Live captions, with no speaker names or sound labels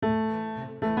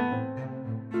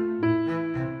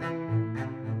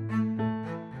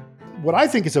what I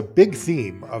think is a big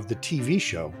theme of the TV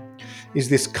show is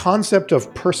this concept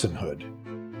of personhood.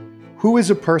 Who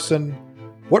is a person?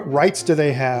 What rights do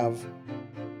they have?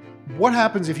 What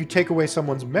happens if you take away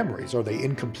someone's memories? Are they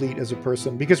incomplete as a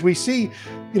person? Because we see,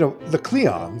 the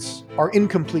Cleons are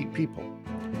incomplete people.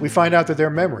 We find out that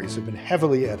their memories have been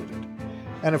heavily edited.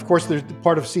 And of course, there's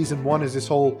part of season 1 is this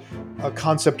whole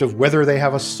concept of whether they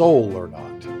have a soul or not.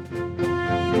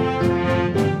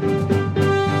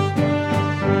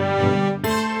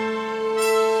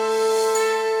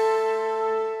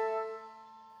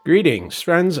 Greetings,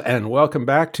 friends, and welcome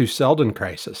back to Selden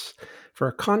Crisis for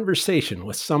a conversation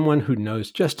with someone who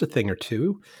knows just a thing or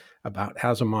two about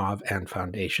Asimov and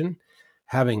Foundation,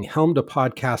 having helmed a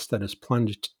podcast that has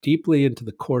plunged deeply into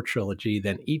the core trilogy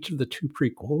than each of the 2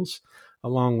 prequels,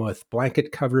 along with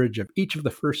blanket coverage of each of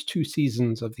the first 2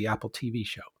 seasons of the Apple TV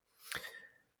show.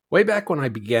 Way back when I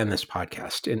began this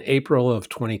podcast in April of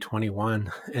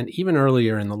 2021, and even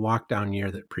earlier in the lockdown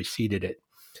year that preceded it,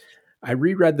 I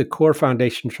reread the core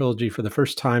Foundation trilogy for the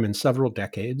first time in several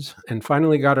decades and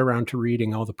finally got around to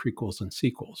reading all the prequels and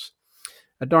sequels.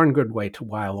 A darn good way to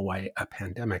while away a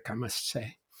pandemic, I must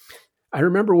say. I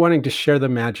remember wanting to share the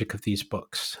magic of these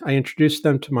books. I introduced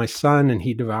them to my son and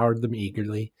he devoured them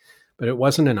eagerly, but it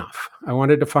wasn't enough. I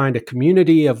wanted to find a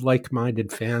community of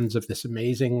like-minded fans of this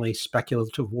amazingly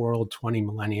speculative world 20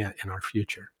 millennia in our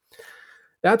future.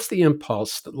 That's the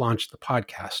impulse that launched the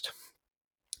podcast.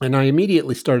 And I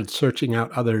immediately started searching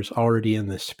out others already in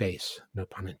this space, no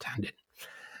pun intended.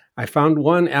 I found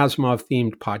one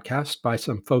Asimov-themed podcast by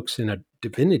some folks in a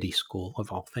divinity school,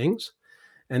 of all things,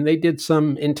 and they did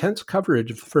some intense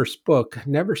coverage of the first book,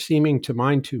 never seeming to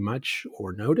mind too much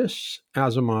or notice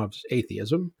Asimov's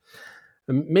atheism.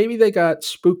 Maybe they got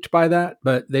spooked by that,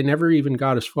 but they never even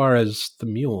got as far as the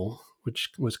mule, which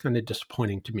was kind of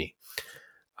disappointing to me.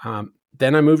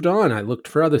 Then I moved on. I looked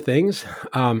for other things.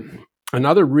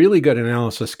 Another really good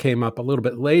analysis came up a little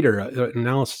bit later, an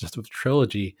analysis of the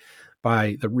trilogy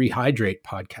by the Rehydrate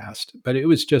podcast, but it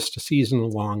was just a season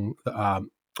along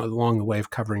the way of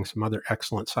covering some other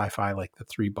excellent sci-fi like The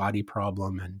Three Body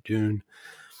Problem and Dune.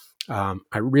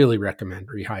 I really recommend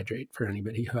Rehydrate for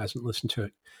anybody who hasn't listened to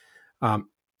it.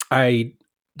 I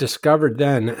discovered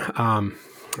then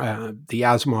the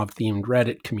Asimov-themed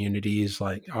Reddit communities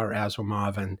like our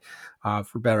Asimov and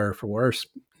for better or for worse,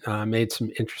 made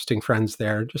some interesting friends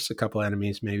there, just a couple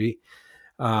enemies maybe.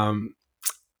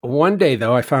 One day,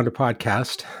 though, I found a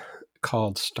podcast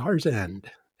called Star's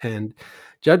End, and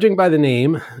judging by the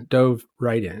name, dove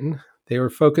right in. They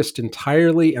were focused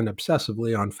entirely and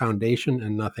obsessively on Foundation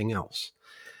and nothing else.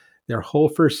 Their whole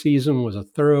first season was a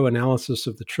thorough analysis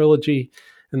of the trilogy,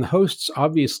 and the hosts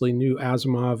obviously knew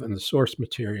Asimov and the source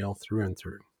material through and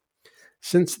through.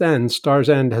 Since then, Star's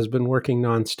End has been working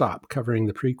nonstop, covering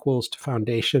the prequels to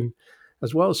Foundation,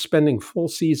 as well as spending full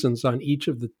seasons on each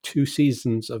of the 2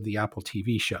 seasons of the Apple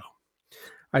TV show.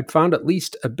 I'd found at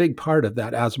least a big part of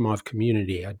that Asimov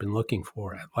community I'd been looking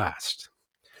for at last.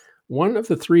 One of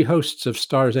the 3 hosts of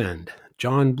Star's End,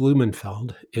 Jon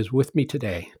Blumenfeld, is with me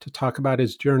today to talk about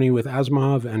his journey with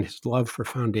Asimov and his love for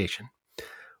Foundation.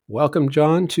 Welcome,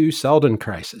 Jon, to Selden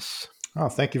Crisis. Oh,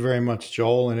 thank you very much,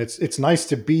 Joel. And it's nice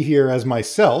to be here as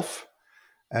myself,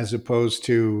 as opposed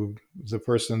to the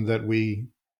person that we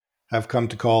have come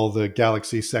to call the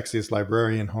galaxy's sexiest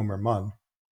librarian, Homir Munn,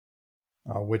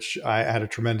 which I had a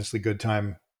tremendously good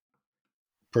time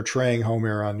portraying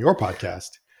Homir on your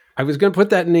podcast. I was going to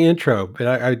put that in the intro, but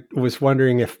I was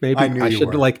wondering if maybe I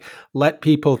should let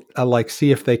people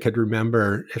see if they could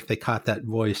remember, if they caught that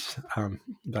voice.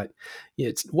 But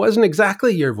it wasn't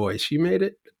exactly your voice. You made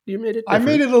it different. I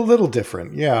made it a little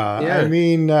different. Yeah. I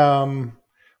mean,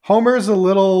 Homer's a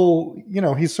little,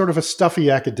 he's sort of a stuffy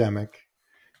academic.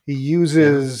 He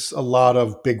uses a lot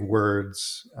of big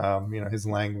words. His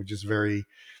language is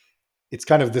it's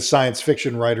kind of the science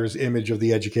fiction writer's image of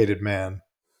the educated man.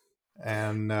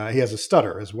 And he has a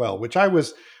stutter as well, which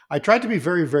I tried to be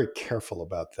very, very careful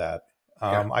about that.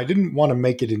 I didn't want to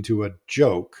make it into a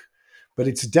joke, but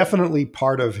it's definitely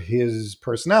part of his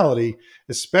personality,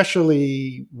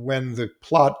 especially when the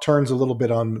plot turns a little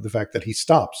bit on the fact that he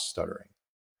stops stuttering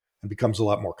and becomes a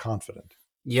lot more confident.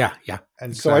 Yeah.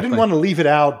 And so I didn't want to leave it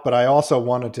out, but I also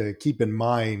wanted to keep in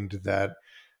mind that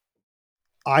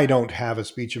I don't have a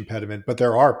speech impediment, but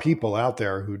there are people out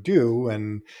there who do.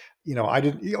 And, I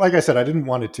didn't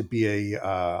want it to be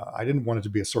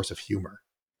a source of humor.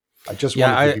 I just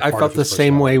wanted to be part I felt of his the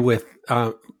same way with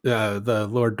the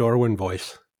Lord Dorwin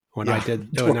voice. when Yeah, I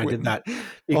did Darwin. that, Although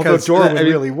because Darwin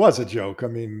really was a joke. I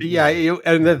mean, yeah,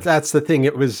 and yeah. that's the thing.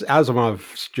 It was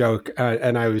Asimov's joke,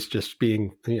 and I was just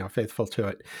being, faithful to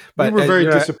it. We But were very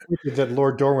disappointed that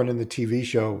Lord Darwin in the TV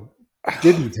show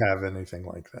didn't have anything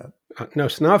like that. no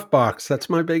snuff box. That's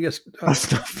my biggest. A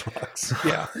snuff box.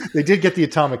 Yeah, they did get the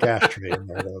atomic ashtray in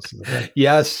there, though. So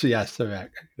Yes,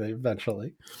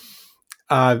 eventually.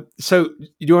 So, do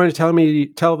you want to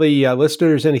tell the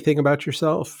listeners anything about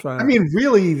yourself? I mean,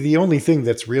 really, the only thing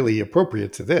that's really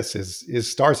appropriate to this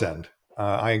is Star's End.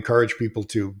 I encourage people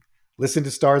to listen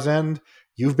to Star's End.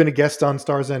 You've been a guest on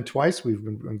Star's End twice.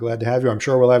 I'm glad to have you. I'm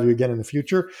sure we'll have you again in the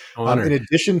future. In Honored.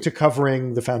 addition to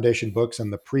covering the Foundation books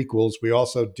and the prequels, we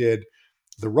also did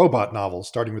the robot novels,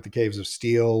 starting with the Caves of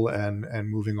Steel and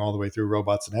moving all the way through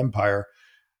Robots and Empire.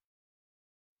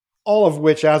 All of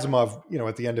which Asimov,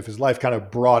 at the end of his life, kind of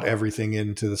brought everything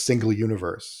into the single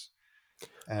universe.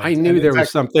 I And knew in there was fact,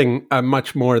 something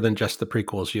much more than just the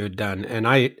prequels you had done, and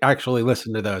I actually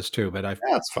listened to those too. But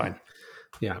that's fine.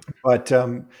 Yeah. But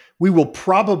we will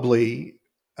probably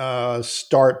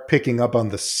start picking up on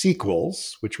the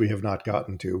sequels, which we have not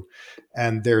gotten to.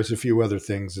 And there's a few other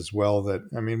things as well that,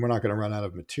 I mean, we're not going to run out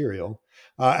of material.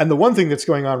 And the one thing that's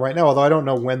going on right now, although I don't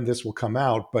know when this will come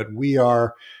out, but we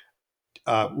are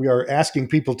asking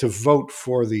people to vote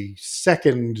for the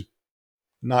second,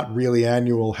 not really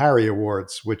annual Harry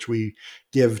Awards, which we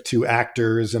give to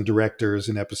actors and directors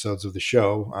in episodes of the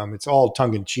show. It's all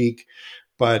tongue in cheek.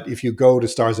 But if you go to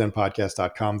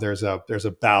starsendpodcast.com, there's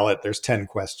a ballot. There's 10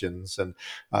 questions. And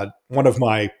one of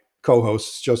my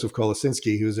co-hosts, Joseph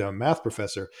Kolosinski, who's a math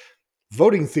professor,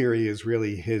 voting theory is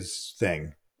really his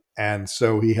thing. And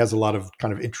so he has a lot of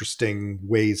kind of interesting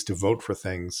ways to vote for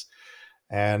things.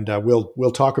 And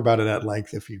we'll talk about it at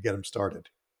length if you get him started.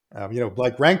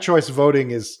 Like ranked choice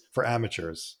voting is for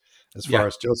amateurs, as far Yeah,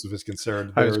 as Joseph is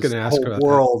concerned. I was going There's to a ask whole about that.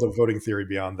 world of voting theory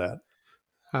beyond that.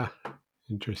 Ah,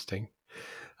 interesting.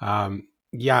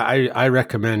 Yeah, I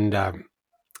recommend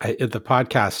the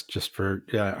podcast just for.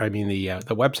 I mean the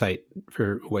website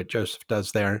for what Joseph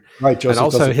does there, Right, and Joseph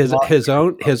does also a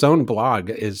lot. his own blog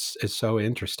is so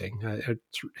interesting.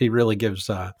 He really gives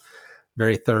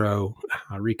very thorough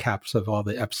recaps of all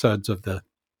the episodes of the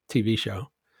TV show.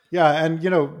 Yeah, and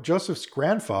Joseph's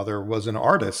grandfather was an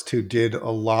artist who did a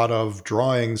lot of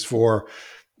drawings for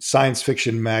science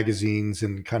fiction magazines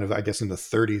in kind of, I guess, in the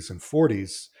 30s and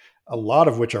 40s, a lot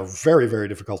of which are very, very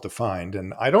difficult to find.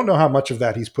 And I don't know how much of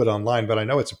that he's put online, but I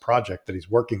know it's a project that he's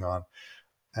working on.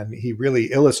 And he really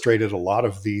illustrated a lot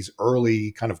of these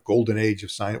early kind of golden age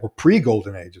of science or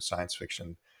pre-golden age of science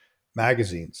fiction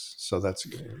magazines. So that's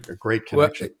a great Well,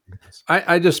 connection.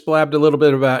 I just blabbed a little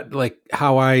bit about like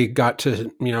how I got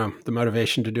to, the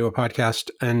motivation to do a podcast.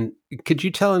 And could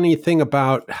you tell anything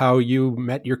about how you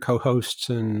met your co-hosts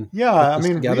and Yeah, put I this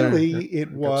mean, together really, it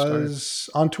and got started? was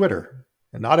on Twitter,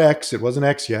 and not X. It wasn't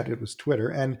X yet. It was Twitter,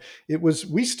 and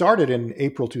we started in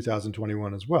April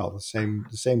 2021 as well, the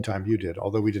same time you did,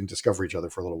 although we didn't discover each other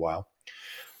for a little while.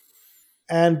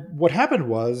 And what happened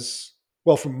was,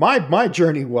 well, from my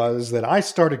journey was that I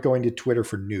started going to Twitter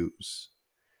for news.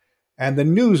 And the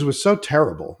news was so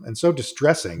terrible and so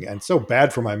distressing and so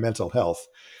bad for my mental health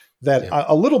that Yeah.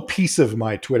 a little piece of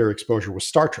my Twitter exposure was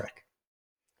Star Trek,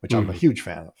 which I'm a Hmm. huge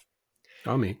fan of.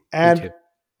 Oh, me And too.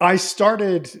 I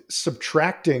started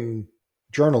subtracting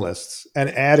journalists and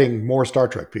adding more Star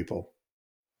Trek people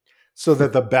so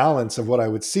that the balance of what I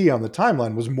would see on the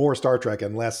timeline was more Star Trek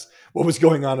and less what was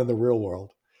going on in the real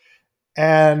world.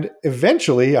 And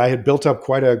eventually I had built up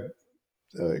quite a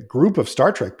group of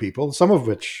Star Trek people, some of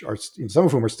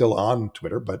whom are still on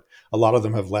Twitter, but a lot of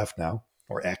them have left now,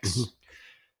 or Hmm. X.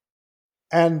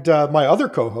 And my other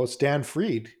co-host, Dan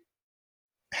Freed,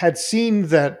 had seen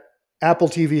that Apple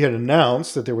TV had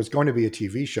announced that there was going to be a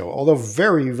TV show, although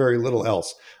very, very little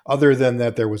else, other than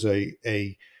that there was a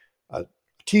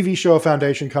TV show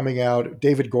Foundation coming out.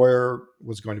 David Goyer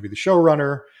was going to be the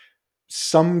showrunner.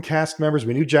 Some cast members,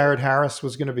 we knew Jared Harris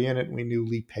was going to be in it. We knew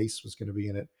Lee Pace was going to be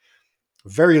in it.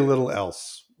 Very little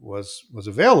else was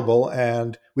available,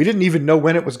 and we didn't even know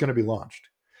when it was going to be launched.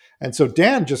 And so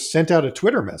Dan just sent out a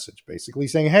Twitter message basically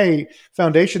saying, hey,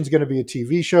 Foundation's going to be a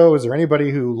TV show. Is there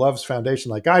anybody who loves Foundation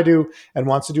like I do and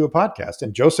wants to do a podcast?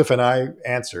 And Joseph and I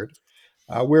answered.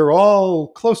 We're all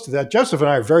close to that. Joseph and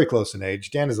I are very close in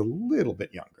age. Dan is a little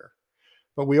bit younger.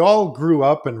 But we all grew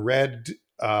up and read.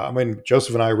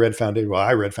 Joseph and I read Foundation. Well,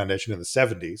 I read Foundation in the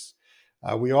 70s.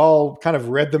 We all kind of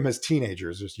read them as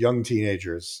teenagers, as young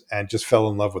teenagers, and just fell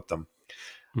in love with them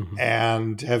Hmm.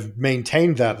 and have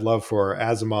maintained that love for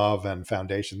Asimov and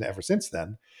Foundation ever since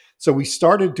then. So we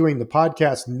started doing the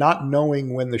podcast not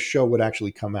knowing when the show would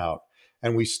actually come out.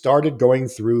 and we started going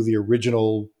through the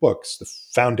original books, the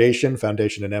Foundation,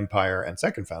 Foundation and Empire, and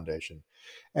Second Foundation.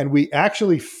 And we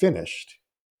actually finished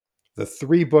the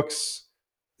 3 books,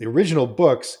 the original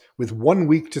books, with 1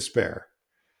 week to spare.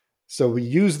 So we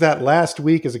used that last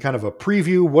week as a kind of a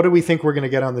preview. What do we think we're going to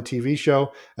get on the TV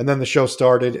show? And then the show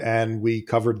started and we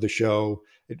covered the show.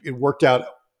 It worked out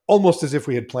almost as if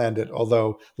we had planned it,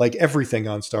 although like everything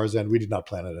on Star's End, we did not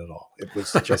plan it at all. It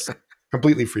was just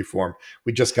completely freeform.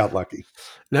 We just got lucky.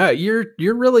 No, you're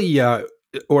really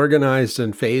organized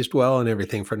and phased well and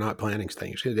everything for not planning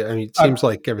things. I mean, it seems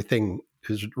like everything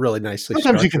is really nicely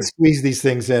Sometimes structured. you can squeeze these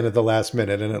things in at the last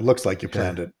minute and it looks like you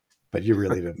planned it, but you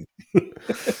really didn't.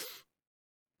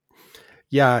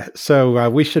 Yeah, so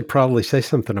we should probably say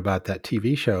something about that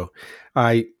TV show.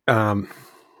 I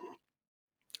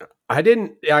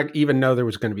didn't even know there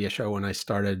was going to be a show when I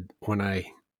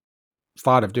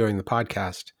thought of doing the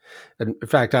podcast. And in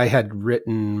fact, I had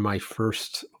written my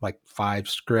first like 5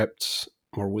 scripts,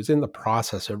 or was in the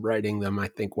process of writing them, I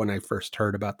think, when I first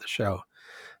heard about the show.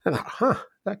 I thought,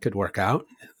 that could work out.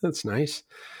 That's nice.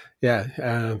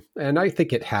 Yeah. And I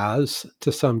think it has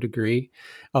to some degree,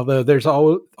 although there's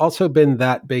also been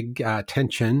that big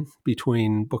tension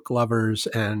between book lovers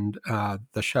and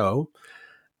the show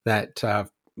that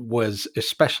was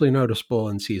especially noticeable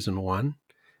in season 1.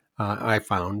 I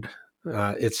found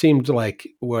it seemed like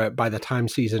by the time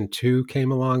season 2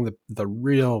 came along, the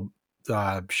real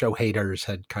show haters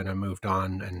had kind of moved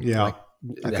on and Yeah, I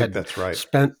think had that's right.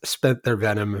 spent their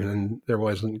venom, and there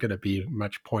wasn't going to be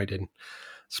much point in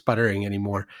sputtering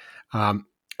anymore.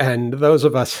 And those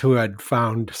of us who had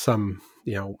found some,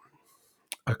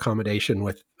 accommodation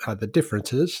with the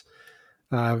differences,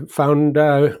 found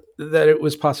that it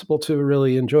was possible to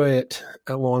really enjoy it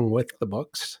along with the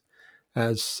books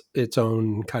as its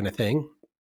own kind of thing.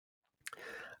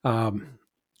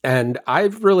 And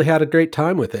I've really had a great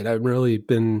time with it. I've really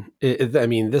been, I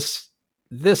mean,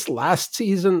 this last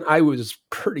season, I was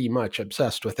pretty much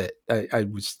obsessed with it. I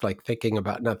was like thinking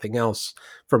about nothing else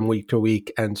from week to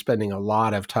week and spending a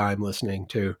lot of time listening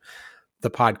to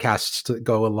the podcasts that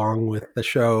go along with the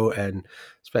show and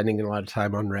spending a lot of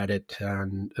time on Reddit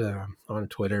and on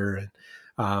Twitter.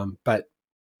 But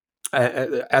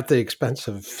at the expense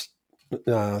of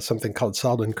something called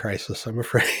Selden Crisis, I'm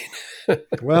afraid.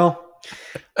 Well,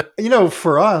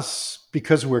 for us,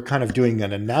 because we're kind of doing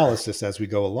an analysis as we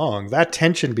go along, that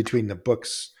tension between the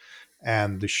books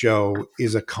and the show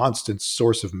is a constant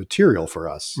source of material for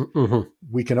us. Mm-hmm.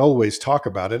 We can always talk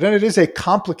about it. And it is a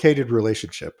complicated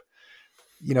relationship.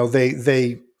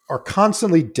 They are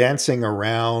constantly dancing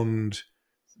around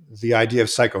the idea of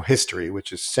psychohistory,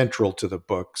 which is central to the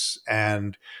books.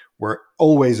 And we're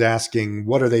always asking,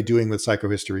 what are they doing with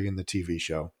psychohistory in the TV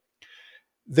show?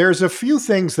 There's a few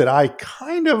things that I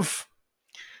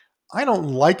don't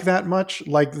like that much.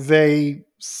 Like they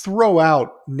throw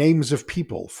out names of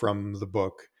people from the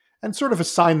book and sort of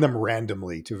assign them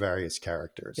randomly to various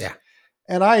characters. Yeah.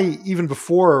 And I, even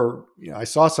before I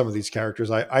saw some of these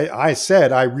characters, I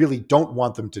said I really don't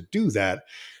want them to do that,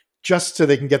 just so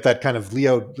they can get that kind of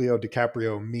Leo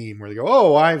DiCaprio meme where they go,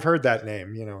 "Oh, I've heard that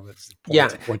name." That's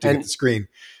pointing at the screen.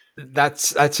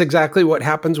 That's exactly what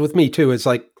happens with me too. It's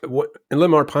like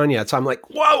Limor Panyats. I'm like,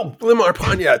 whoa, Limor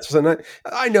Panyats, and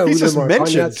I know he's just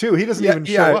mentioned Panyats too. He doesn't even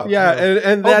show up. Yeah,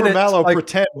 and then Homir Mallow like,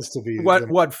 pretends to be.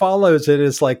 What follows it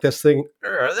is like this thing.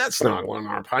 That's not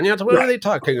Limor Panyats. What are they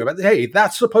talking about? Hey,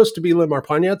 that's supposed to be Limor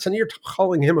Panyats, and you're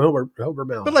calling him Homir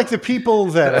Mallow. But like the people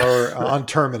that are on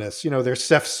Terminus, there's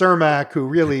Seth Cermak, who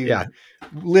really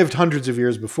lived hundreds of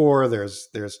years before. There's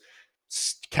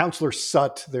Counselor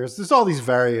Sut. There's all these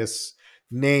various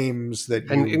names that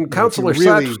and Counselor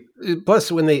Sut. Plus,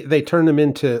 when they turn them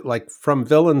into like from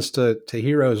villains to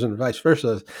heroes and vice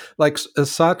versa, like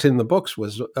Sut in the books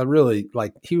was a really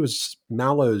like he was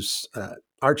Mallow's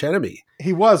arch enemy.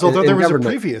 He was, although there was a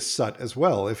previous Sut as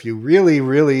well. If you really,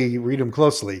 really read him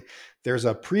closely, there's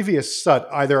a previous Sut.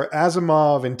 Either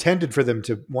Asimov intended for them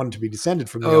to one to be descended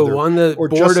from the other, on the or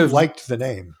board just liked the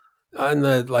name. On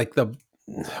the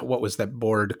what was that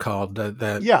board called? He's on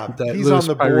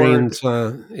the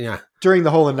board. During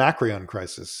the whole Anacreon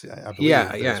crisis, I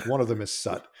believe. One of them is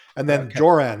Sut, and then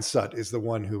Joran Sut is the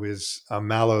one who is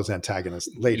Mallow's antagonist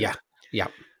later. Yeah.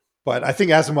 But I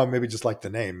think Asimov maybe just liked the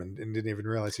name and didn't even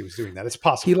realize he was doing that. It's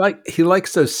possible. He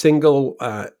likes those single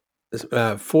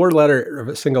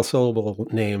 4-letter single syllable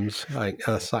names like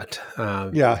Sut.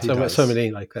 So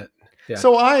many like that. Yeah.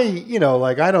 So I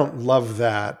don't love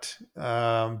that,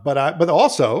 but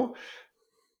also,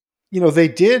 they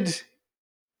did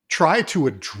try to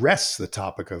address the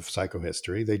topic of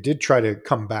psychohistory. They did try to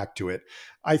come back to it.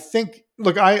 I think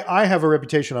look, I have a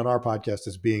reputation on our podcast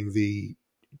as being the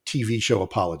TV show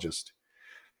apologist.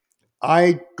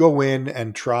 I go in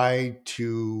and try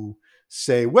to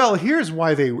say, well, here's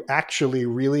why they actually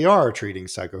really are treating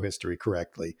psychohistory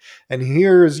correctly. And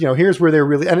here's where they're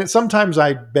really, and sometimes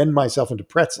I bend myself into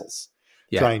pretzels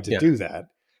trying to do that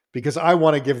because I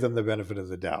want to give them the benefit of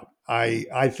the doubt.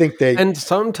 I think and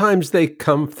sometimes they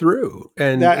come through,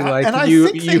 and I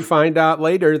think you find out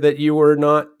later that you were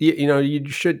not, you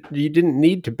didn't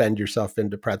need to bend yourself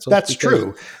into pretzels. That's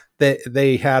true.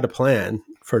 They had a plan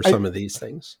for some of these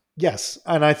things. Yes,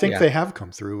 and I think they have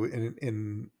come through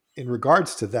in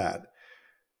regards to that.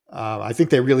 I think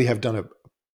they really have done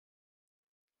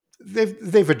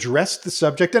they've addressed the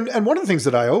subject, and one of the things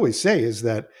that I always say is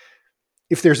that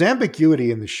if there's ambiguity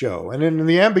in the show, and then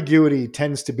the ambiguity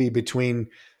tends to be between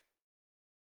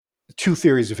two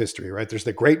theories of history, right? There's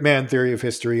the great man theory of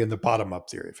history and the bottom up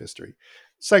theory of history.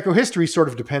 Psychohistory sort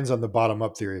of depends on the bottom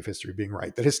up theory of history being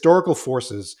right, that historical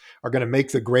forces are going to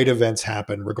make the great events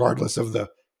happen regardless of the,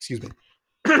 excuse me,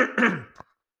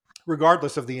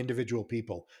 regardless of the individual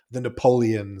people, the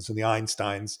Napoleons and the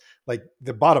Einsteins. Like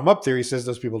the bottom up theory says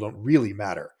those people don't really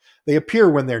matter. They appear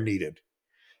when they're needed.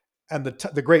 And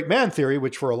the great man theory,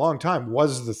 which for a long time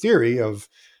was the theory of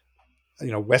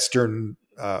Western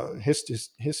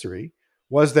history,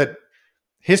 was that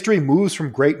history moves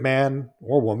from great man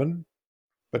or woman,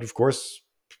 but of course,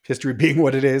 history being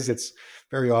what it is, it's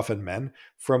very often men,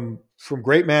 from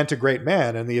great man to great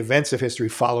man, and the events of history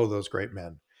follow those great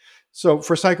men. So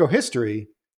for psychohistory,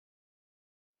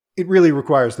 it really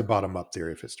requires the bottom-up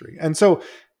theory of history. And so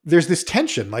there's this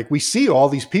tension. Like we see all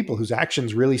these people whose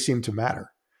actions really seem to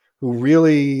matter, who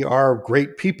really are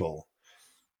great people.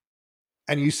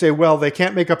 And you say, well, they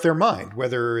can't make up their mind,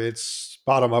 whether it's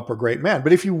bottom up or great man.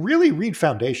 But if you really read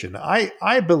Foundation,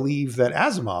 I believe that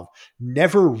Asimov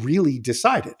never really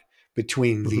decided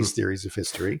between these theories of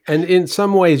history. And in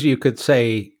some ways, you could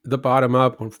say the bottom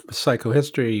up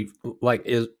psychohistory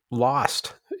is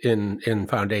lost in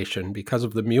Foundation because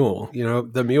of the mule.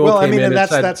 The mule. Well, came in and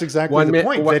that's exactly the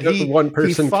point. That one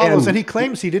person he follows, and he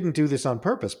claims he didn't do this on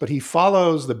purpose, but he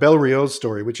follows the Belrioz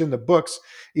story, which in the books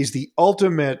is the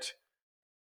ultimate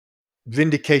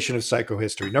vindication of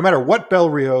psychohistory. No matter what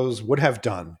Belrioz would have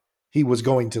done, he was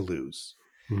going to lose.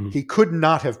 He could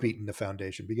not have beaten the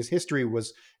Foundation because history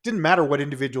didn't matter what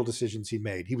individual decisions he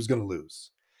made, he was going to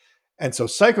lose. And so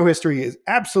psychohistory is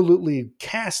absolutely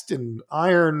cast in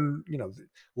iron,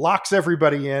 locks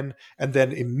everybody in. And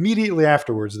then immediately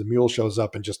afterwards, the mule shows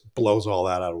up and just blows all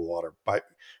that out of the water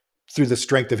through the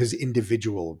strength of his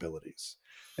individual abilities.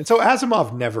 And so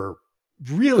Asimov never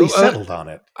really settled on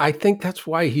it. I think that's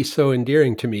why he's so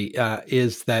endearing to me,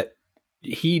 is that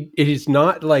it is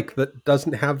not like that,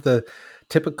 doesn't have the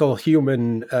typical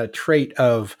human trait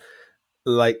of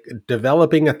like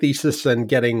developing a thesis and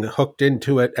getting hooked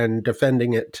into it and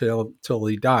defending it till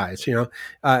he dies.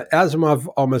 Asimov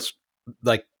almost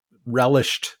like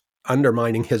relished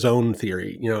undermining his own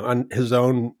theory, his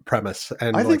own premise,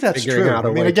 and I think that's true.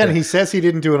 Again, he says he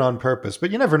didn't do it on purpose,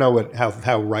 but you never know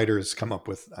how writers come up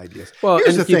with ideas. Well,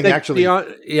 here's the thing, actually.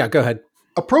 Yeah, go ahead.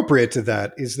 Appropriate to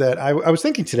that is that I was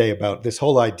thinking today about this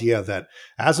whole idea that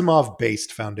Asimov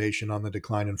based Foundation on the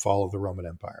decline and fall of the Roman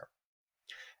Empire.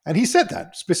 And he said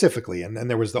that specifically. And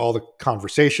there was all the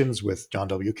conversations with John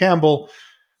W. Campbell.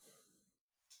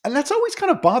 And that's always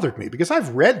kind of bothered me because I've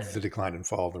read The Decline and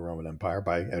Fall of the Roman Empire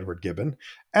by Edward Gibbon.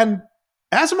 And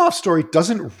Asimov's story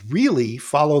doesn't really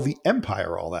follow the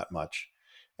empire all that much.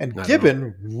 And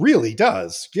Gibbon really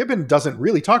does. Gibbon doesn't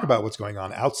really talk about what's going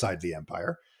on outside the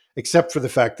empire, except for the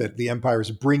fact that the empire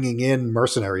is bringing in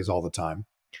mercenaries all the time.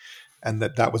 And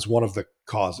that was one of the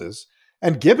causes.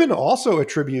 And Gibbon also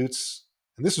attributes,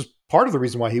 and this is part of the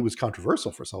reason why he was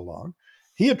controversial for so long,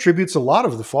 he attributes a lot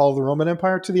of the fall of the Roman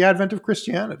Empire to the advent of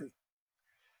Christianity.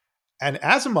 And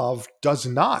Asimov does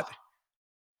not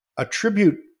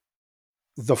attribute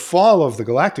the fall of the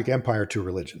Galactic Empire to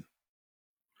religion.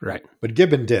 Right. But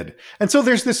Gibbon did. And so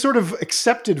there's this sort of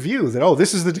accepted view that,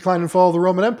 this is the decline and fall of the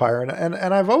Roman Empire. And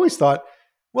I've always thought,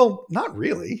 well, not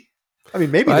really. I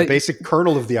mean, maybe the basic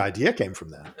kernel of the idea came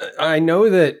from that. I know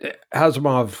that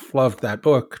Asimov loved that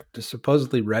book,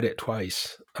 supposedly read it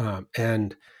twice.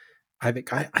 And I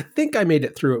think I made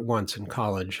it through it once in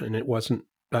college, and it wasn't,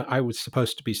 I was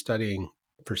supposed to be studying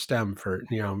for STEM for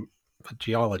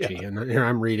geology. Yeah. And here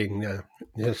I'm reading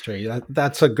history.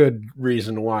 That's a good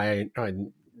reason why I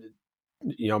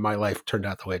my life turned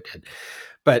out the way it did.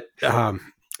 But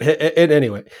and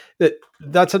anyway,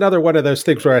 that's another one of those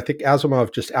things where I think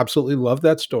Asimov just absolutely loved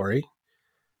that story.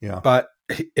 Yeah. But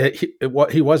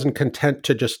he wasn't content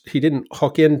to he didn't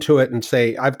hook into it and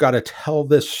say, I've got to tell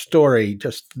this story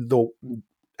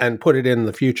and put it in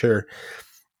the future.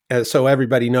 So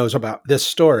everybody knows about this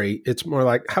story. It's more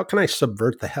like, how can I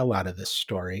subvert the hell out of this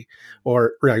story,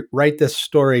 or write this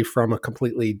story from a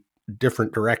completely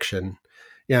different direction?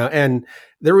 And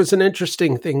there was an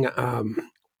interesting thing.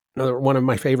 One of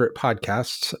my favorite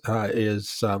podcasts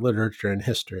is Literature and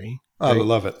History. I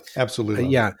love it. Absolutely.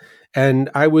 Yeah. And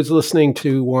I was listening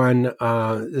to one,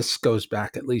 this goes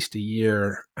back at least a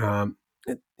year.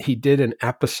 He did an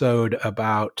episode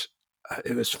about,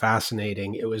 it was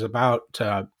fascinating. It was about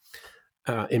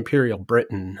Imperial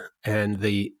Britain and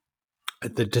the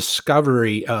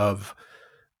discovery of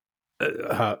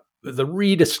the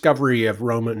rediscovery of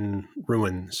Roman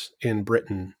ruins in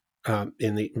Britain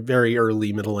in the very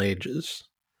early Middle Ages,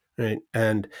 right?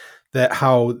 And that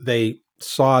how they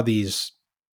saw these,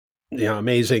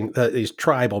 amazing these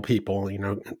tribal people,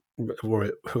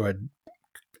 who had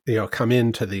come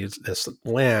into this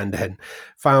land and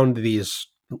found these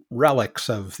relics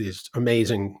of these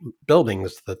amazing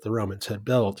buildings that the Romans had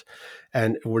built,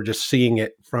 and we're just seeing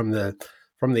it from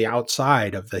the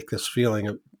outside of like this feeling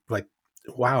of like,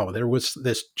 wow, there was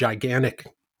this gigantic,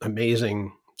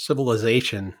 amazing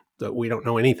civilization that we don't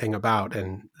know anything about,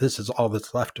 and this is all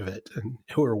that's left of it. And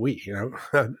who are we?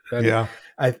 And Yeah.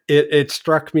 it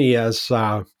struck me as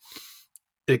kind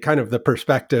of the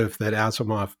perspective that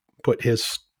Asimov put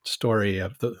his story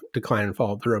of the decline and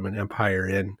fall of the Roman Empire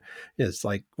in, is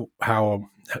like how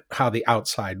the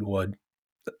outside would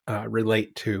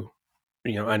relate to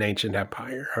an ancient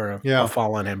empire or a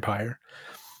fallen empire.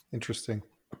 Interesting.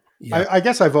 Yeah. I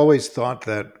guess I've always thought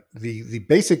that the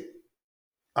basic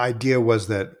idea was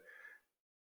that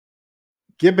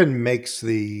Gibbon makes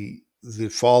the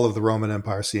fall of the Roman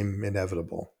Empire seem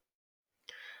inevitable.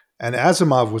 And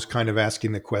Asimov was kind of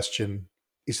asking the question,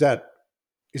 is that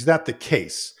the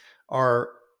case? Are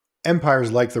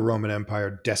empires like the Roman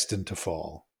Empire destined to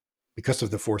fall because of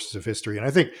the forces of history? And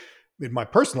I think, in my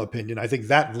personal opinion, I think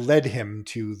that led him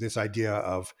to this idea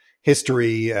of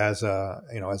history as a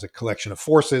collection of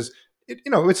forces.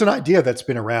 It's an idea that's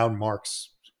been around. Marx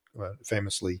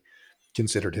famously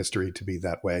considered history to be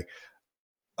that way.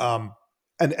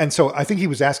 And so I think he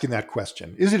was asking that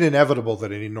question: is it inevitable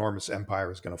that an enormous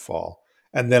empire is going to fall?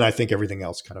 And then I think everything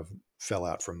else kind of fell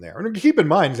out from there. And keep in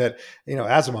mind that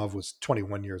Asimov was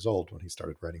 21 years old when he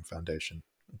started writing Foundation.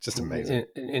 It's just amazing,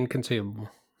 inconceivable.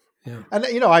 Yeah.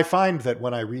 And I find that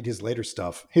when I read his later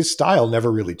stuff, his style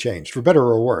never really changed, for better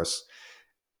or worse.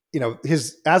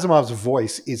 His Asimov's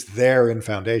voice is there in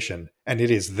Foundation, and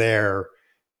it is there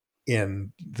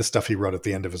in the stuff he wrote at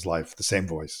the end of his life. The same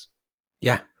voice.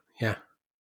 Yeah. Yeah.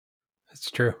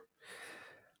 That's true.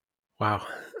 Wow.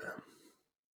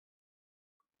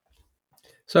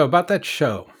 So about that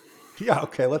show. Yeah.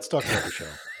 Okay. Let's talk about the show.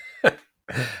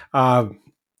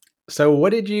 So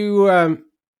what did you,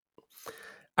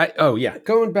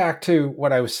 going back to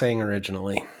what I was saying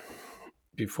originally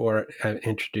before I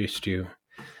introduced you,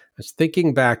 I was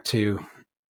thinking back to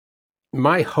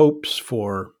my hopes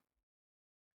for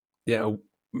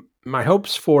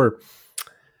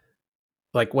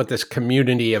like what this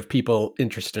community of people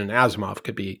interested in Asimov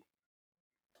could be,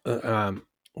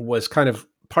 was kind of,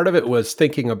 part of it was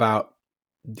thinking about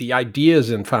the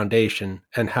ideas in Foundation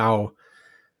and how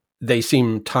they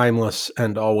seem timeless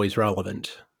and always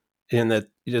relevant, in that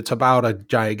it's about a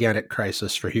gigantic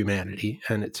crisis for humanity.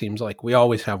 And it seems like we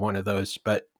always have one of those,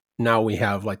 but now we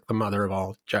have like the mother of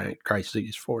all giant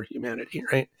crises for humanity,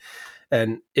 right?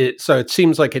 And so it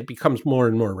seems like it becomes more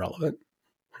and more relevant,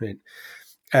 right?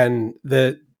 And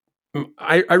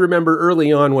I remember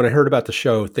early on when I heard about the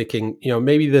show thinking,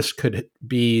 maybe this could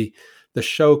be, the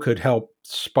show could help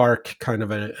spark kind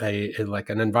of a like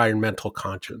an environmental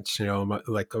conscience,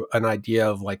 like an idea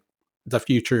of like the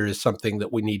future is something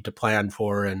that we need to plan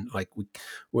for. And like,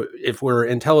 if we're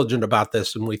intelligent about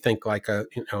this and we think like a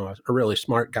really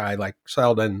smart guy like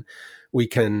Selden, we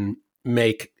can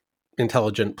make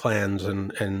intelligent plans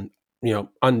and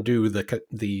undo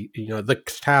the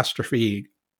catastrophe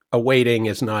awaiting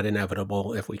is not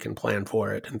inevitable if we can plan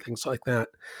for it and things like that.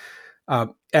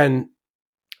 And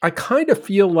I kind of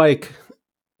feel like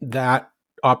that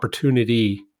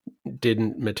opportunity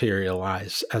didn't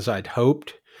materialize as I'd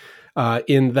hoped,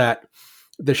 in that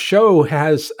the show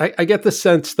has, I get the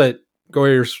sense that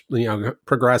Goyer's,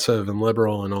 progressive and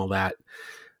liberal and all that,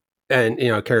 and,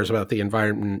 cares about the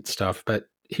environment stuff, but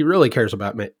he really cares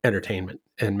about entertainment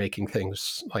and making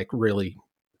things like really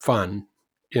fun,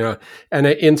 and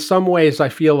in some ways I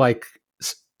feel like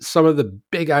some of the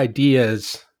big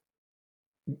ideas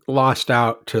lost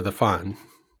out to the fun,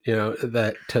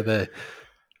 that to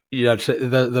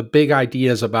the big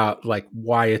ideas about like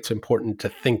why it's important to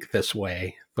think this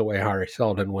way, the way Hari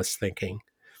Seldon was thinking,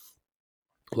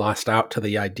 lost out to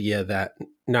the idea that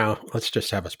now let's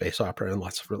just have a space opera and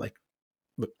lots of like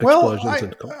Well, explosions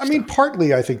and I mean, stuff.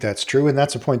 partly I think that's true. And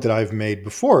that's a point that I've made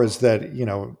before is that,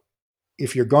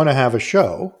 if you're going to have a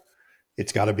show,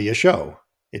 it's got to be a show.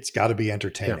 It's got to be Yeah.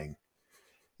 entertaining.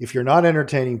 If you're not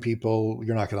entertaining people,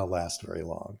 you're not going to last very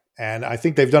long. And I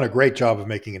think they've done a great job of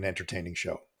making an entertaining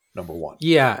show, number one.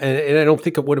 Yeah, and I don't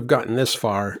think it would have gotten this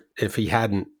far if he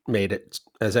hadn't made it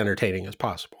as entertaining as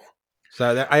possible.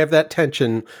 So I have that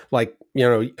tension. Like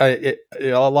a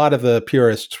lot of the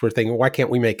purists were thinking, why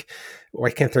can't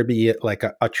there be like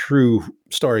a true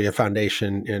story of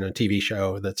Foundation in a TV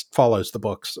show that follows the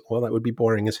books? Well, that would be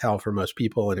boring as hell for most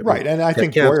people, and it would Right. And I get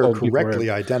think Boyer canceled before. correctly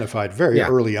identified very Yeah.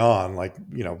 early on, like,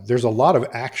 there's a lot of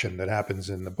action that happens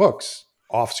in the books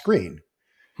off screen.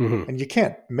 Mm-hmm. And you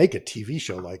can't make a TV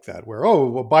show like that where, oh,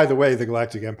 well, by the way, the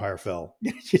Galactic Empire fell.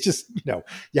 You just,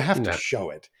 you have to No. show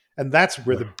it. And that's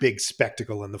where the big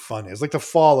spectacle and the fun is, like the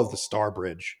fall of the Star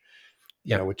Bridge,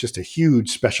 Yeah. with just a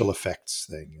huge special effects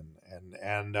thing.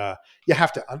 And you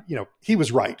have to, he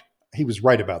was right. He was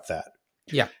right about that.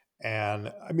 Yeah.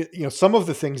 And I mean, some of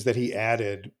the things that he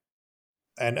added,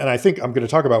 and I think I'm going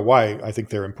to talk about why I think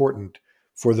they're important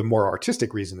for the more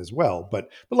artistic reason as well. But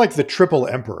like the Triple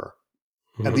Emperor,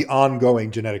 Mm-hmm. and the ongoing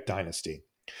genetic dynasty,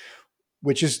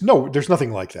 which is there's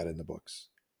nothing like that in the books,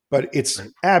 but it's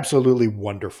absolutely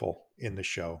wonderful in the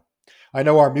show. I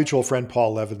know our mutual friend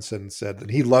Paul Levinson said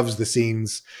that he loves the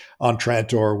scenes on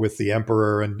Trantor with the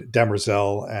Emperor and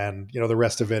Demerzel, and the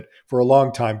rest of it for a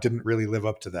long time didn't really live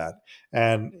up to that.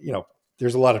 And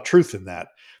there's a lot of truth in that.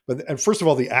 And first of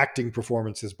all, the acting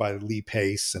performances by Lee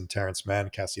Pace and Terrence Mann,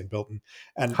 Cassian Bilton,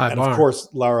 and of course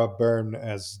Lara Byrne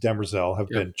as Demerzel have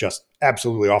been just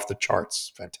absolutely off the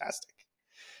charts, fantastic.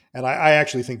 And I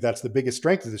actually think that's the biggest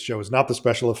strength of this show is not the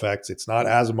special effects, it's not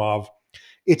Asimov,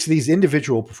 it's these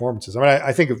individual performances. I mean,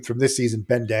 I think from this season,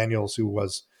 Ben Daniels, who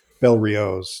was Bel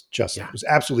Rios, was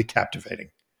absolutely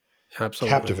captivating. Absolutely.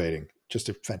 Captivating. Just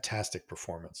a fantastic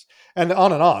performance. And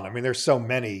on and on. I mean, there's so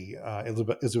many.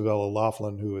 Isabella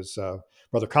Laughlin, who is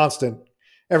Brother Constant.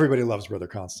 Everybody loves Brother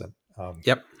Constant.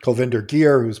 Kulvinder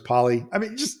Gear, who's Polly. I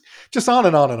mean, just on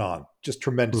and on and on. Just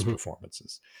tremendous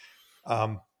performances.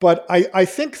 But I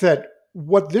think that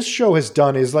what this show has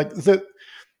done is like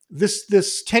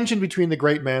this tension between the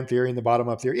great man theory and the bottom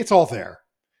up theory. It's all there,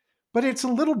 but it's a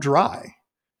little dry.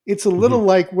 It's a little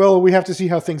like, well, we have to see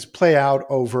how things play out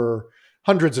over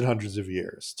hundreds and hundreds of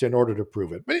years in order to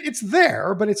prove it. But it's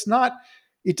there, but it's not.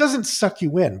 It doesn't suck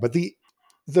you in. But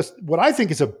what I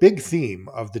think is a big theme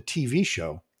of the TV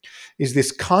show is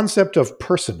this concept of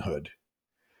personhood.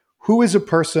 Who is a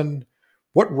person?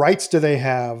 What rights do they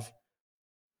have?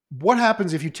 What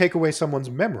happens if you take away someone's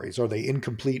memories? Are they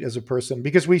incomplete as a person?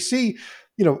 Because we see,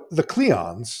 the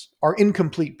Cleons are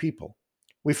incomplete people.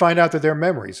 We find out that their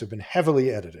memories have been heavily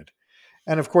edited.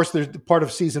 And of course, there's part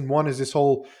of season 1 is this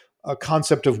whole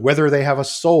concept of whether they have a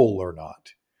soul or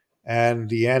not. And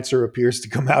the answer appears to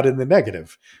come out in the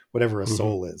negative, whatever a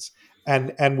soul is.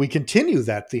 And we continue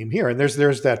that theme here. And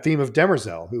there's that theme of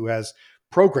Demerzel, who has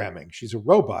programming. She's a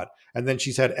robot. And then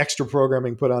she's had extra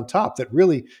programming put on top that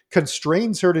really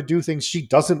constrains her to do things she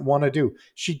doesn't want to do.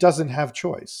 She doesn't have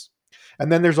choice.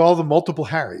 And then there's all the multiple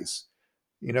Harrys,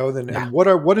 and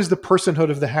what is the personhood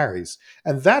of the Harrys?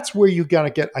 And that's where you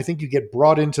gotta get, I think you get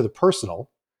brought into the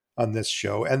personal on this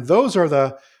show. And those are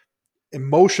the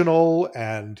emotional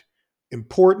and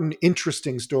important,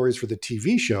 interesting stories for the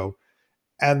TV show.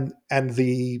 And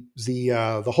the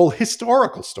whole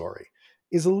historical story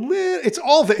is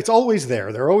it's always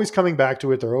there. They're always coming back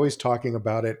to it. They're always talking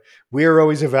about it. We're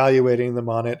always evaluating them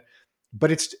on it.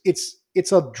 But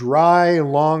it's a dry,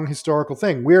 long historical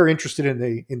thing. We're interested in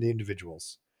the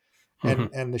individuals.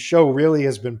 And the show really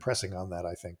has been pressing on that,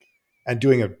 I think, and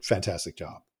doing a fantastic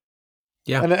job.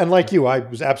 Yeah. And like you, I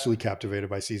was absolutely captivated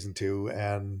by season 2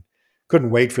 and couldn't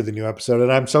wait for the new episode.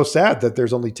 And I'm so sad that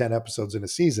there's only 10 episodes in a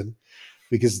season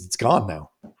because it's gone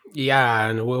now. Yeah.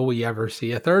 And will we ever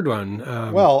see a third one?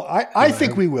 Well, I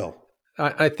think we will.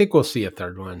 I think we'll see a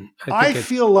third one. I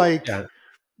feel like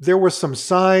there were some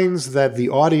signs that the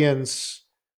audience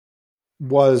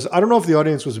I don't know if the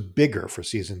audience was bigger for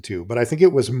season 2, but I think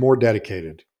it was more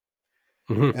dedicated.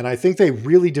 And I think they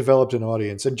really developed an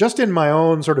audience. And just in my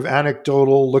own sort of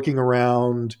anecdotal looking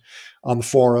around on the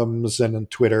forums and on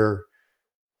Twitter,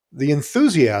 the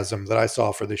enthusiasm that I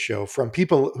saw for the show from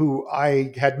people who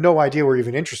I had no idea were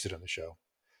even interested in the show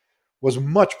was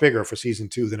much bigger for season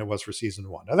 2 than it was for season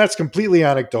 1. Now that's completely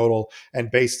anecdotal and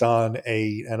based on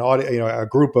a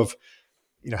group of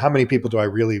how many people do I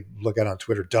really look at on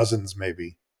Twitter? Dozens,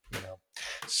 maybe.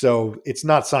 So it's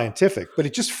not scientific, but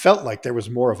it just felt like there was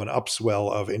more of an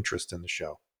upswell of interest in the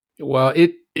show. Well,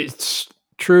 it's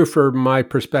true for my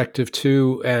perspective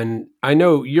too, and I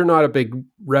know you're not a big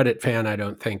Reddit fan. I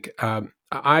don't think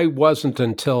I wasn't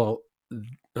until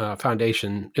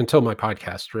Foundation, until my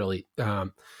podcast, really.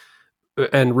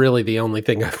 And really, the only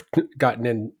thing I've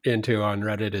gotten into on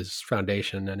Reddit is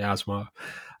Foundation and Asimov.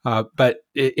 But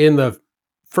in the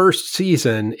first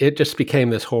season, it just became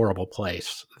this horrible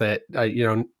place that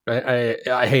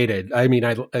I hated. I mean,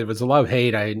 it was a love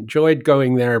hate. I enjoyed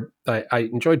going there. I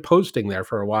enjoyed posting there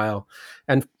for a while,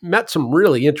 and met some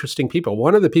really interesting people.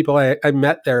 One of the people I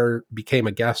met there became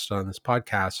a guest on this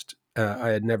podcast. I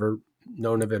had never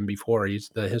known of him before. He's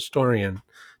the historian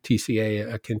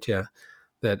TCA Akintia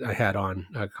that I had on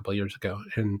a couple of years ago,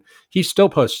 and he still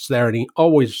posts there. And he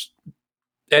always,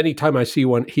 anytime I see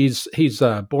one, he's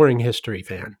a boring history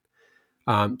fan.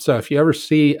 So if you ever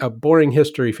see a boring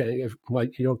history fan, you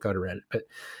don't go to Reddit, but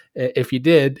if you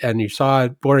did and you saw a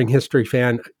boring history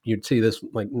fan, you'd see this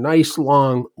like nice,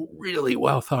 long, really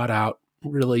well thought out,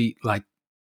 really like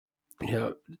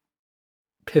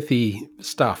pithy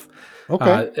stuff.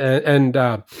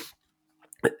 Okay.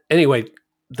 Anyway,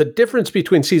 the difference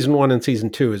between season 1 and season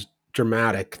 2 is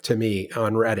dramatic to me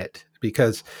on Reddit,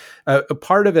 because a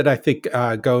part of it, I think,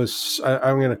 goes.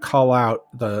 I'm going to call out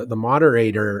the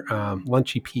moderator,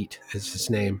 Lunchy Pete is his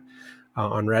name,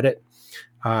 on Reddit.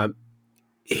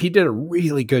 He did a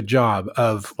really good job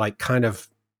of like kind of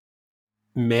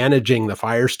managing the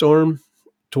firestorm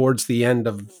towards the end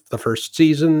of the first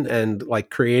season, and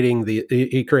like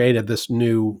he created this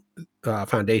new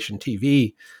Foundation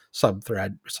TV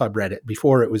subreddit.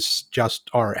 Before it was just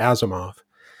R Asimov,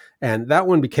 and that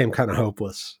one became kind of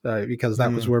hopeless because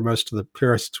that was where most of the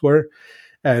purists were.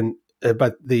 And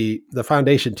but the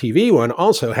Foundation TV one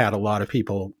also had a lot of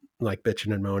people like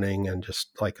bitching and moaning, and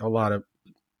just like a lot of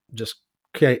just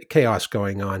chaos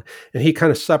going on. And he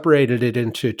kind of separated it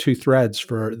into two threads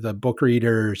for the book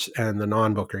readers and the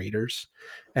non-book readers.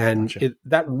 And Gotcha.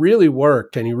 that really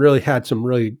worked. And he really had some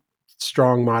really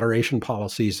strong moderation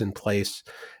policies in place.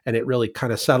 And it really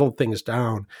kind of settled things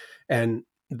down. And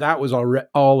that was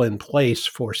all in place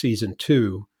for season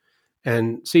 2.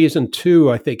 And season 2,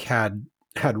 I think, had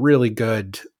really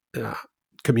good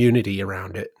community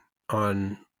around it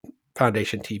on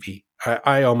Foundation TV.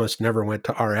 I almost never went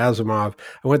to R Asimov.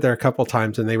 I went there a couple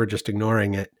times and they were just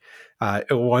ignoring it.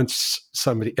 Once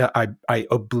somebody, I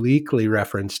obliquely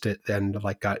referenced it and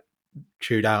like got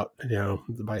chewed out,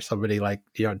 by somebody like,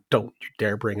 don't you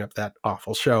dare bring up that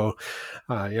awful show.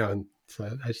 And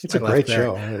so It's a great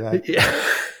show. Yeah.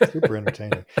 Super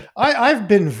entertaining.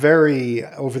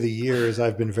 Over the years,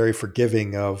 I've been very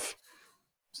forgiving of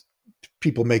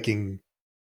people making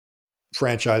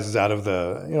franchises out of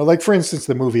like for instance,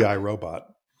 the movie iRobot.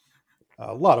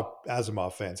 A lot of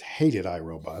Asimov fans hated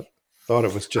iRobot. Thought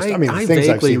it was just, the I things I've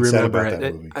vaguely seen said remember about it.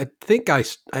 that movie.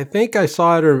 I think I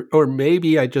saw it, or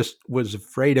maybe I just was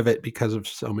afraid of it because of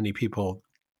so many people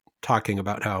talking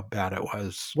about how bad it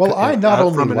was. Well,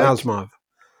 From an Asimov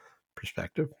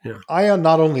perspective. Yeah. I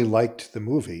not only liked the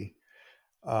movie,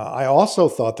 I also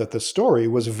thought that the story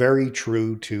was very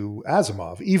true to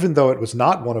Asimov, even though it was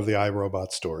not one of the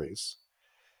iRobot stories.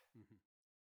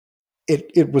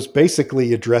 It was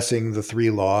basically addressing the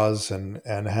 3 laws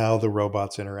and how the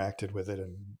robots interacted with it,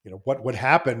 and what would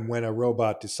happen when a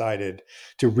robot decided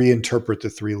to reinterpret the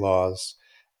 3 laws.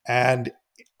 And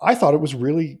I thought it was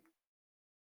really,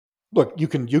 look, you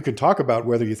can talk about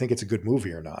whether you think it's a good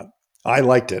movie or not. I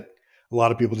liked it. A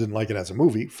lot of people didn't like it as a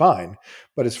movie. Fine.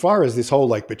 But as far as this whole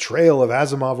like betrayal of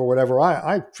Asimov or whatever,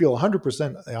 I feel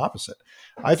 100% the opposite.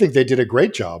 I think they did a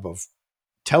great job of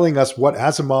telling us what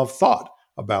Asimov thought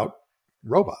about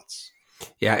robots.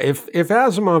 Yeah, if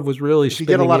Asimov was really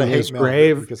spinning in his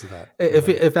grave, because of that, if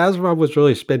Asimov was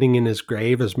really spinning in his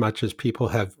grave as much as people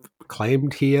have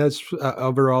claimed he has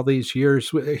over all these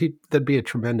years, there'd be a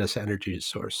tremendous energy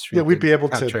source. Yeah, we'd be able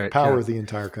to power the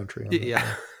entire country.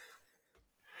 Yeah,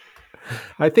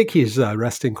 I think he's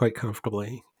resting quite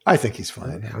comfortably. I think he's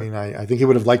fine. I think he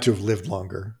would have liked to have lived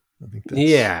longer.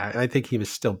 I think he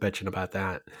was still bitching about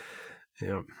that.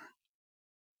 Yeah.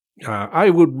 I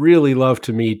would really love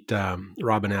to meet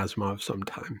Robin Asimov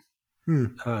sometime.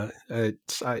 I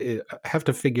have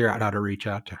to figure out how to reach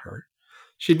out to her.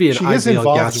 She'd be an ideal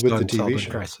guest with on the TV Seldom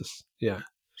show. Crisis. Yeah,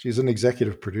 she's an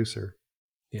executive producer.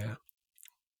 Yeah,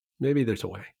 maybe there's a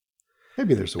way.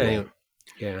 Anyway,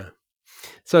 yeah.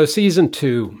 So season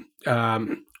 2,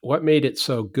 what made it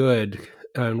so good,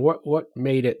 and what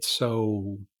made it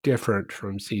so different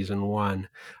from season 1?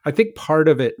 I think part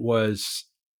of it was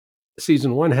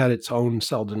season one had its own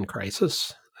Selden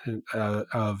crisis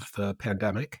of the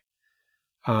pandemic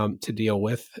to deal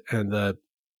with, and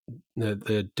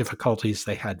the difficulties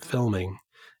they had filming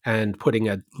and putting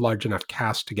a large enough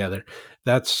cast together.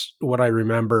 That's what I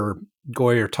remember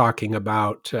Goyer talking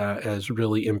about as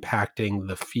really impacting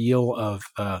the feel of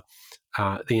the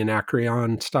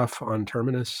Anacreon stuff on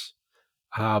Terminus,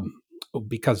 um,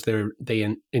 because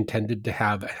they intended to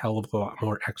have a hell of a lot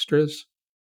more extras.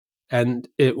 And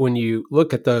when you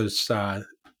look at those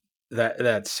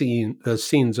that scene, those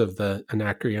scenes of the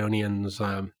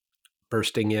Anacreonians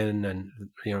bursting in and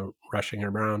rushing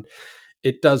around,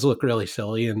 it does look really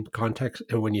silly in context.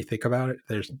 And when you think about it,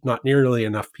 there's not nearly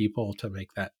enough people to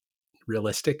make that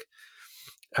realistic.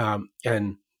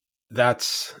 And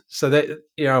that's so that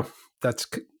that's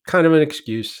kind of an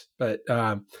excuse, but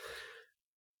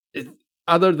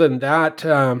other than that,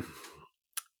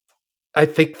 I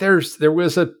think there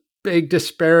was a big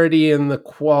disparity in the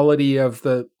quality of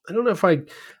the. I don't know if I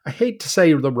hate to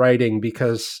say the writing,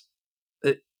 because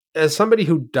as somebody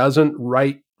who doesn't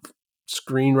write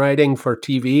screenwriting for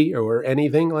TV or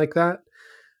anything like that,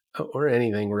 or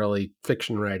anything really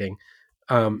fiction writing,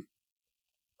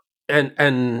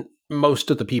 and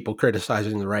most of the people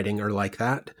criticizing the writing are like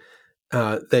that.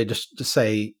 They just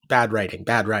say bad writing,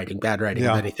 bad writing, bad writing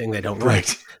of anything they don't like.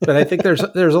 But I think there's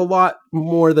a lot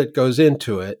more that goes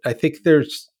into it. I think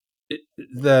there's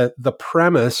the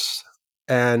premise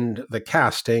and the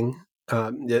casting.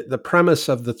 The premise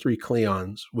of the three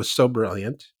Cleons was so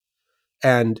brilliant,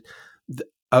 and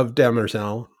of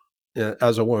Demerzel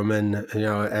as a woman,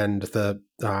 and the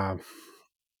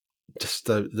just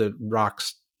the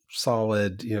rocks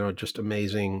solid, just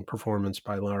amazing performance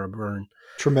by Laura Byrne.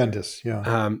 Tremendous,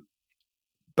 yeah.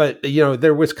 But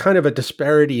there was kind of a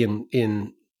disparity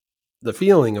in the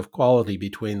feeling of quality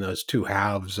between those two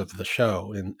halves of the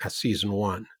show in season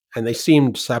one, and they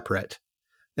seemed separate.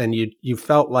 And you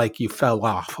felt like you fell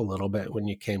off a little bit when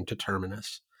you came to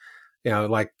Terminus.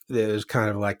 Like it was kind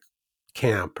of like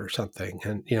camp or something,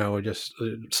 and just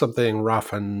something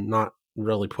rough and not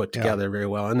really put together very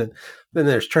well. And then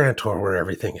there's Trantor, where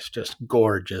everything is just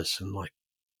gorgeous and like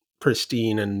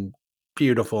pristine and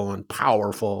beautiful and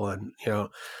powerful, and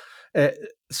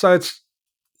so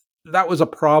that was a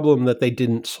problem that they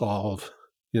didn't solve,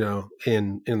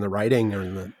 in the writing or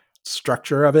in the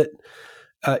structure of it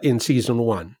in season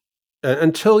one.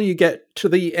 Until you get to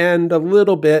the end a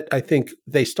little bit, I think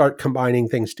they start combining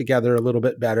things together a little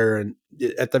bit better. And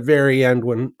at the very end,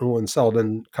 when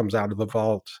Selden comes out of the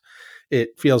vault,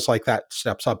 it feels like that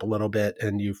steps up a little bit,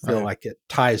 and you feel like it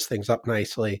ties things up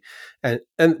nicely. But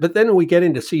then we get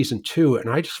into season two, and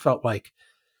I just felt like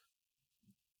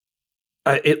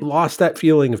it lost that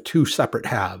feeling of two separate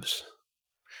halves.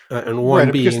 And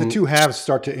one being, because the two halves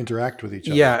start to interact with each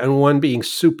other. Yeah, and one being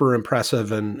super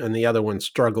impressive, and the other one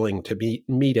struggling to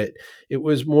meet it. It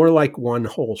was more like one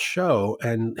whole show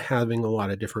and having a lot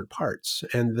of different parts,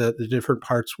 and the different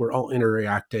parts were all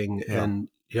interacting, and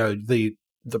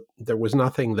there was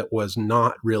nothing that was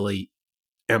not really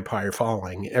Empire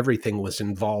Falling. Everything was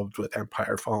involved with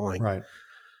Empire Falling. Right.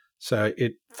 So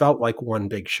it felt like one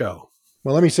big show.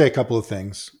 Well, let me say a couple of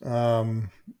things.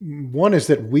 One is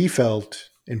that we felt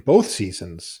in both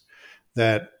seasons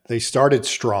that they started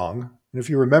strong. And if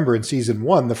you remember in season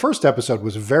one, the first episode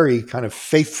was very kind of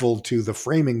faithful to the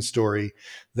framing story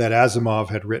that Asimov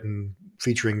had written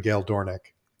featuring Gail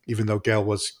Dornick, even though Gail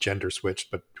was gender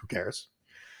switched, but who cares?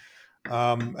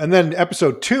 And then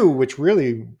episode two, which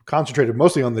really concentrated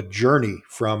mostly on the journey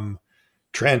from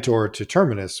Trantor to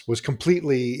Terminus, was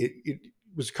completely, it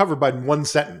was covered by one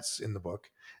sentence in the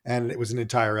book, and it was an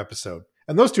entire episode.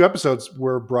 And those two episodes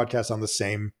were broadcast on the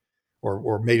same,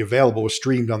 or made available, was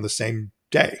streamed on the same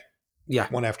day,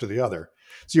 one after the other.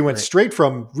 So you went straight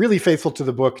from really faithful to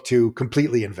the book to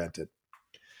completely invented.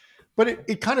 But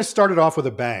it kind of started off with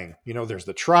a bang. There's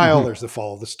the trial, there's the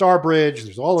fall of the Starbridge,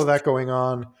 there's all of that going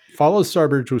on. Fall of the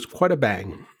Starbridge was quite a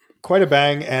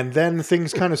bang. And then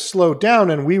things kind of slowed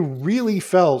down, and we really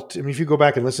felt, if you go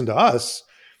back and listen to us,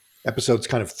 episodes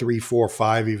kind of 3, 4,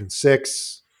 5, even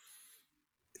 6,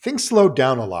 things slowed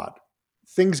down a lot.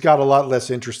 Things got a lot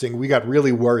less interesting. We got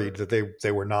really worried that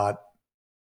they were not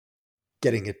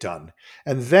getting it done.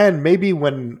 And then maybe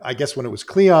when it was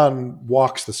Cleon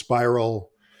walks the spiral,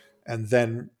 and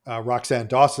then Roxanne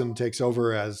Dawson takes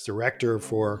over as director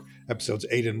for episodes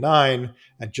 8 and 9.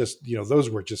 And just, those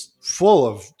were just full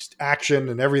of just action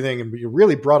and everything. And it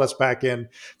really brought us back in.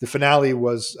 The finale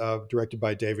was directed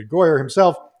by David Goyer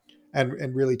himself,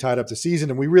 and really tied up the season.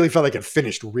 And we really felt like it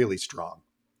finished really strong.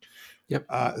 Yep.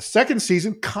 Second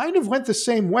season kind of went the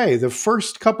same way. The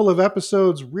first couple of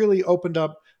episodes really opened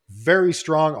up very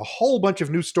strong. A whole bunch of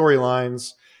new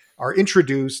storylines are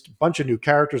introduced, a bunch of new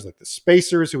characters like the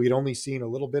Spacers, who we'd only seen a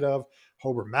little bit of,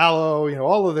 Hober Mallow,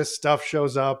 all of this stuff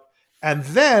shows up. And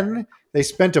then they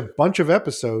spent a bunch of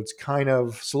episodes kind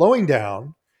of slowing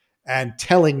down and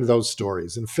telling those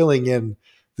stories and filling in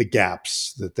the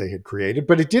gaps that they had created.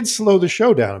 But it did slow the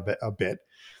show down a bit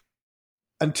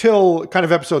until kind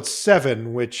of episode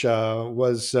 7, which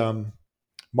was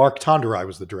Mark Tonderai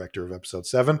was the director of episode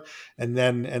 7, and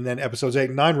then episodes 8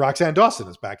 and 9, Roxanne Dawson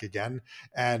is back again,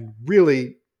 and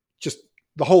really just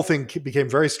the whole thing became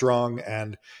very strong.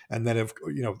 And then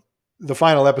the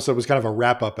final episode was kind of a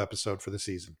wrap up episode for the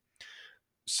season.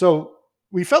 So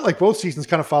we felt like both seasons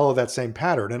kind of follow that same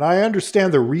pattern, and I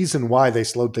understand the reason why they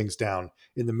slowed things down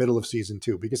in the middle of season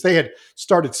 2, because they had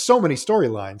started so many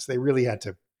storylines. They really had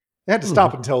to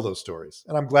stop and tell those stories,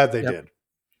 and I'm glad they did.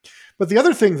 But the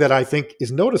other thing that I think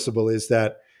is noticeable is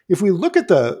that if we look at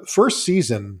the first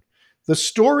season, the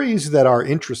stories that are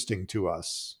interesting to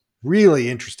us, really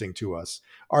interesting to us,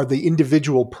 are the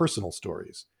individual personal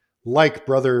stories, like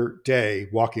Brother Day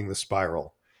walking the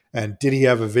spiral. And did he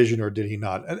have a vision or did he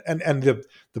not? And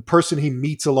the person he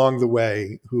meets along the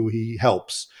way, who he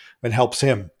helps and helps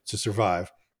him to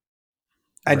survive.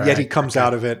 And yet he comes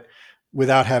out of it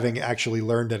without having actually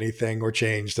learned anything or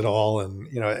changed at all. And,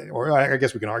 or I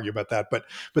guess we can argue about that, but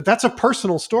that's a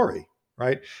personal story,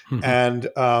 right? And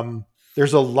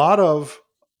there's a lot of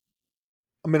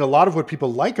what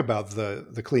people like about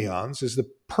the Cleons is the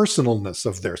personalness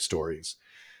of their stories.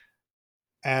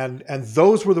 And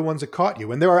those were the ones that caught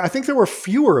you. And I think there were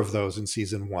fewer of those in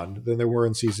season 1 than there were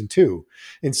in season 2.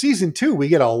 In season 2, we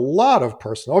get a lot of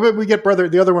personal. We get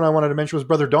the other one I wanted to mention was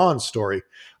Brother Dawn's story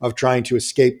of trying to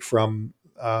escape from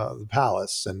the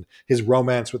palace, and his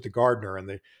romance with the gardener, and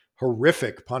the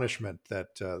horrific punishment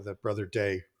that Brother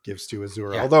Day gives to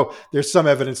Azura. Yeah. Although there's some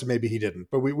evidence that maybe he didn't,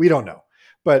 but we don't know.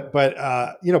 But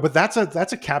that's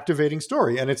a captivating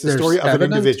story, and it's the story of an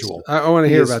individual. I want to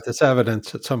hear about this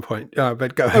evidence at some point.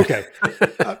 But go ahead.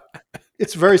 Okay,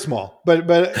 it's very small, but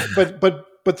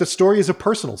the story is a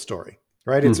personal story,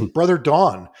 right? It's Brother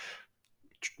Dawn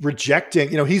rejecting.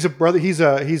 He's a brother. He's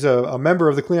a member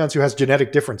of the Cleons who has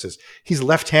genetic differences. He's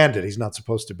left-handed. He's not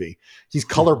supposed to be. He's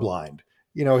colorblind.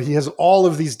 He has all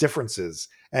of these differences,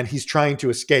 and he's trying to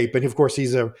escape. And of course,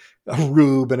 he's a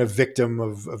rube and a victim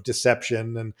of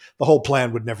deception, and the whole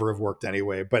plan would never have worked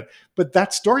anyway. But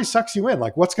that story sucks you in.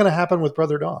 Like, what's going to happen with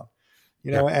Brother Dawn?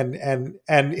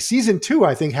 And season 2,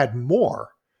 I think, had more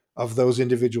of those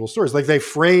individual stories. Like, they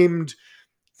framed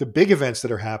the big events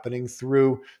that are happening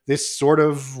through this sort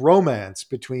of romance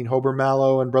between Hober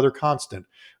Mallow and Brother Constant,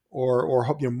 or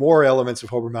more elements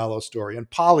of Hober Mallow's story, and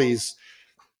Polly's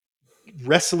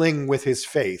wrestling with his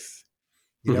faith.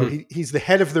 He's the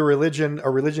head of the religion,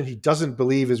 a religion he doesn't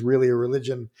believe is really a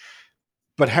religion,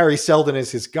 but Harry Seldon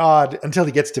is his God until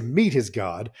he gets to meet his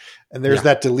God. And there's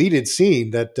that deleted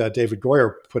scene that David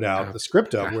Goyer put out the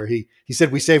script of, where he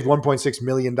said, we saved $1.6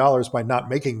 million by not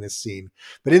making this scene.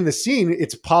 But in the scene,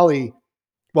 it's Polly.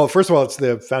 Well, first of all, it's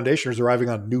the Foundationers arriving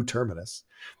on New Terminus,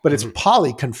 but it's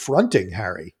Polly confronting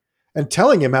Harry and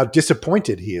telling him how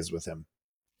disappointed he is with him.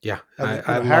 Yeah.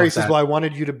 And Harry says, well, I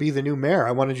wanted you to be the new mayor.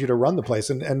 I wanted you to run the place.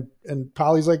 And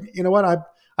Polly's like, you know what?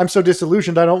 I'm so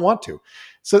disillusioned. I don't want to.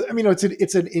 So,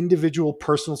 it's an individual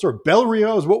personal story. Bel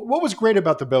Riose, what was great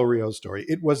about the Bel Riose story?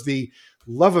 It was the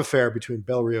love affair between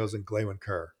Bel Riose and Glaywin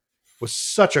Kerr was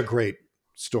such a great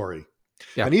story.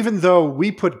 Yeah. And even though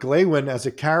we put Glaywin as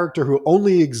a character who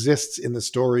only exists in the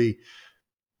story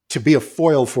to be a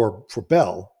foil for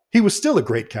Bel, he was still a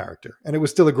great character, and it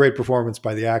was still a great performance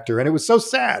by the actor. And it was so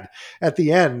sad at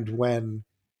the end when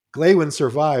Glaywin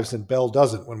survives and Bel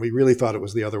doesn't, when we really thought it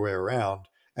was the other way around.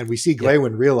 And we see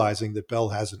Glaywin realizing that Bel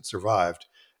hasn't survived.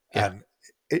 And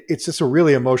it's just a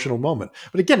really emotional moment.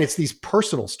 But again, it's these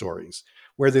personal stories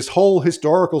where this whole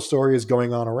historical story is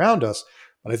going on around us.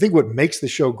 But I think what makes the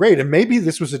show great, and maybe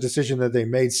this was a decision that they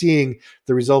made seeing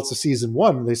the results of season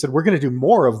 1, they said, we're going to do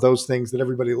more of those things that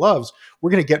everybody loves.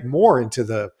 We're going to get more into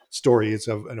the stories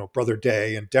of Brother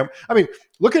Day and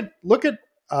look at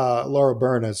Laura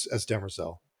Byrne as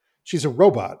Demerzel. She's a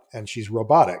robot, and she's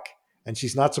robotic, and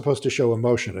she's not supposed to show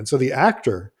emotion. And so the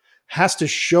actor has to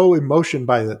show emotion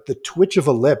by the twitch of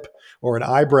a lip or an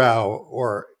eyebrow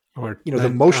or the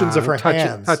motions of her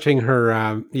hands, touching her,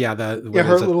 her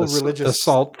little religious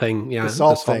assault thing, the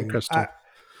salt thing. Crystal.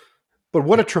 But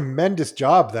what a tremendous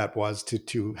job that was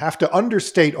to have to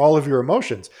understate all of your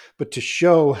emotions, but to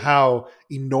show how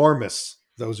enormous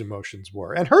those emotions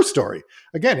were. And her story,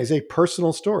 again, is a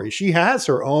personal story. She has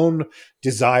her own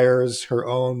desires, her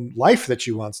own life that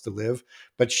she wants to live,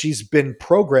 but she's been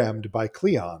programmed by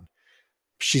Cleon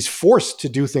she's forced to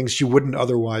do things she wouldn't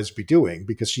otherwise be doing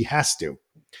because she has to,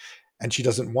 and she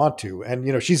doesn't want to.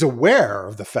 And, she's aware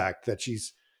of the fact that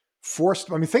she's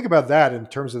forced. I mean, think about that in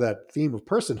terms of that theme of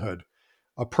personhood.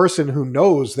 A person who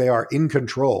knows they are in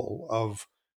control of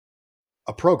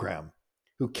a program,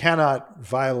 who cannot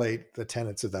violate the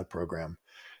tenets of that program.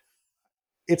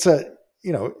 It's a,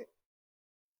 you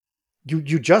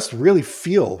just really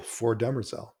feel for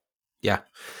Demerzel. Yeah.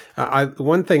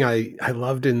 One thing I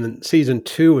loved in season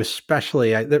 2,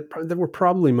 especially, there were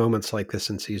probably moments like this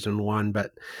in season 1,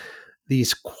 but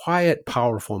these quiet,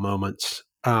 powerful moments,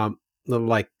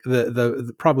 like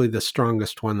probably the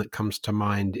strongest one that comes to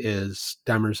mind is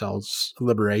Demerzel's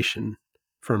liberation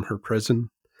from her prison,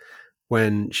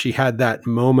 when she had that She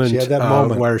moment had that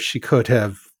moment. where she could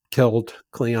have killed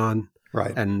Cleon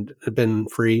Right. and been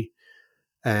free,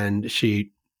 and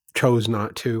she chose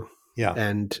not to. Yeah.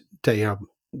 And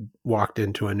walked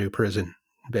into a new prison,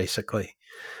 basically.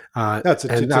 It's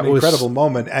And an that incredible was,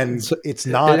 moment, and so, it's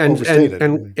not overstated.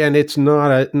 and it's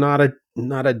not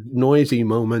a noisy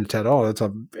moment at all. It's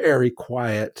a very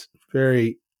quiet,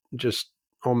 very just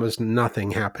almost nothing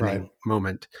Right. happening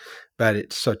moment, but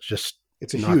just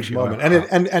It's a knocks huge you moment. out.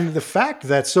 And the fact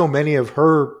that so many of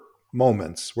her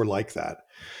moments were like that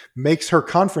makes her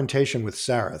confrontation with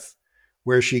Sareth,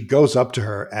 where she goes up to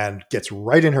her and gets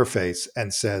right in her face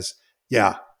and says,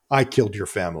 "Yeah, I killed your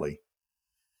family.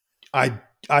 I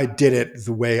did it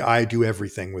the way I do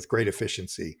everything, with great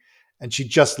efficiency." And she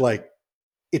just, like,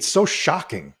 it's so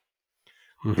shocking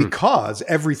Mm-hmm. because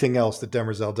everything else that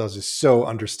Demerzel does is so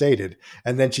understated.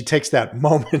 And then she takes that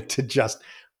moment to just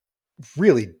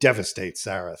really devastate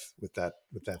Sareth with that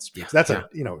speech. Yeah, That's yeah.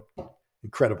 a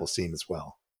incredible scene as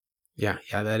well. Yeah,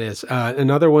 that is.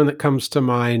 Another one that comes to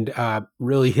mind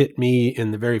really hit me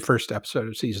in the very first episode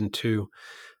of season 2,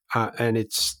 and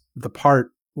it's the part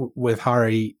with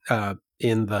Hari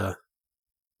in the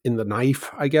knife,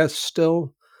 I guess,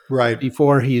 still Right.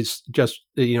 before he's just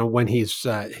when he's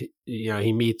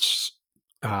he meets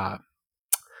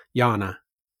Yana,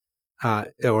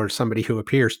 or somebody who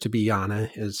appears to be Yana,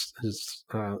 his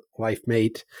life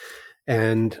mate.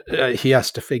 And he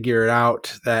has to figure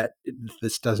out that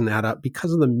this doesn't add up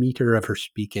because of the meter of her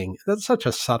speaking. That's such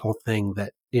a subtle thing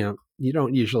that you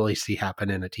don't usually see happen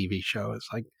in a TV show. It's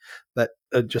like that,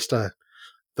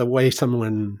 the way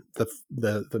someone,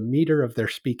 the meter of their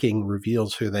speaking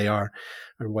reveals who they are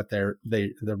and what they're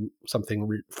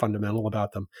something fundamental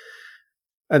about them.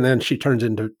 And then she turns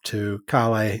into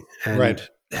Kale Right. and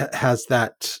has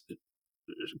that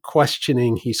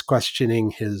questioning. He's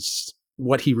questioning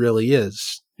what he really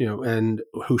is, and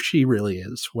who she really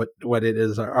is, what it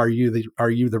is. Are you the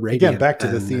Again, radiant? back to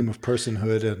the And theme of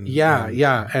personhood and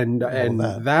yeah, and all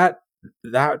of that.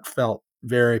 that felt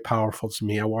very powerful to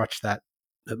me. I watched that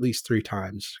at least 3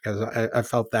 times because I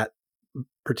felt that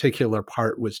particular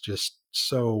part was just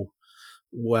so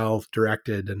well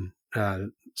directed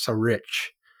and so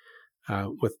rich,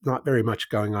 with not very much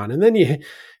going on. And then you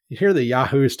hear the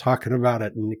Yahoos talking about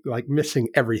it and like missing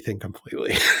everything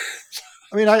completely.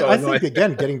 I mean, So I annoying. think,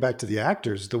 again, getting back to the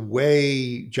actors, the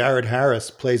way Jared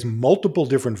Harris plays multiple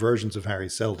different versions of Harry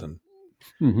Seldon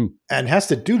Mm-hmm. and has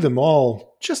to do them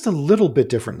all just a little bit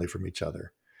differently from each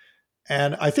other.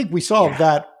 And I think we saw Yeah.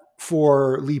 that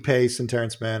for Lee Pace and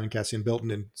Terrence Mann and Cassian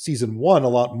Bilton in season 1 a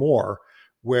lot more,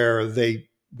 where they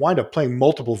wind up playing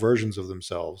multiple versions of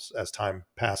themselves as time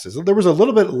passes. There was a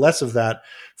little bit less of that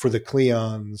for the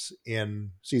Cleons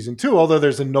in season 2, although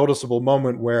there's a noticeable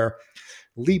moment where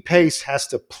Lee Pace has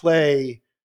to play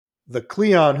the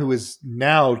Cleon who is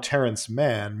now Terrence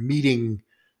Mann meeting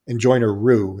Enjoiner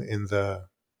Rue in the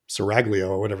Seraglio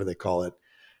or whatever they call it.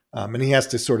 And he has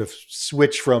to sort of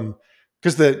switch from,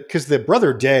 because the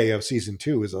brother Day of season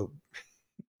 2 is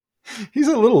he's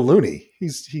a little loony.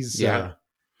 He's Yeah.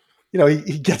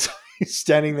 he gets he's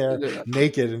standing there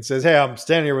naked and says, "Hey, I'm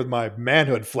standing here with my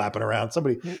manhood flapping around.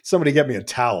 Somebody get me a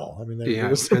towel." I mean, there Yeah.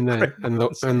 was some great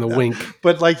moments And like the that. wink.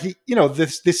 But like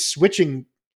this switching,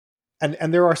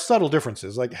 and there are subtle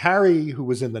differences. Like Harry, who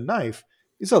was in the knife,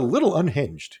 is a little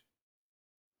unhinged,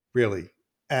 really.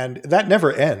 And that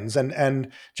never ends.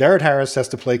 And Jared Harris has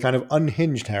to play kind of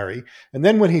unhinged Harry. And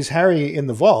then when he's Harry in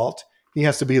the vault, he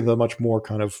has to be the much more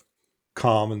kind of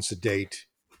calm and sedate,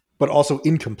 but also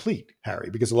incomplete Harry,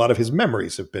 because a lot of his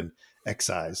memories have been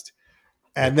excised.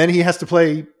 Yeah. And then he has to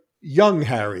play young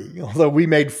Harry, although we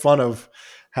made fun of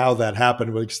how that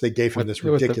happened because they gave him this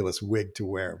With the ridiculous wig to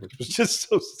wear, which was just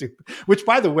so stupid. Which,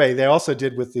 by the way, they also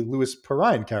did with the Louis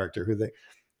Perrine character, who they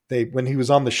when he was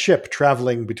on the ship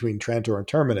traveling between Trantor and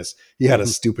Terminus, he had a Mhm.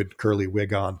 stupid curly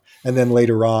wig on, and then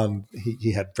later on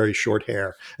he had very short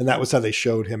hair, and that was how they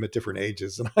showed him at different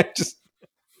ages. And I just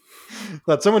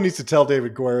But someone needs to tell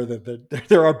David Goyer that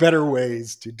there are better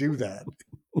ways to do that.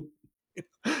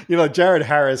 Jared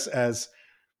Harris as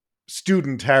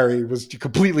student Harry was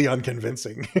completely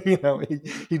unconvincing.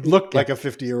 He looked like a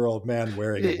 50-year-old man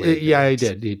wearing a wig. Yeah, he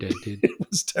did. It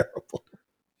was terrible.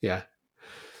 Yeah.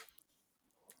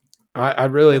 I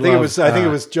really love. I think it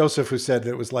was Joseph who said that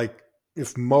it was like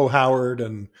if Mo Howard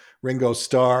and Ringo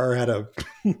Starr had a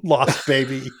lost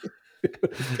baby.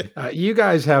 You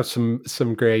guys have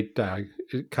some great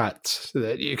cuts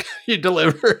that you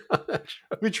deliver.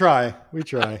 We try.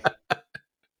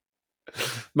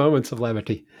 Moments of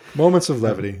levity.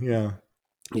 Yeah.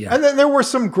 Yeah. And then there were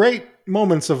some great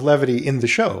moments of levity in the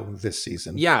show this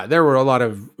season. Yeah, there were a lot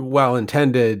of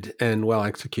well-intended and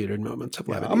well-executed moments of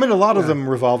levity. I mean, a lot of them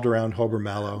revolved around Hober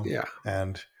Mallow. Yeah.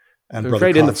 And I'm Brother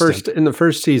afraid Constant. in the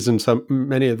first season,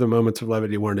 many of the moments of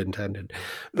levity weren't intended.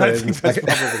 But I think that's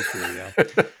probably true.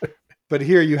 Yeah. But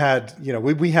here you had,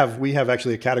 we have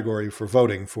actually a category for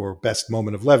voting for best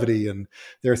moment of levity, and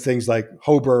there are things like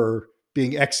Hober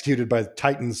being executed by the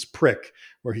Titan's prick,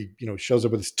 where he shows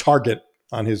up with his target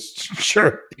on his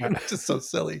shirt. It's just so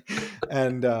silly.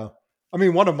 And I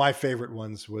mean, one of my favorite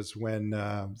ones was when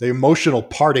the emotional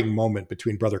parting moment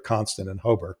between Brother Constant and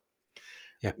Hober.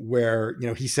 Yeah. Where,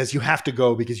 he says, you have to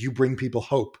go because you bring people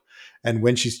hope. And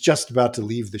when she's just about to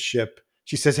leave the ship,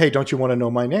 she says, hey, don't you want to know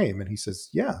my name? And he says,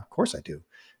 yeah, of course I do.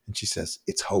 And she says,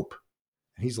 it's Hope.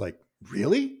 And he's like,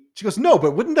 really? She goes, no,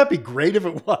 but wouldn't that be great if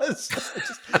it was?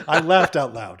 I laughed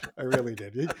out loud. I really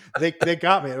did. They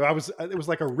got me. It was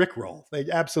like a Rickroll. They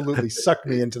absolutely sucked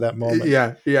me into that moment.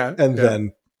 Yeah. And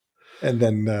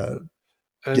then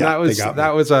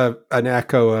that was an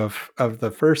echo of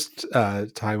the first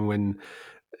time when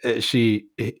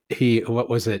he what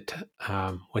was it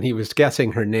when he was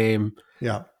guessing her name.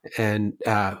 Yeah. And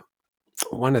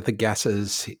one of the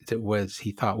guesses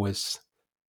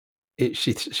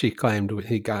she claimed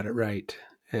he got it right,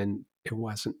 and it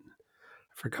wasn't.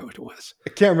 I forgot what it was. I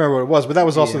can't remember what it was, but that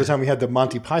was also the time we had the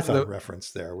Monty Python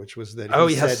reference there, which was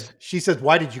that she said,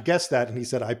 why did you guess that? And he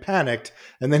said, I panicked.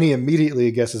 And then he immediately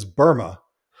guesses Burma,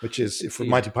 which is, for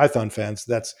Monty Python fans,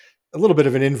 that's a little bit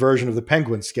of an inversion of the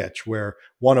Penguin sketch where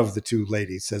one of the two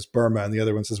ladies says Burma and the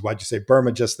other one says, why'd you say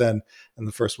Burma just then? And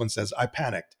the first one says, I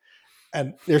panicked.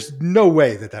 And there's no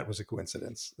way that was a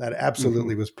coincidence. That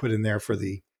absolutely was put in there for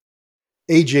the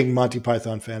aging Monty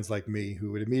Python fans like me,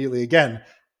 who would immediately, again,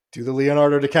 do the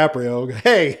Leonardo DiCaprio.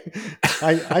 Hey,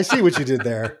 I see what you did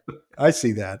there. I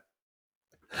see that.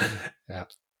 Yeah.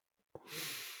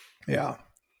 Yeah.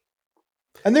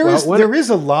 And there is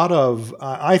a lot of,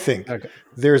 I think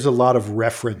there's a lot of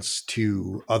reference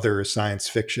to other science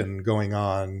fiction going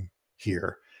on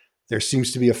here. There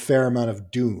seems to be a fair amount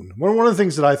of Dune. One of the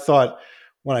things that I thought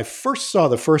when I first saw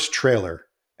the first trailer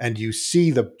and you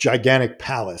see the gigantic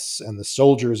palace and the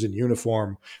soldiers in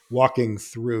uniform walking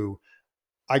through,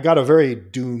 I got a very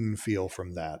Dune feel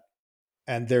from that.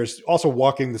 And there's also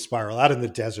walking the spiral out in the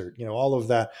desert, all of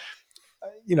that.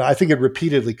 I think it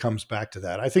repeatedly comes back to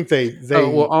that. I think they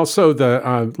also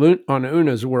the on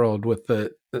Una's world with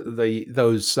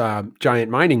those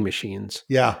giant mining machines.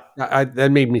 Yeah.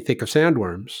 That made me think of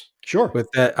sandworms. Sure. With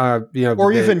that,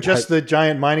 or even just the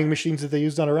giant mining machines that they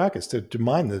used on Arrakis to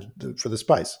mine for the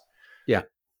spice. Yeah.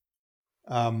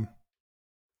 So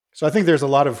I think there's a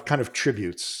lot of kind of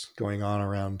tributes going on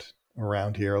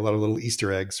around here, a lot of little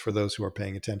Easter eggs for those who are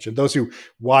paying attention, those who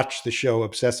watch the show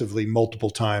obsessively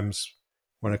multiple times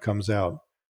when it comes out,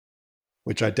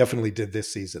 which I definitely did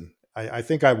this season. I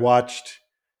think I watched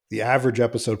the average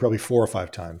episode probably 4 or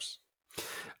 5 times.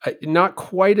 Not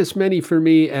quite as many for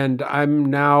me, and I'm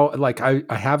now like I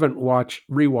haven't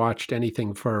rewatched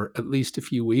anything for at least a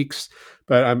few weeks,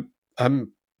 but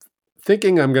I'm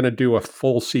thinking I'm going to do a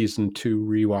full season 2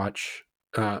 rewatch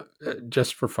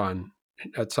just for fun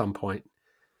at some point.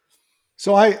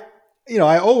 So I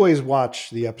always watch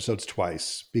the episodes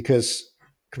twice because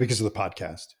of the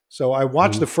podcast. So I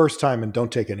watch the first time and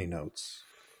don't take any notes.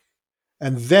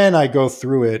 And then I go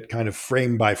through it kind of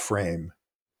frame by frame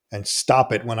and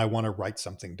stop it when I want to write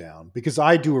something down, because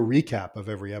I do a recap of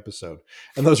every episode,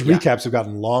 and those recaps have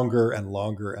gotten longer and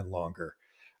longer and longer.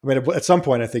 I mean, at some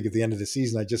point, I think at the end of the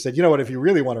season, I just said, you know what, if you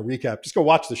really want to recap, just go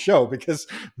watch the show, because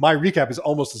my recap is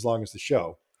almost as long as the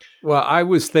show. Well, I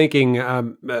was thinking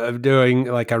of doing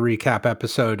like a recap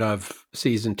episode of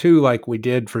season 2, like we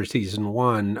did for season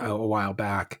 1 a while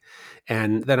back.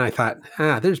 And then I thought,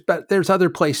 there's other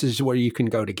places where you can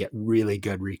go to get really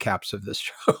good recaps of this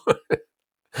show.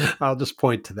 I'll just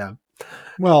point to them.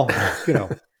 Well,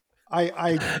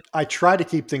 I try to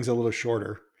keep things a little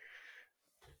shorter,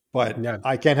 but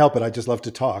I can't help it. I just love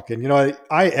to talk. And,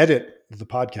 I edit the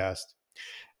podcast,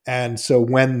 And so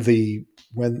when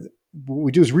what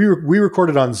we do is we record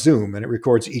it on Zoom, and it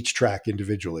records each track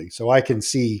individually. So I can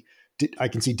see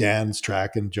Dan's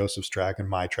track and Joseph's track and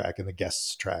my track and the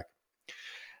guest's track.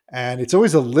 And it's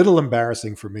always a little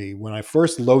embarrassing for me when I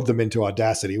first load them into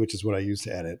Audacity, which is what I use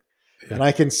to edit. Yeah. And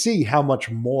I can see how much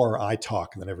more I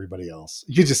talk than everybody else.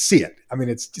 You just see it. I mean,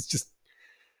 it's just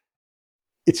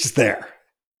there.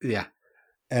 Yeah.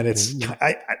 And it's,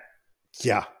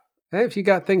 yeah. Hey, if you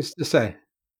got things to say.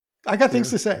 I got things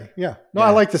to say. Yeah. No,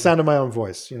 I like the sound of my own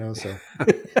voice, so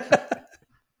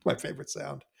my favorite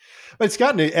sound. But it's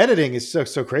gotten to editing is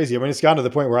so crazy. I mean, it's gotten to the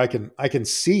point where I can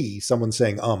see someone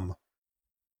saying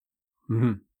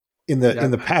mm-hmm. in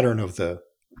the pattern of the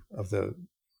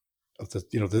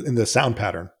in the sound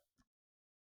pattern.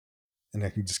 And I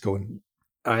can just go and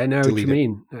I know what you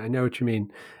mean. I know what you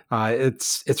mean.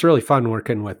 It's really fun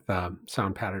working with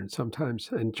sound patterns sometimes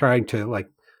and trying to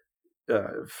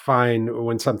find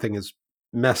when something is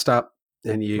messed up,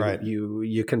 and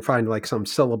you can find like some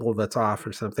syllable that's off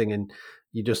or something, and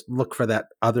you just look for that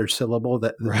other syllable,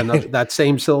 that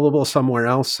same syllable somewhere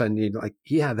else, and you like,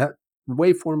 yeah, that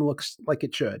waveform looks like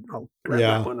it should. I'll grab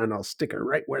that one and I'll stick it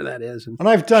right where that is. And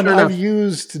I've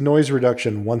used noise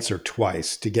reduction once or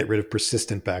twice to get rid of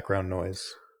persistent background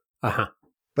noise.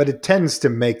 But it tends to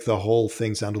make the whole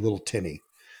thing sound a little tinny.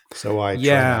 So I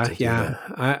try not to do that.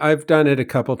 I've done it a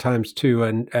couple times too,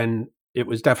 and it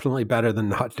was definitely better than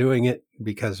not doing it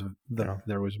because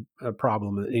there was a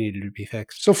problem that needed to be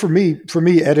fixed. So for me,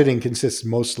 editing consists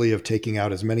mostly of taking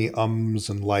out as many ums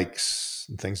and likes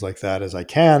and things like that as I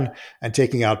can, and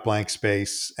taking out blank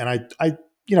space. And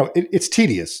it's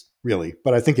tedious, really,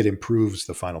 but I think it improves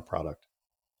the final product.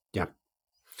 Yeah.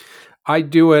 I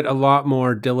do it a lot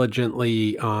more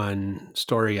diligently on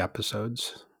story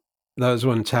episodes. Those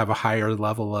ones have a higher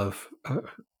level of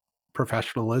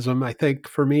professionalism, I think,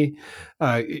 for me.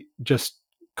 Just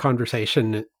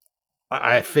conversation,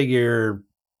 I figure,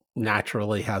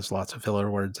 naturally has lots of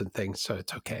filler words and things, so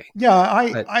it's okay. Yeah,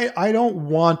 I don't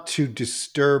want to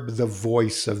disturb the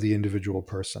voice of the individual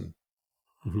person.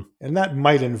 Mm-hmm. And that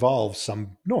might involve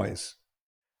some noise.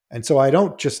 And so I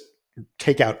don't just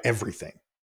take out everything.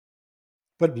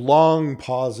 But long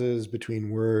pauses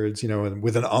between words,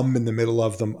 with an in the middle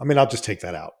of them, I mean, I'll just take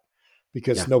that out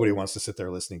because nobody wants to sit there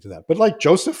listening to that. But like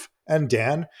Joseph and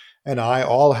Dan and I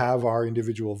all have our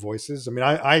individual voices. I mean,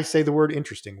 I say the word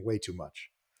interesting way too much.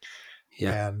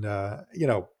 Yeah. And,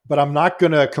 but I'm not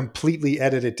going to completely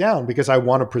edit it down because I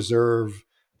want to preserve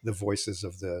the voices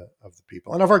of the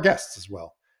people and of our guests as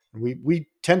well. And we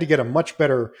tend to get a much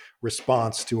better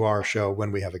response to our show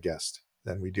when we have a guest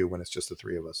than we do when it's just the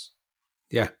three of us.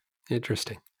 Yeah.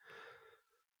 Interesting.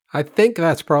 I think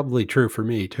that's probably true for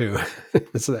me too.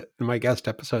 Is that my guest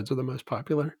episodes are the most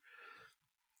popular.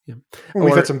 Yeah. Well,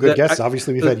 we've had some good guests.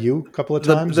 Obviously, we've had you a couple of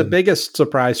times. The biggest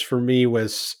surprise for me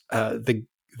was the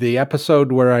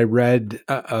episode where I read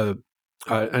an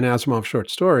Asimov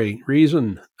short story,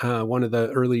 Reason, one of the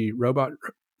early robot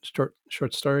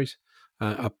short stories,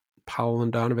 a Powell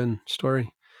and Donovan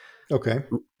story. Okay.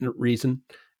 Reason.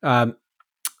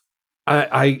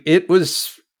 It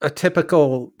was a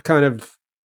typical kind of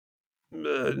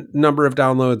number of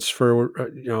downloads for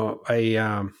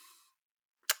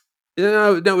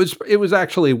it was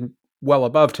actually well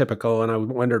above typical, and I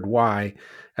wondered why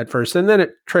at first, and then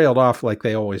it trailed off like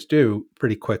they always do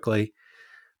pretty quickly.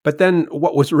 But then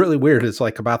what was really weird is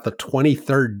like about the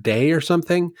 23rd day or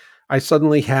something, I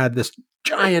suddenly had this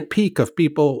giant peak of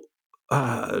people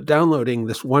downloading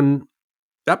this one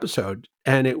episode,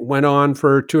 and it went on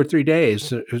for 2 or 3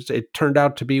 days. It turned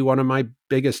out to be one of my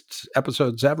biggest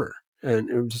episodes ever, and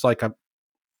it was like an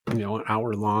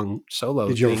hour-long solo.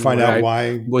 Did you ever find out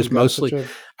why? Was mostly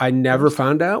I never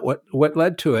found out what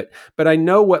led to it, but I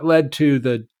know what led to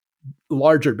the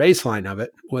larger baseline of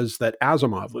it was that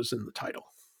Asimov was in the title.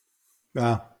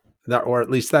 Or at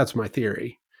least that's my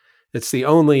theory. It's the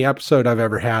only episode I've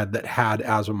ever had that had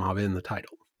Asimov in the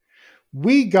title.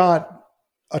 We got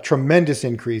a tremendous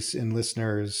increase in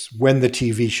listeners when the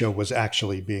TV show was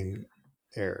actually being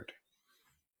aired.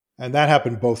 And that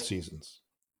happened both seasons.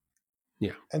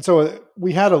 Yeah. And so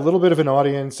we had a little bit of an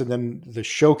audience, and then the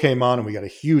show came on and we got a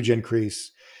huge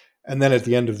increase. And then at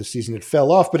the end of the season, it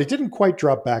fell off, but it didn't quite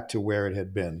drop back to where it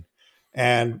had been.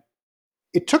 And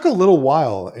it took a little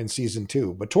while in season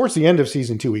 2, but towards the end of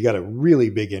season 2, we got a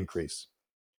really big increase.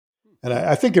 And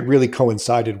I think it really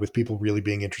coincided with people really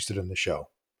being interested in the show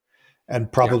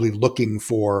and probably looking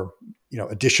for,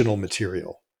 additional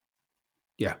material.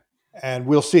 Yeah. And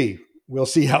we'll see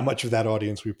how much of that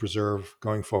audience we preserve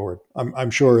going forward.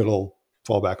 I'm sure it'll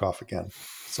fall back off again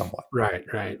somewhat. Right.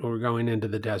 We're going into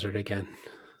the desert again.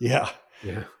 Yeah.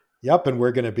 Yeah. Yep. And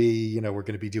we're going to be, we're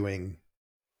going to be doing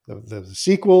the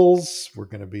sequels. We're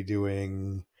going to be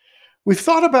doing, we've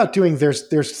thought about doing,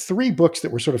 there's 3 books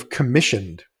that were sort of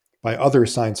commissioned by other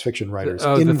science fiction writers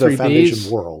The in the three Foundation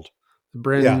Bs, world. Yeah,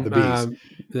 Bryn, the bees.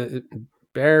 the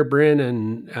Bear, Bryn,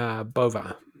 and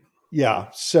Bova. Yeah.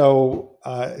 So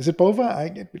is it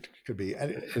Bova? It could be. I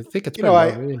think it's been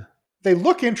Bova. Yeah. They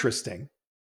look interesting.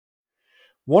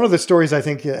 One of the stories I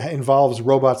think involves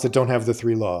robots that don't have the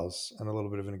 3 laws, and a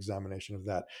little bit of an examination of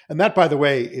that. And that, by the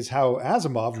way, is how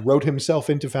Asimov wrote himself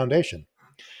into Foundation,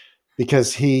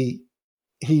 because he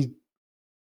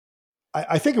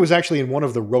I think it was actually in one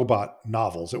of the robot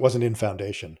novels. It wasn't in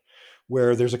Foundation,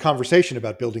 where there's a conversation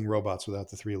about building robots without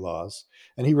the 3 laws,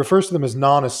 and he refers to them as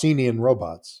non-Asenian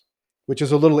robots, which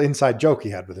is a little inside joke he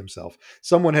had with himself.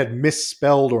 Someone had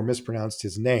misspelled or mispronounced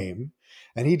his name,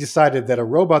 and he decided that a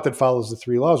robot that follows the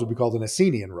 3 laws would be called an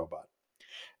Asenian robot.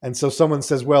 And so someone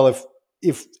says, well,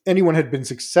 if anyone had been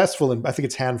successful in, I think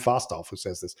it's Han Fostolf who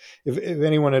says this, if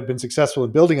anyone had been successful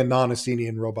in building a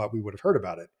non-Asenian robot, we would have heard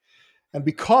about it. And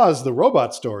because the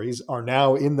robot stories are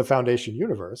now in the Foundation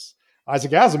universe,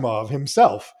 Isaac Asimov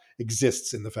himself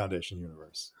exists in the Foundation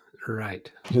universe. Right.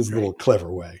 In his little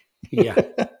clever way. Yeah.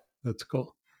 That's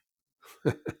cool.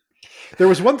 There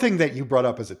was one thing that you brought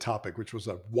up as a topic, which was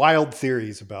wild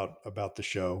theories about the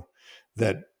show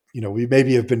that, we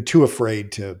maybe have been too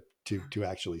afraid to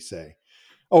actually say.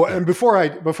 Oh, and before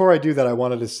I do that, I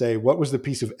wanted to say, what was the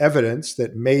piece of evidence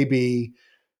that maybe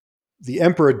the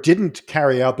Emperor didn't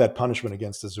carry out that punishment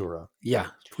against Azura? Yeah,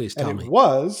 please tell me. And it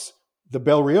was the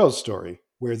Belriose story,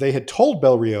 where they had told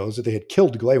Belriose that they had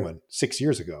killed Glawen 6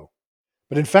 years ago.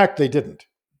 But in fact, they didn't.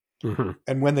 Mm-hmm.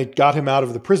 And when they got him out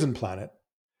of the prison planet,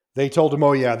 they told him,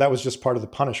 oh, yeah, that was just part of the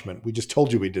punishment. We just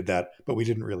told you we did that, but we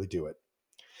didn't really do it.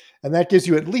 And that gives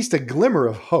you at least a glimmer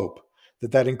of hope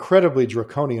that incredibly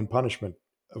draconian punishment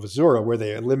of Azura, where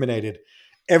they eliminated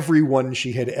everyone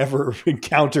she had ever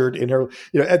encountered in her,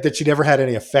 that she'd ever had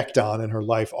any effect on in her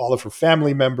life, all of her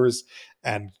family members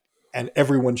and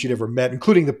everyone she'd ever met,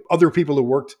 including the other people who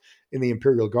worked in the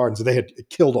Imperial Gardens. They had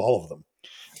killed all of them.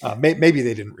 Maybe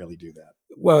they didn't really do that.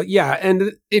 Well, yeah.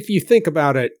 And if you think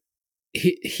about it,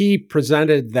 he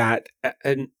presented that,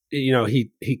 and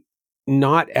he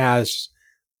not as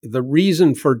the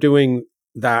reason for doing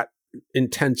that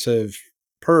intensive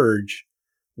purge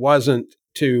wasn't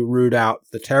to root out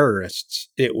the terrorists.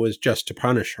 It was just to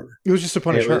punish her. It was just to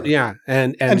punish her. Yeah.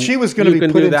 And she was going to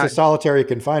be put into solitary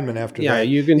confinement after that. Yeah,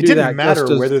 you can do that. It didn't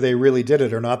matter whether they really did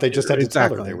it or not. They just had to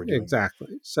tell her they were doing it. Exactly.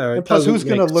 So, and plus, who's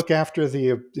going to look after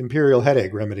the Imperial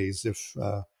headache remedies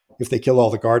if they kill all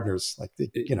the gardeners?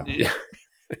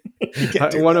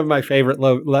 One of my favorite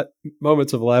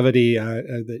moments of levity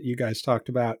that you guys talked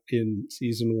about in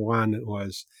season 1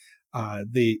 was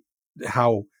the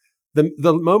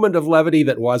moment of levity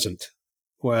that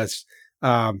was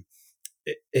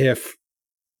if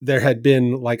there had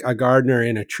been like a gardener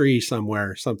in a tree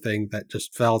somewhere, something that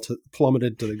just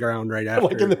plummeted to the ground right after.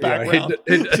 Like in the background.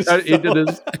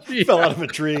 He fell out of a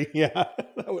tree. Yeah.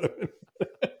 That would have been.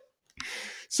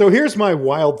 So here's my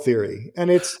wild theory. And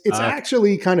it's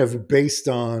actually kind of based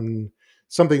on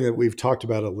something that we've talked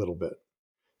about a little bit.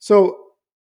 So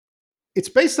it's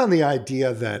based on the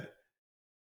idea that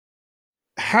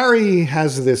Harry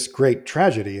has this great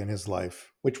tragedy in his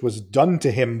life, which was done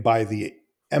to him by the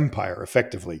Empire,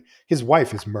 effectively. His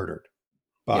wife is murdered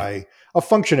by a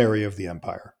functionary of the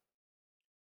Empire.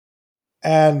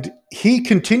 And he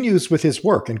continues with his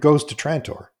work and goes to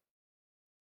Trantor.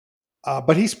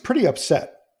 But he's pretty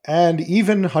upset. And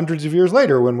even hundreds of years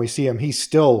later, when we see him, he's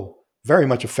still very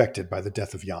much affected by the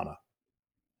death of Yana.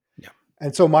 Yeah.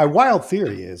 And so my wild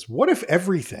theory is, what if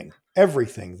everything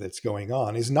that's going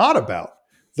on is not about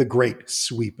the great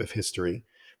sweep of history,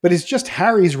 but is just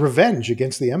Harry's revenge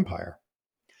against the Empire?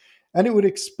 And it would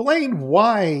explain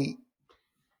why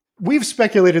we've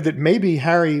speculated that maybe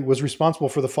Harry was responsible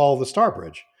for the fall of the Star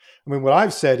Bridge. I mean, what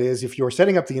I've said is, if you're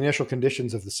setting up the initial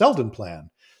conditions of the Selden plan,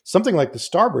 something like the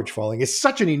Star Bridge falling is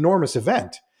such an enormous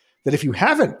event that if you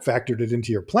haven't factored it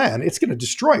into your plan, it's going to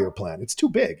destroy your plan. It's too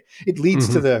big. It leads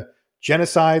to the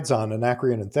genocides on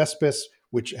Anacreon and Thespis,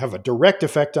 which have a direct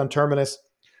effect on Terminus.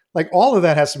 Like, all of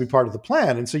that has to be part of the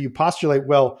plan. And so you postulate,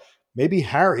 well, maybe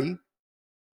Harry,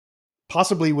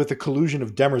 possibly with the collusion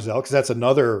of Demerzel, because that's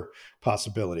another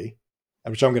possibility,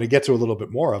 which I'm going to get to a little bit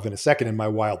more of in a second in my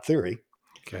wild theory.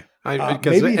 Okay.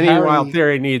 Because any wild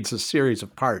theory needs a series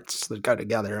of parts that go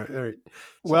together.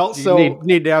 So you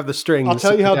need to have the strings. I'll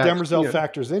tell you how Demerzel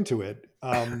factors into it.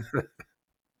 In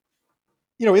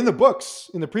the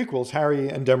books, in the prequels, Harry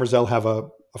and Demerzel have a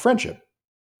friendship.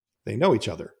 They know each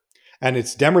other. And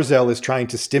it's Demerzel is trying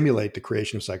to stimulate the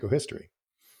creation of psychohistory.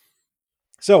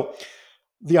 So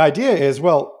the idea is,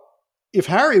 well, if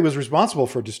Harry was responsible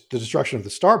for the destruction of the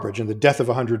Starbridge and the death of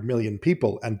 100 million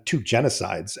people and 2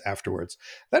 genocides afterwards,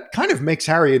 that kind of makes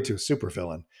Harry into a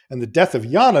supervillain. And the death of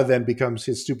Yana then becomes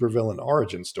his supervillain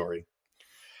origin story.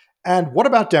 And what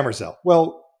about Demerzel?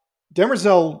 Well,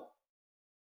 Demerzel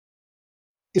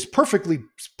is perfectly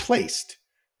placed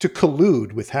to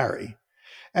collude with Harry.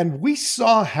 And we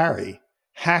saw Harry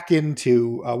hack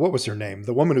into, what was her name?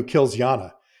 The woman who kills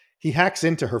Yana. He hacks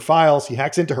into her files, he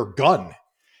hacks into her gun,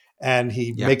 and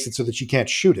he makes it so that she can't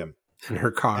shoot him. And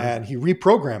her car. And he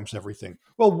reprograms everything.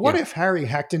 Well, what if Harry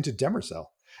hacked into Demerzel?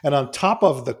 And on top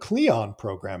of the Cleon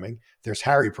programming, there's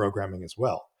Harry programming as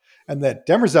well. And that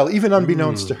Demerzel, even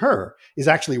unbeknownst to her, is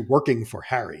actually working for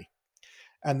Harry.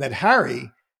 And that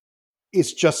Harry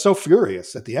is just so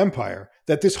furious at the Empire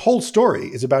that this whole story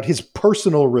is about his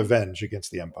personal revenge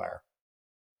against the Empire.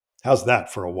 How's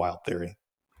that for a wild theory?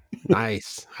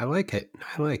 Nice. I like it.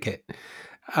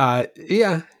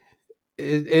 Yeah.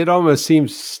 It almost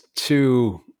seems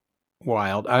too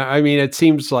wild. I mean, it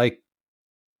seems like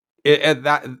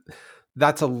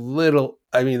that's a little.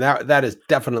 I mean, that is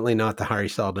definitely not the Harry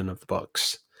Seldon of the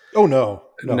books. Oh no.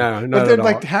 Not But then, at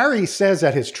like all. Harry says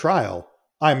at his trial,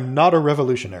 "I'm not a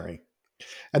revolutionary."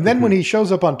 And then when he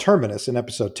shows up on Terminus in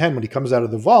episode 10, when he comes out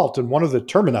of the vault, and one of the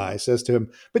Termini says to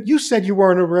him, "But you said you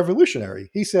weren't a revolutionary."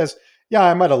 He says, "Yeah,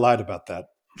 I might have lied about that."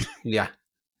 Yeah.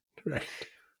 Right.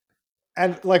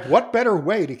 And like, what better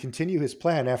way to continue his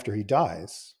plan after he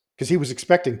dies? Because he was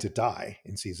expecting to die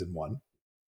in season 1.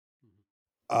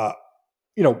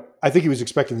 I think he was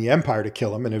expecting the Empire to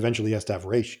kill him, and eventually he has to have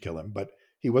Raish kill him, but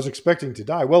he was expecting to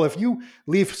die. Well, if you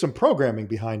leave some programming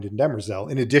behind in Demerzel,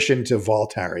 in addition to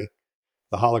Vault Harry,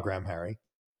 the hologram Harry,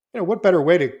 what better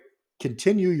way to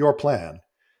continue your plan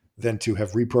than to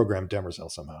have reprogrammed Demerzel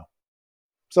somehow?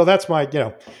 So that's my,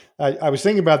 I was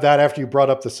thinking about that after you brought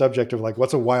up the subject of like,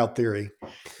 what's a wild theory?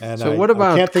 And So I what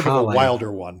about can't think of a Kale?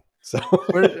 wilder one. So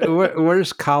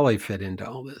where's Kale fit into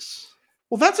all this?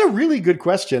 Well, that's a really good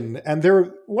question. And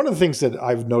one of the things that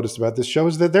I've noticed about this show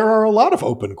is that there are a lot of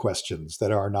open questions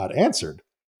that are not answered.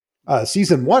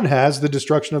 Season 1 has the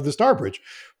destruction of the Starbridge.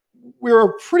 We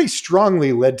were pretty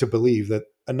strongly led to believe that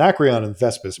Anacreon and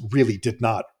Thespis really did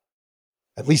not,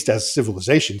 at least as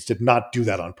civilizations, did not do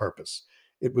that on purpose.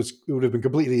 It would have been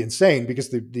completely insane because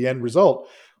the end result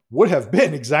would have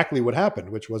been exactly what happened,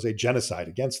 which was a genocide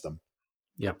against them.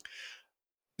 Yeah.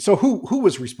 So who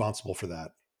was responsible for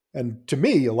that? And to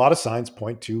me, a lot of signs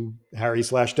point to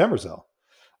Harry/Demerzel.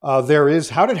 There is,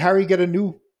 how did Harry get a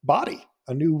new body,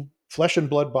 a new flesh and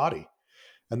blood body?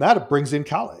 And that brings in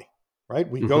Kale, right?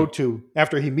 We go to,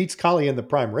 after he meets Kale in the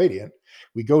Prime Radiant,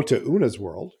 we go to Una's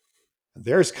world, and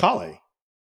there's Kale.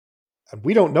 And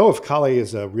we don't know if Kale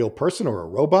is a real person or a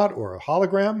robot or a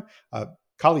hologram.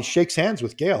 Kale shakes hands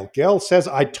with Gale. Gale says,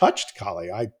 "I touched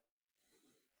Kale.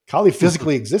 Kale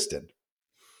physically existed."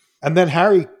 And then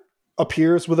Harry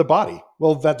appears with a body.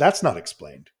 Well, that's not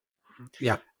explained.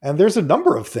 Yeah. And there's a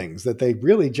number of things that they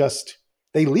really just,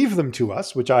 they leave them to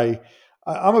us, which I'm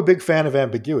a big fan of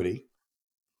ambiguity.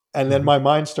 And then my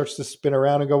mind starts to spin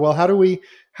around and go, well, how do we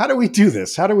do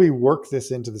this? How do we work this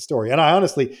into the story? And I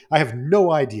have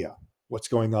no idea what's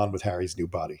going on with Harry's new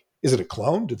body. Is it a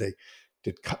clone? Did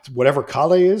whatever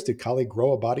Kale is, did Kale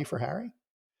grow a body for Harry?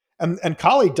 And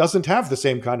Kale doesn't have the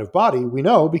same kind of body, we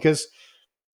know, because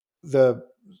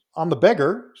on the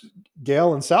beggar,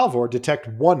 Gale and Salvor detect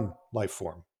one life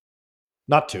form,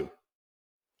 not 2.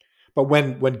 But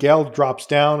when Gale drops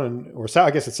down,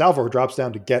 I guess it's Salvor drops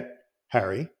down to get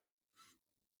Harry.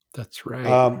 That's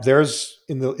right. There's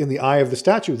in the eye of the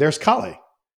statue, there's Kale.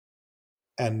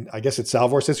 And I guess it's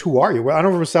Salvor says, "Who are you?" Well, I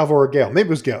don't know if it was Salvor or Gale. Maybe it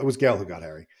was Gale. It was Gale who got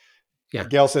Harry. Yeah.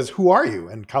 Gale says, "Who are you?"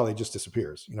 And Kale just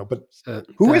disappears. But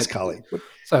who is Kale?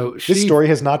 So this story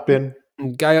has not been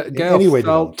Gale in any way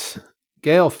developed.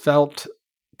 Gale felt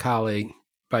Kale,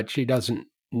 but she doesn't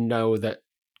know that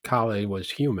Kale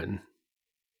was human,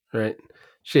 right?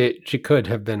 She could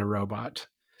have been a robot.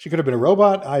 She could have been a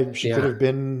robot. She could have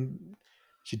been.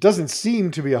 She doesn't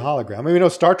seem to be a hologram. I mean, we know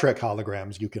Star Trek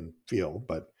holograms you can feel,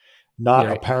 but not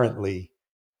apparently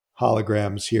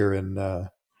holograms here in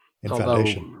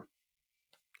Foundation.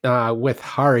 With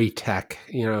Hari Tech,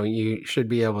 you should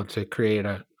be able to create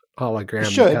a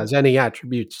hologram that has any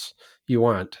attributes you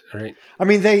want, right? I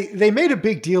mean, they made a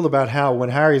big deal about how when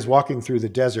Harry's walking through the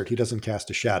desert, he doesn't cast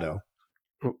a shadow.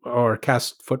 Or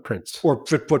cast footprints. Or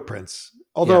footprints.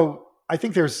 Although I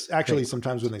think there's actually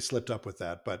sometimes when they slipped up with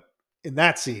that, but in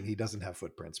that scene, he doesn't have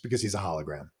footprints because he's a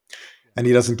hologram. And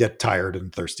he doesn't get tired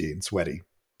and thirsty and sweaty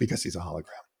because he's a hologram.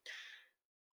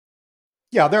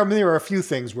 Yeah, there are a few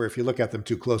things where if you look at them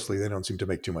too closely, they don't seem to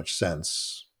make too much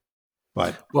sense.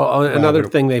 But another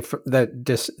thing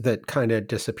that kind of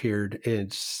disappeared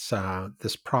is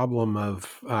this problem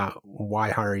of why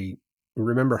Hari.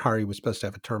 Remember, Hari was supposed to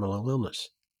have a terminal illness.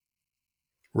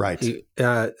 Right.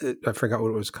 I forgot what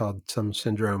it was called. Some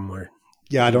syndrome where.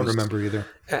 Yeah, I don't remember either.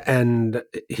 And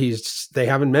they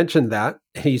haven't mentioned that.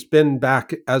 He's been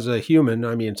back as a human.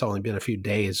 I mean, it's only been a few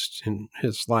days in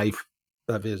his life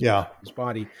of his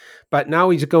body, but now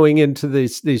he's going into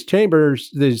these chambers,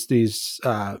 these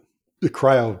the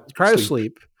cryo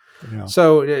sleep. Yeah.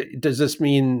 So does this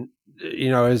mean,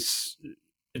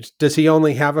 does he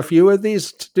only have a few of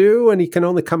these to do and he can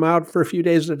only come out for a few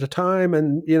days at a time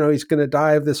and, he's going to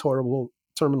die of this horrible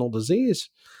terminal disease?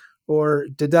 Or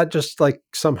did that just like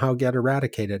somehow get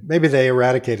eradicated? Maybe they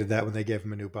eradicated that when they gave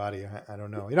him a new body. I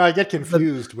don't know. I get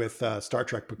confused with Star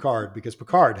Trek Picard because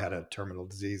Picard had a terminal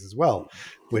disease as well,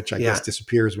 which I guess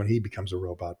disappears when he becomes a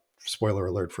robot. Spoiler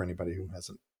alert for anybody who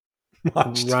hasn't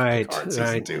watched Picard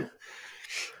season 2.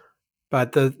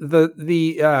 But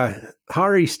the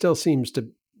Hari still seems to,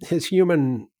 his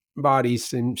human body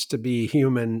seems to be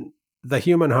the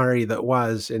human Hari that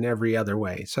was in every other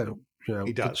way. So,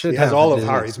 he does. He has all of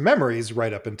Hari's memories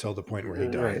right up until the point where he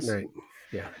dies. Right.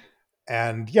 Yeah.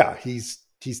 And yeah, he's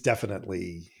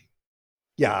definitely,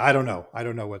 I don't know. I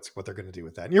don't know what they're going to do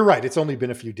with that. And you're right. It's only been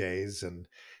a few days and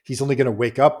he's only going to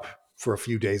wake up for a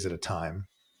few days at a time.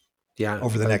 Yeah.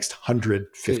 Over the next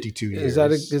 152 years.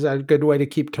 Is that a good way to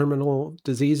keep terminal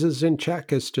diseases in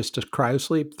check? Is just to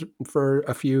cryosleep for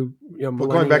a few, well,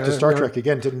 going back to Star Trek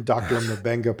again, didn't Dr.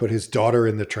 Mbenga put his daughter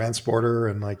in the transporter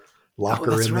and like lock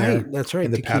her in there? That's right.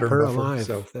 In the to pattern keep her buffer. alive.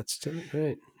 So that's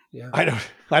right. Yeah. I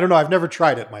don't know. I've never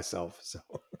tried it myself. So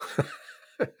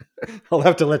I'll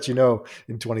have to let you know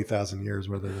in 20,000 years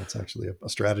whether that's actually a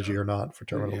strategy or not for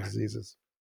terminal diseases.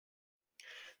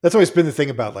 That's always been the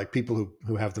thing about like people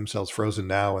who have themselves frozen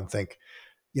now and think,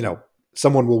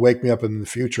 someone will wake me up in the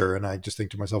future. And I just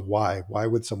think to myself, why? Why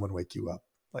would someone wake you up?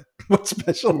 Like, what's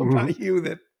special about you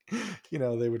that,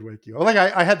 they would wake you up? Like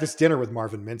I had this dinner with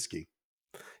Marvin Minsky.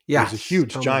 Yeah. He's a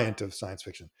huge giant of science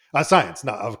fiction. Science,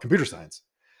 not of computer science.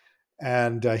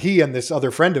 And he and this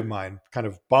other friend of mine kind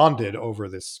of bonded over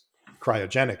this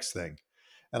cryogenics thing.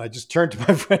 And I just turned to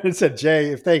my friend and said,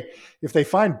 Jay, if they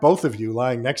find both of you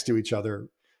lying next to each other,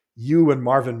 you and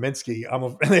Marvin Minsky,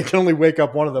 and they can only wake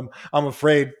up one of them, I'm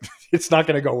afraid it's not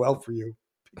going to go well for you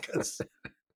because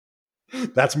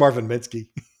that's Marvin Minsky.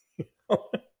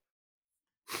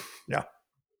 Yeah.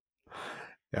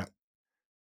 Yeah.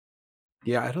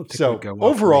 Yeah. I don't think so. It would go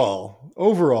well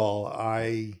overall,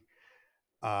 I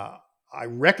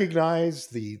recognize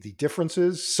the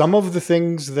differences. Some of the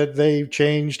things that they've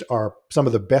changed are some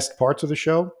of the best parts of the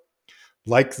show,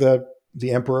 like the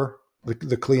Emperor,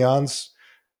 the Cleons.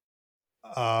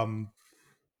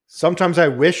 Sometimes I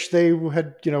wish they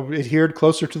had, adhered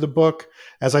closer to the book.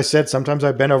 As I said, sometimes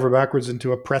I bent over backwards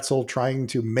into a pretzel trying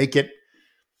to make it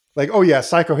like, oh yeah,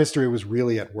 psychohistory was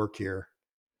really at work here.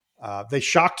 They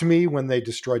shocked me when they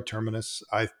destroyed Terminus.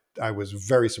 I was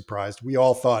very surprised. We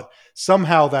all thought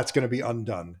somehow that's going to be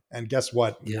undone. And guess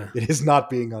what? Yeah. It is not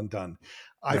being undone.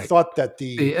 I thought that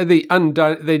they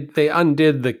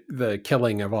undid the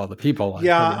killing of all the people.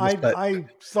 I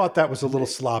thought that was a little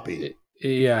sloppy.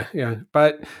 Yeah.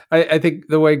 But I think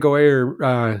the way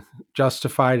Goyer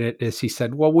justified it is he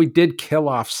said, well, we did kill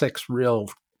off 6 real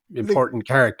important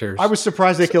characters. I was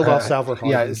surprised they killed off Salvor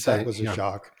Hardin. That was a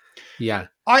shock. Yeah.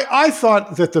 I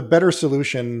thought that the better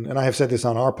solution, and I have said this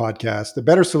on our podcast, the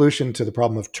better solution to the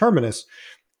problem of Terminus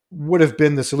would have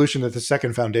been the solution that the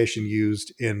Second Foundation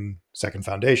used in Second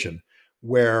Foundation,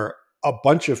 where a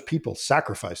bunch of people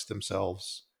sacrificed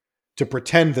themselves to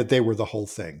pretend that they were the whole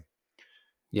thing.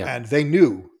 Yeah. And they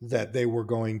knew that they were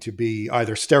going to be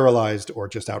either sterilized or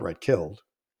just outright killed.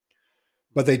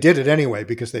 But they did it anyway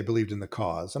because they believed in the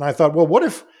cause. And I thought, well, what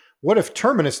if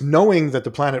Terminus, knowing that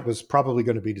the planet was probably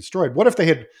going to be destroyed, what if they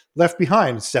had left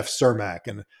behind Seth Cermak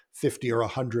and 50 or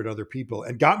 100 other people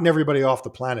and gotten everybody off the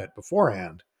planet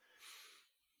beforehand?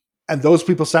 And those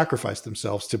people sacrificed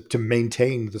themselves to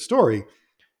maintain the story.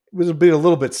 It was a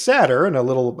little bit sadder and a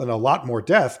lot more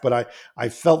death, but I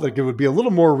felt like it would be a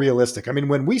little more realistic. I mean,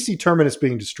 when we see Terminus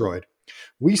being destroyed,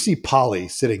 we see Polly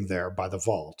sitting there by the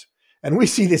vault, and we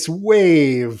see this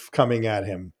wave coming at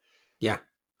him. Yeah.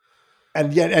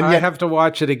 And yet I have to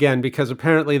watch it again because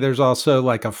apparently there's also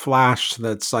like a flash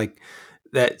that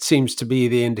seems to be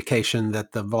the indication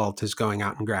that the vault is going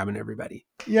out and grabbing everybody.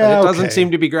 Yeah, but it doesn't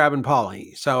seem to be grabbing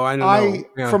Polly. So I don't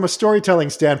know. From a storytelling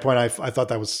standpoint, I thought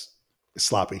that was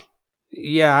sloppy.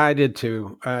 Yeah, I did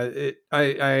too.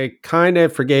 I kind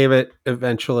of forgave it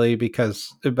eventually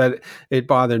but it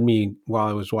bothered me while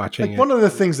I was watching Like it. one of the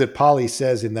things that Polly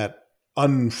says in that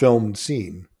unfilmed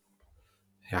scene,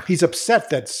 Yeah. he's upset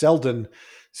that Selden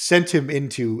sent him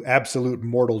into absolute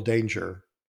mortal danger,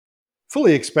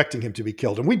 fully expecting him to be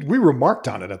killed. And we remarked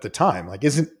on it at the time. Like,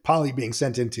 isn't Polly being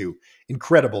sent into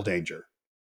incredible danger?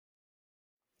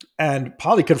 And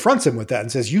Polly confronts him with that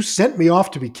and says, "You sent me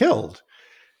off to be killed."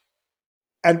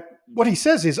 And what he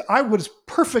says is, "I was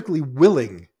perfectly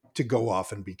willing to go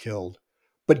off and be killed,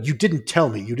 but you didn't tell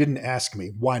me. You didn't ask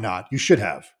me. Why not? You should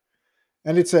have."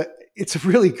 And it's a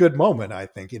really good moment, I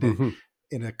think, Hmm.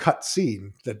 in a cut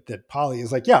scene that Polly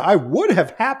is like, "Yeah, I would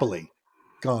have happily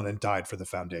gone and died for the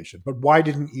Foundation, but why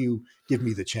didn't you give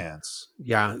me the chance?"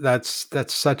 Yeah, that's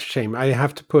such a shame. I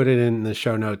have to put it in the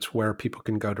show notes where people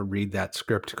can go to read that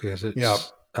script because Yeah,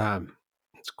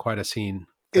 it's quite a scene.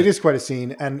 it That is quite a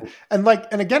scene, and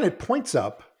again, it points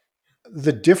up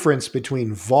the difference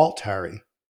between Vault Harry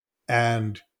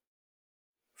and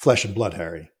Flesh and Blood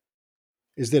Harry.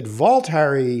 Is that Vault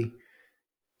Harry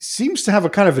seems to have a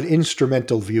kind of an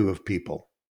instrumental view of people.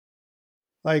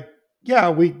 Like,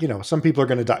 yeah, some people are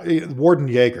going to die. Warden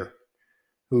Yeager,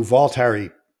 who Vault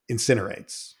Harry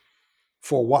incinerates.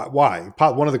 For what? Why?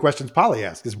 One of the questions Polly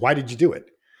asks is, "Why did you do it?"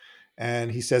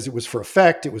 And he says it was for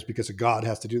effect. It was because a god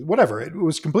has to do whatever. It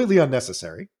was completely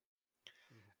unnecessary.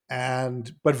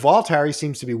 But Vault Harry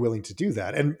seems to be willing to do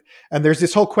that. And there's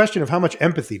this whole question of how much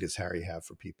empathy does Harry have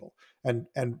for people? And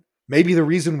maybe the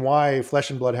reason why Flesh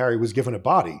and Blood Harry was given a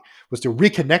body was to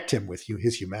reconnect him with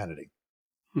his humanity.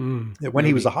 That when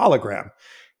he was a maybe. hologram,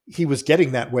 he was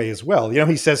getting that way as well.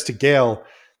 He says to Gale,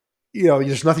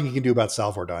 there's nothing you can do about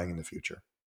Salvor dying in the future.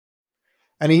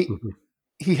 And Mhm.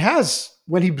 he has,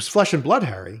 when he was Flesh and Blood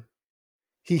Harry,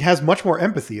 he has much more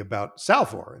empathy about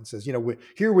Salvor and says,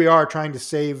 here we are trying to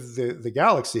save the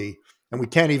galaxy, and we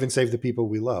can't even save the people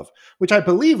we love, which I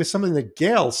believe is something that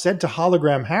Gale said to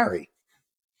hologram Harry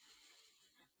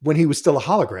when he was still a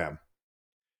hologram.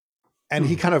 And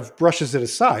he Mm. kind of brushes it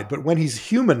aside. But when he's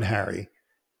human Harry,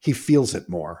 he feels it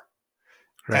more.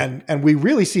 Right. And we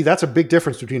really see that's a big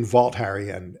difference between Vault Harry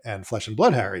and Flesh and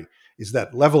Blood Harry, is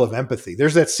that level of empathy.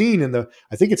 There's that scene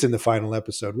I think it's in the final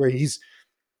episode, where he's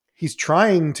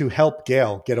trying to help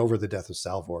Gale get over the death of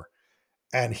Salvor.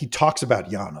 And he talks about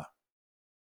Yana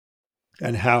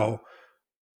and how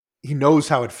he knows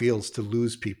how it feels to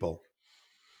lose people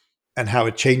and how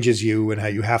it changes you and how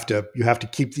you have to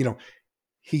keep,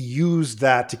 he used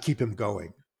that to keep him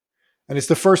going. And it's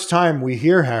the first time we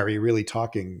hear Harry really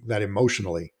talking that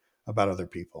emotionally about other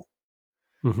people.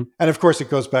 Mhm. And of course, it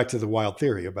goes back to the wild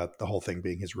theory about the whole thing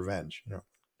being his revenge.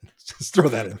 Just throw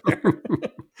that in there.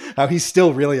 How he's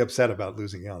still really upset about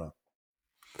losing Yana,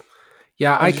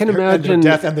 Yeah, I can and her imagine.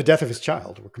 death and the death of his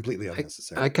child were completely I,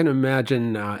 unnecessary. I can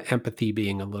imagine empathy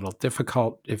being a little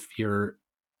difficult if your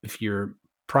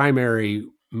primary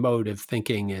mode of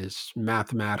thinking is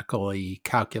mathematically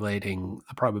calculating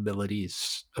the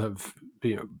probabilities of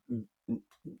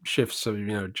shifts of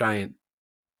giant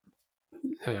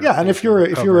Yeah, and if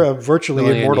you're over a virtually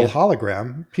immortal millennia.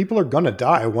 hologram, people are going to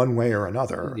die one way or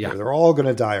another. Yeah, They're all going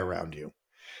to die around you.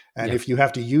 And yeah. if you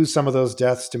have to use some of those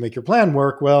deaths to make your plan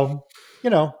work, well, you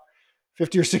know,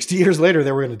 50 or 60 years later,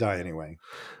 they were going to die anyway.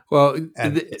 Well,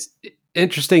 And it's,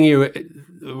 interesting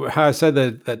how I said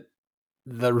that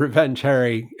the revenge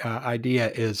Harry idea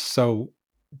is so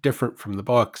different from the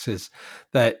books is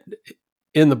that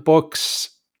in the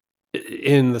books,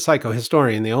 in the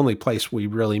Psychohistorian, the only place we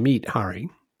really meet Harry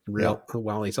yeah,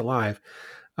 while he's alive,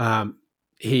 um,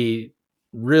 he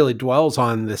really dwells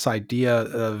on this idea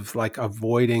of like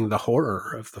avoiding the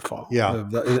horror of the fall, yeah.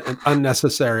 of the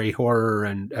unnecessary horror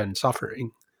and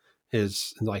suffering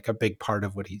is like a big part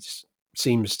of what he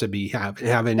seems to be have in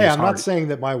Hey, his I'm not heart. saying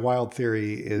that my wild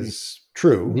theory is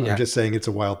true. I'm Yeah. just saying it's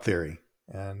a wild theory.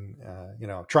 And,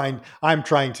 I'm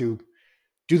trying to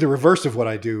do the reverse of what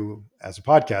I do as a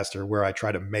podcaster, where I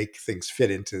try to make things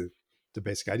fit into the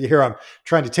basic idea. Here, I'm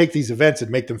trying to take these events and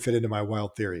make them fit into my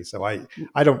wild theory. So I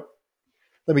don't,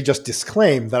 let me just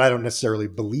disclaim that I don't necessarily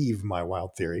believe my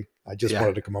wild theory. I just Yeah.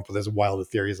 wanted to come up with as wild a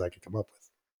theory as I could come up with.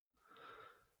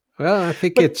 Well, I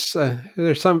think But it's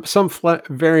there's some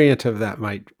variant of that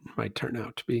might turn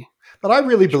out to be I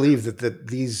really true. believe that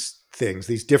these things,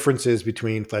 these differences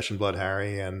between Flesh and Blood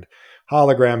Harry and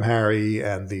Hologram Harry,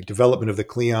 and the development of the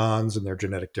Cleons and their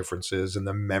genetic differences, and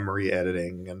the memory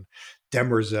editing and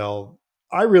Demerzel,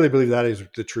 I really believe that is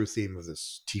the true theme of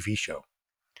this TV show.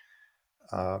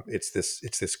 It's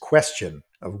this question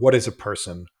of, what is a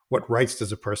person? What rights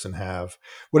does a person have?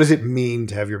 What does it mean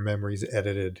to have your memories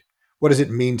edited? what does it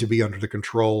mean to be under the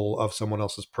control of someone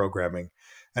else's programming,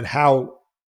 and how,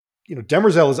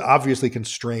 Demerzel is obviously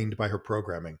constrained by her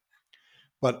programming,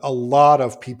 but a lot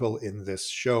of people in this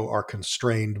show are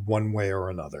constrained one way or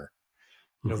another.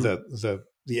 Mm-hmm.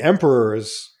 The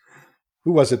emperors,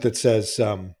 who was it that says,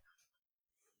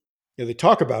 they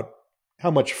talk about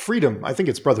how much freedom, I think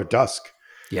it's Brother Dusk,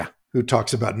 Yeah. who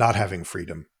talks about not having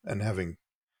freedom and having,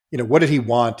 what did he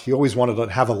want? He always wanted to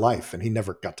have a life, and he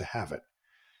never got to have it.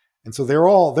 And so they're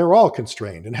all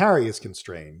constrained, and Harry is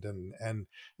constrained, and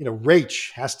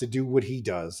Rach has to do what he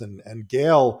does, and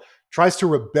Gail tries to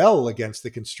rebel against the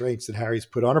constraints that Harry's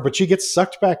put on her, but she gets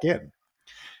sucked back in.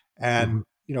 And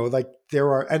like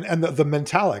there are, and the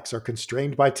Mentalics are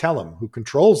constrained by Tellum, who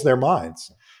controls their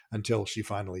minds until she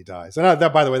finally dies. And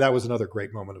that, by the way, that was another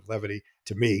great moment of levity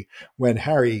to me when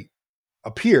Harry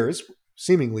appears,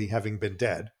 seemingly having been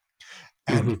dead,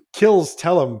 and kills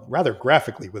Tellum rather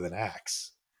graphically with an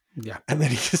axe. Yeah. And then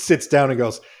he just sits down and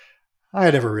goes, I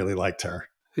never really liked her.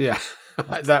 Yeah.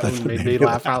 That one made me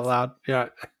laugh out loud. Yeah.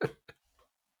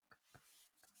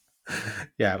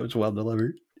 Yeah, it was well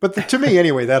delivered. But to me,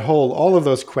 anyway, all of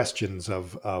those questions and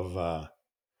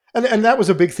that was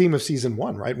a big theme of season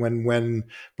 1, right? When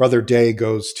Brother Day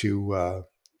goes to,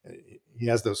 he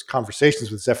has those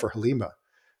conversations with Zephyr Halima,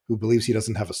 who believes he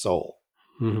doesn't have a soul.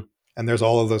 Mm-hmm. And there's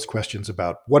all of those questions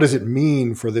about what does it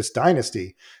mean for this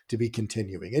dynasty to be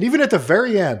continuing? And even at the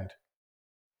very end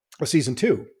of season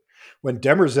 2, when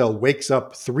Demerzel wakes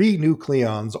up 3 new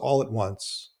Cleons all at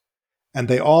once, and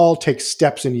they all take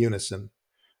steps in unison.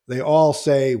 They all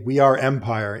say, we are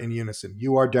Empire in unison.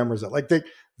 You are Demerzel. Like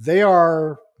they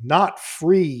are not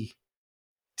free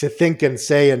to think and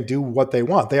say and do what they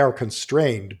want. They are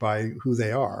constrained by who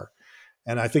they are.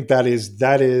 And I think that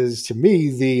is to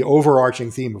me the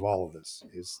overarching theme of all of this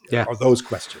are those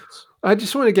questions. I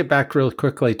just want to get back real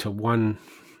quickly to one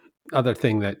other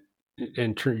thing that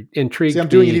intrigued See, I'm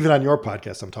doing it even on your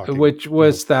podcast. I'm talking, which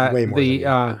was that way more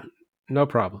than no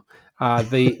problem.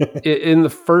 In the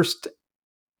first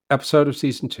episode of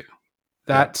season 2,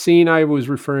 that scene I was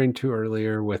referring to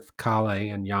earlier with Kale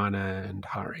and Yana and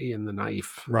Hari and the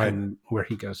knife, right, and where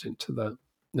he goes into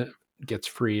gets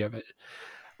free of it.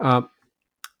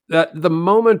 That the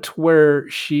moment where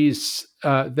she's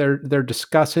they're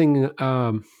discussing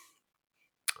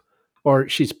or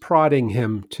she's prodding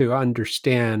him to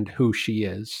understand who she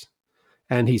is,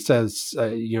 and he says,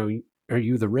 are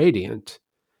you the Radiant?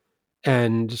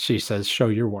 And she says, show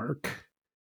your work.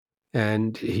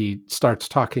 And he starts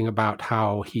talking about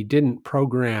how he didn't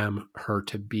program her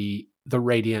to be the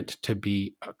Radiant, to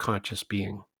be a conscious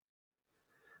being.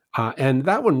 And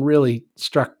that one really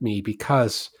struck me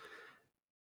because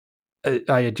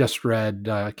I had just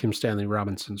read Kim Stanley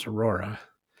Robinson's Aurora.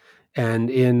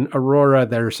 And in Aurora,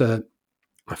 there's a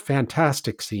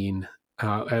fantastic scene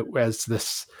as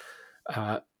this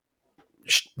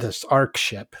Ark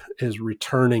ship is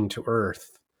returning to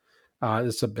Earth.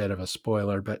 This is a bit of a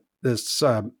spoiler, but this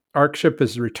Ark ship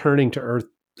is returning to Earth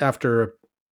after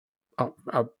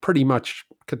a pretty much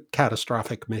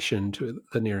catastrophic mission to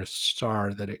the nearest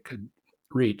star that it could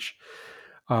reach.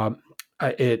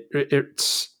 It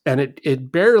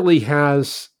barely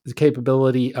has the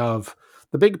capability of.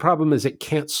 The big problem is it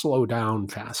can't slow down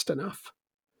fast enough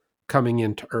coming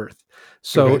into Earth,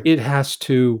 so it has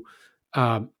to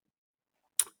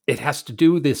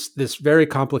do this very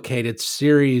complicated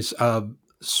series of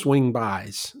swing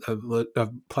bys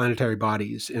of planetary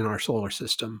bodies in our solar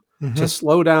system to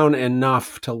slow down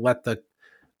enough to let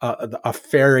a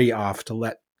ferry off, to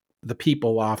let the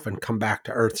people off and come back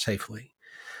to Earth safely.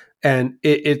 And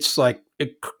it's like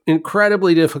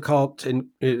incredibly difficult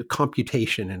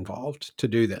computation involved to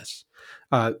do this.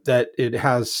 That it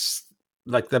has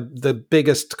like the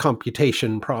biggest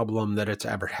computation problem that it's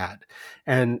ever had.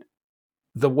 And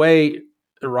the way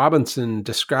Robinson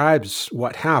describes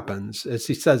what happens is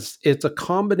he says it's a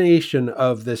combination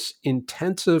of this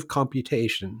intensive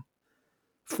computation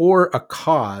for a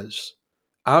cause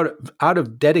out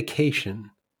of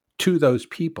dedication to those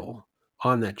people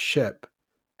on that ship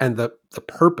and the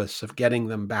purpose of getting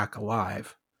them back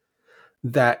alive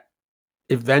that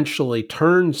eventually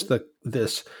turns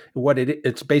it's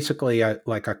basically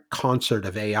like a concert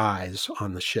of AIs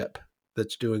on the ship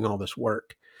that's doing all this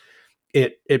work.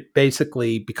 It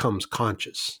basically becomes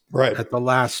conscious at the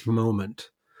last moment,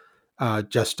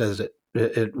 just as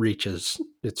it reaches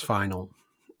its final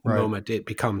moment. It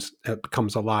becomes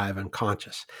alive and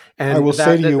conscious. And I will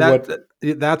say to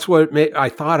you that's what I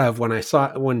thought of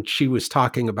when she was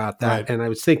talking about that, and I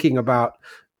was thinking about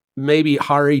maybe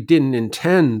Hari didn't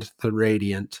intend the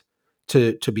Radiant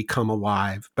to become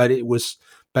alive, but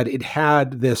it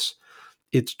had this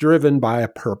it's driven by a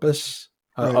purpose,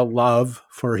 Right. a love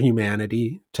for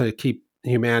humanity, to keep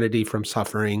humanity from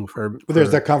suffering. But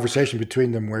there's that conversation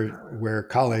between them where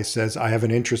Kale says, "I have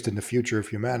an interest in the future of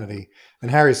humanity,"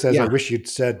 and Harry says, "I Yeah, wish you'd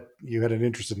said you had an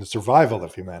interest in the survival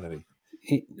of humanity."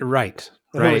 right,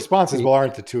 And her right. response is, "Well,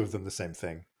 aren't the two of them the same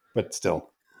thing?" But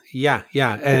still, Yeah,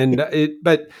 yeah, and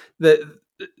but the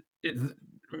it,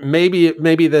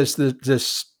 maybe there's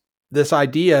this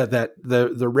idea that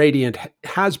the radiant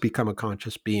has become a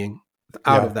conscious being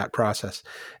out yeah. of that process,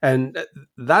 and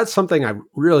that's something I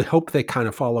really hope they kind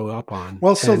of follow up on.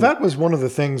 Well, so And that was one of the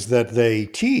things that they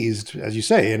teased, as you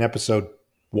say, in episode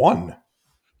 1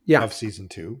 yeah, of season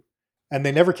 2, and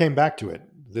they never came back to it.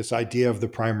 This idea of the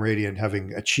Prime Radiant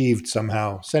having achieved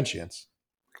somehow sentience.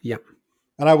 yeah,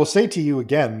 And I will say to you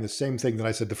again the same thing that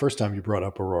I said the first time you brought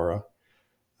up Aurora.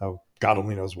 Oh, God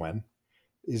only knows when.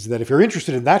 Is that if you're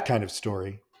interested in that kind of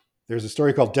story, there's a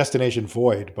story called Destination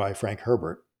Void by Frank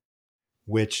Herbert,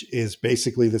 which is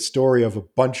basically the story of a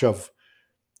bunch of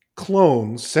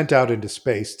clones sent out into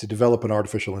space to develop an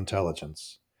artificial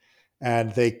intelligence.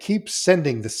 And they keep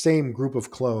sending the same group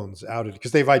of clones out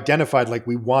because they've identified, like,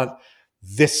 we want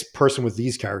this person with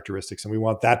these characteristics, and we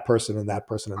want that person and that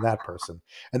person and that person.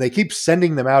 And they keep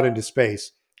sending them out into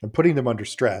space and putting them under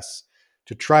stress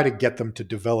to try to get them to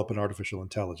develop an artificial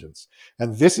intelligence.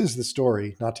 And this is the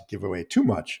story, not to give away too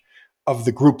much, of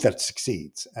the group that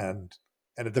succeeds. And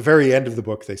at the very end of the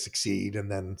book, they succeed, and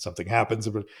then something happens.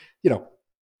 But,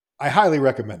 I highly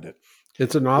recommend it.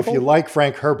 it's a If you novel. like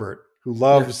Frank Herbert, who Yeah,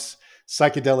 loves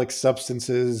psychedelic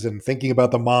substances and thinking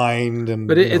about the mind,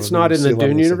 but and it's then not you in see the a lot of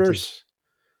Dune the same themes. universe.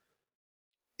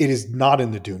 It is not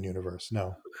in the Dune universe.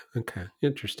 No, Okay,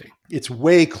 interesting. it's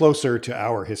way closer to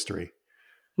our history.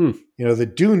 Hmm. The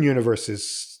Dune universe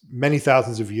is many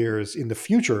thousands of years in the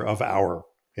future of our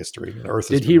history, and Earth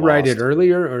has Did been he write it lost.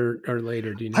 earlier or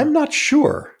later? Do you know? I'm not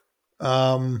sure.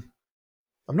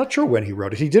 I'm not sure when he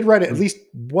wrote it. He did write at Hmm. least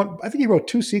one. I think he wrote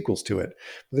 2 sequels to it.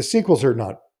 The sequels are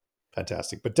not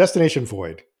fantastic, but Destination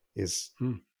Void is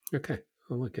Hmm. Okay,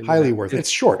 I'll look into highly that. worth it. It's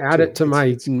It's short add it too. to my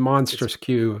It's monstrous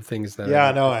queue of things that yeah,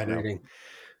 I no, like I know. reading.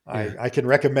 Yeah. I can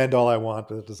recommend all I want,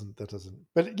 but that doesn't.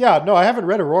 But yeah, no, I haven't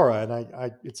read Aurora, and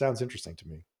I it sounds interesting to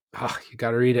me. Oh, you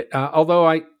got to read it. Although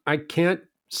I can't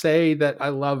say that I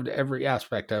loved every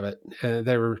aspect of it.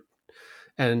 There were,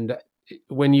 and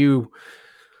when you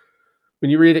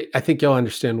read it, I think you'll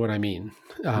understand what I mean.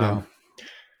 Yeah.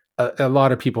 A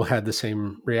lot of people had the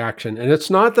same reaction, and it's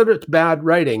not that it's bad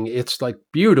writing; it's like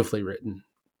beautifully written.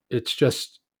 It's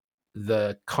just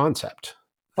the concept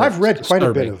I've that's read quite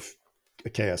a bit disturbing. of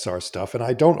KSR stuff, and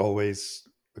I don't always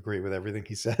agree with everything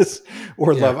he says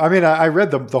or Yeah, love. I mean, I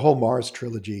read the whole Mars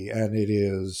trilogy, and it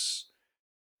is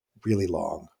really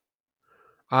long.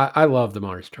 I love the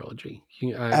Mars trilogy.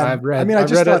 And I mean, I I've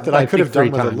just read thought it that I I could think have three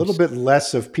done with a little times. bit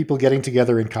less of people getting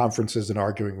together in conferences and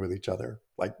arguing with each other.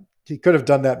 Like, he could have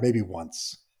done that maybe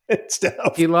once instead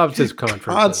of He loves his conferences.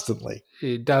 constantly.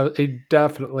 He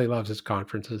definitely loves his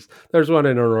conferences. There's one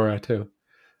in Aurora too.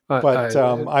 But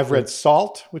I've read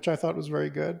Salt, which I thought was very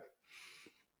good.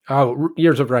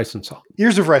 Years of Rice and Salt.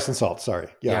 Years of Rice and Salt, sorry.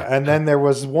 Yeah. Yeah. And then there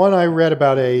was one I read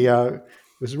about it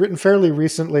was written fairly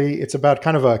recently. It's about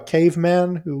kind of a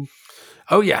caveman who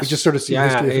Oh we just yes. sort of see the Yeah.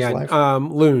 history of his Yeah.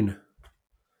 life. Loon.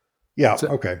 Yeah. It's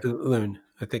a, Okay. Loon.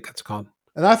 I think it's called.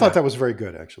 And I thought Yeah. that was very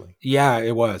good, actually. Yeah.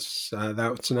 It was.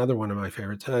 That's another one of my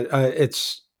favorites.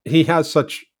 It's he has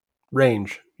such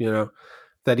range,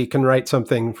 that he can write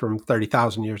something from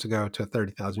 30,000 years ago to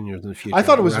 30,000 years in the I future.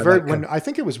 thought it was very, That can. I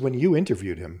think it was when you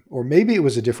interviewed him, or maybe it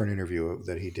was a different interview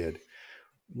that he did,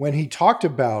 when he talked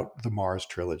about the Mars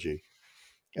trilogy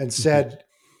and Mhm. said,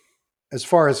 as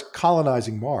far as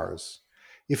colonizing Mars,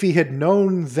 if he had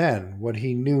known then what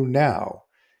he knew now,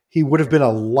 he would have been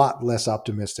a lot less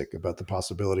optimistic about the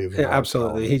possibility of a Yeah, Mars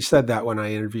absolutely. He colony. said that when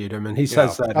I interviewed him, and he Yeah,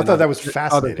 says that I in thought that was other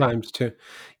fascinating. times too.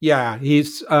 Yeah,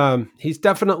 he's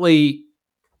definitely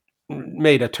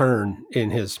made a turn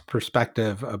in his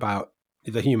perspective about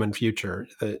the human future.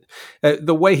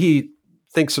 The way he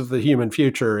thinks of the human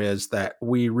future is that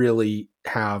we really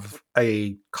have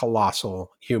a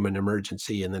colossal human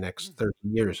emergency in the next 30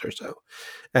 years or so.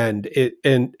 And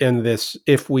in this,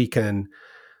 if we can,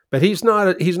 but he's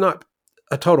not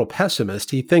a total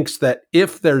pessimist. He thinks that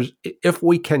if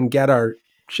we can get our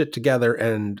shit together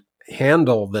and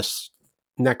handle this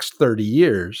next 30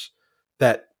 years,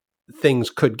 that things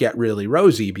could get really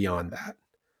rosy beyond that.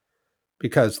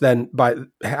 Because then by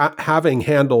having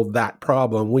handled that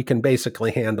problem, we can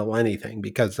basically handle anything,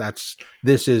 because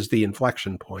this is the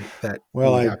inflection point that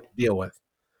Well, we have to deal with.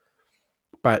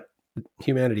 But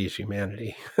humanity is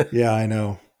humanity. yeah, I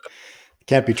know.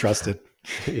 Can't be trusted.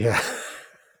 Yeah.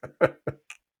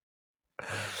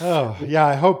 Oh yeah,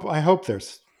 I hope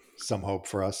there's some hope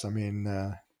for us. I mean,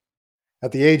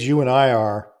 at the age you and I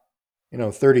are,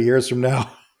 30 years from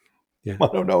now, Yeah. I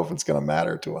don't know if it's going to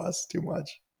matter to us too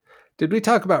much. Did we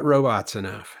talk about robots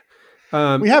enough?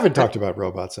 We haven't Uh, talked about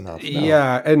robots enough. No.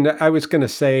 yeah, and I was going to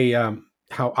say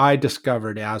how I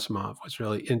discovered Asimov was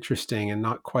really interesting and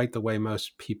not quite the way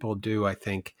most people do, I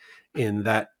think, in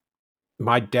that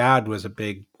my dad was a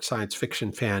big science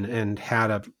fiction fan and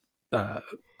had a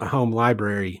home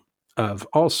library of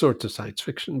all sorts of science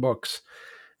fiction books.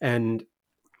 And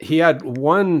he had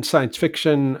one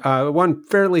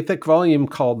fairly thick volume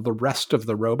called The Rest of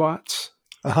the Robots,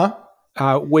 Uh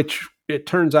huh. which it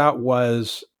turns out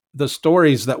was the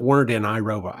stories that weren't in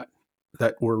iRobot,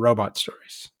 that were robot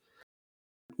stories,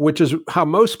 which is how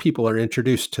most people are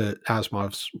introduced to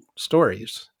Asimov's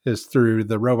stories, is through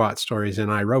the robot stories in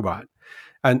iRobot.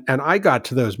 And I got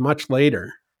to those much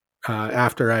later,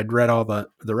 after I'd read all the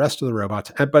rest of the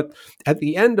robots. But at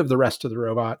the end of the rest of the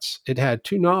robots, it had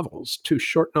two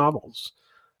short novels,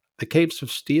 The Caves of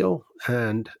Steel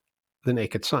and The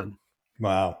Naked Sun,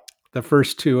 Wow. the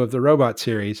first two of the robot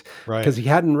series, Right. because he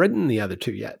hadn't written the other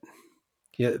two yet.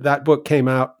 Yeah, that book came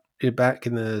out back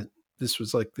this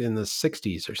was like in the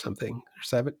 60s or something,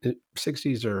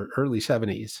 60s or early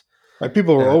 70s. Right.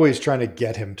 People were Uh, always trying to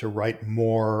get him to write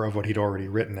more of what he'd already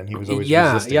written, and he was always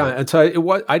Yeah, resisting yeah. it. And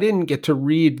so I didn't get to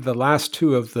read the last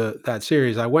two of that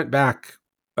series. I went back,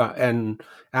 and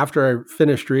after I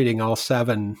finished reading all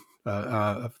seven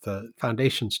of the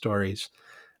Foundation stories,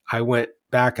 I went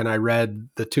back and I read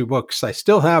the two books. I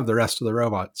still have the rest of the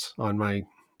robots on my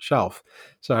shelf,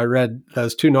 so I read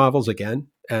those two novels again,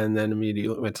 and then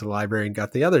immediately went to the library and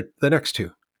got the next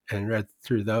two, and read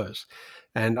through those,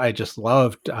 and I just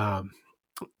loved. Uh,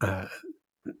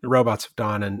 Robots of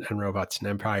Dawn and Robots in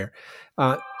Empire.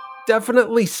 Uh,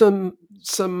 Definitely some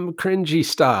cringy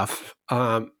stuff.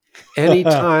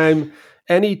 Anytime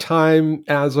anytime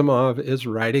Asimov is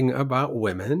writing about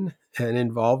women and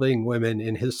involving women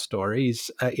in his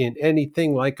stories, in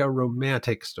anything like a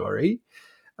romantic story,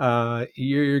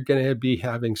 you're going to be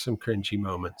having some cringy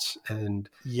moments. And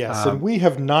Yes, and um, we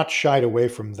have not shied away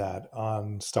from that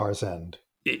on Star's End.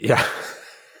 yeah,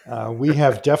 We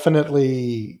have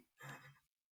definitely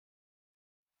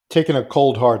taken a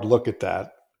cold, hard look at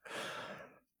that.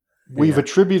 We've yeah,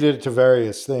 attributed it to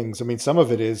various things. I mean, some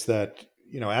of it is that,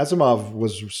 Asimov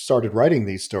was started writing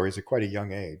these stories at quite a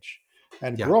young age.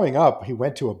 And yeah, growing up, he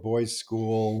went to a boys'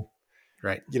 school.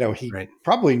 right, He right.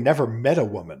 probably never met a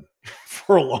woman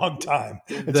for a long time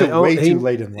The until way too he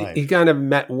late in he life. kind of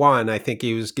met one. I think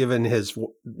he was given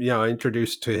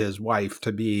introduced to his wife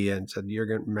to be and said, "You're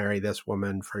going to marry this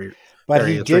woman for But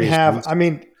he various did have, reasons." I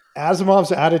mean,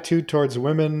 Asimov's attitude towards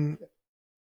women,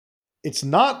 it's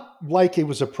not like it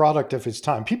was a product of his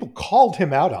time. People called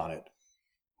him out on it.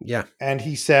 Yeah, And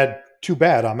he said, "Too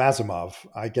bad, I'm Asimov.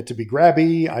 I get to be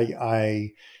grabby.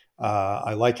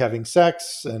 I like having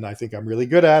sex, and I think I'm really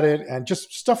good at it, and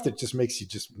just stuff that just makes you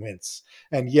just wince."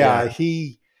 And yeah.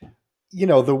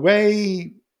 yeah, the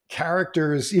way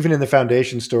characters, even in the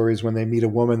Foundation stories, when they meet a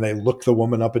woman, they look the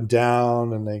woman up and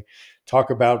down, and they talk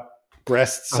about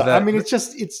breasts. I mean,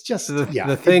 The yeah,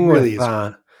 the it thing really with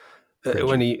is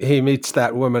when cringy. he meets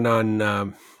that woman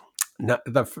on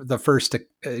the first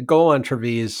Golan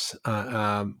Trevize,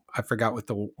 I forgot what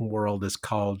the world is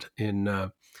called in.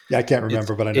 Yeah, I can't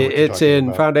remember, but I know what you're It's talking in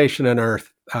about. Foundation and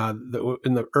Earth.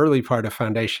 In the early part of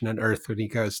Foundation and Earth, when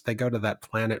they go to that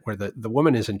planet where the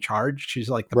woman is in charge. She's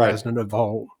like the Right. president of the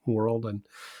whole world, and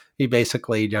he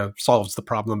basically solves the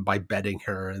problem by bedding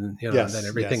her, and then Yes, yes.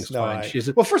 everything's No, fine.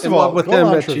 She's well, first of in love all, with him,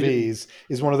 Golan but she didn't. Trevize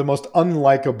is one of the most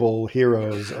unlikable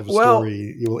heroes of a Well,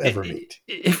 story you will ever meet.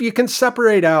 if you can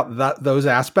separate out those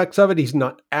aspects of it, he's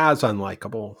not as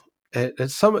unlikable.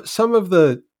 Some of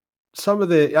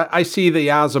the I see the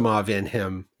Asimov in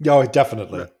him, Oh,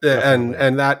 definitely, definitely.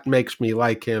 and that makes me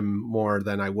like him more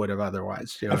than I would have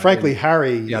otherwise. And In frankly, the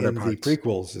Harry other in the parts.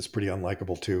 prequels is pretty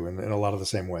unlikable too, in a lot of the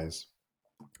same ways.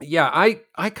 Yeah,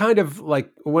 I kind of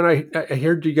like when I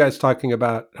heard you guys talking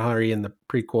about Harry in the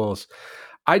prequels.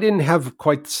 I didn't have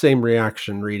quite the same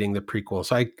reaction reading the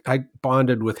prequels. I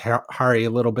bonded with Harry a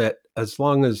little bit, as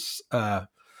long as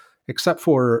except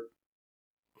for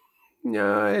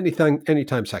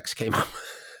anytime sex came up.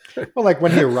 Well, like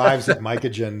when he arrives at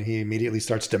Mycogen, he immediately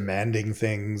starts demanding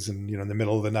things, and in the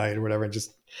middle of the night or whatever, and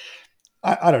just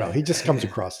I don't know. He just comes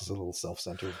across as a little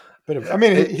self-centered. But I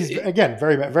mean, he's again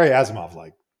very very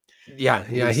Asimov-like. Yeah, We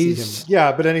see him, he's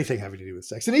yeah, but anything having to do with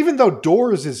sex. And even though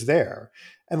Doors is there,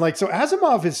 and like so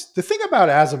Asimov is the thing about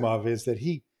Asimov is that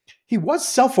he was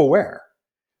self-aware.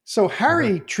 So uh-huh.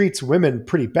 Harry treats women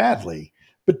pretty badly,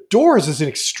 But Doors is an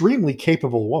extremely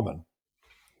capable woman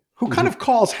who kind of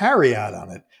calls Harry out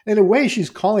on it. In a way, she's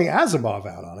calling Asimov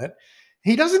out on it.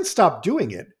 He doesn't stop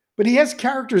doing it, but he has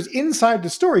characters inside the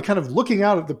story kind of looking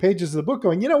out at the pages of the book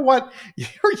going, you know what?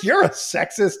 You're a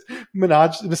sexist,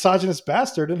 misogynist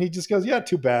bastard. And he just goes, yeah,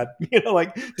 too bad.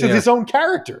 Like to his own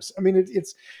characters. I mean,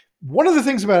 it's one of the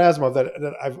things about Asimov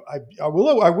that I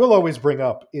will always bring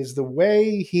up is the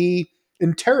way he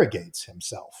interrogates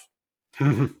himself.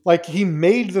 Like he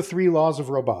made the 3 laws of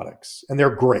robotics, and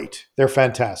they're great. They're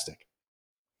fantastic.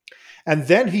 And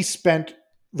then he spent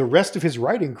the rest of his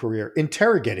writing career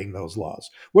interrogating those laws.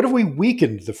 What if we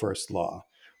weakened the first law?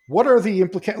 What are the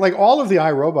implications? Like all of the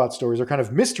iRobot stories are kind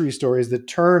of mystery stories that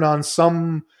turn on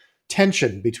some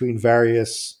tension between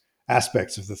various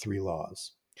aspects of the 3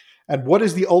 laws. And what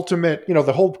is the ultimate,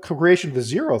 the whole creation of the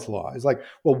 0th law is like,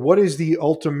 well, what is the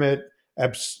ultimate,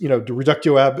 the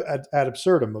reductio ad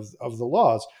absurdum of the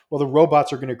laws? Well, the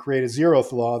robots are going to create a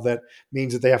 0th law that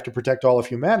means that they have to protect all of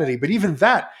humanity. But even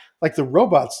that, like the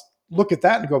robots look at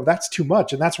that and go, that's too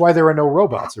much. And that's why there are no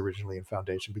robots originally in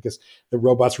Foundation, because the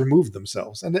robots removed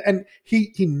themselves. And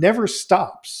he never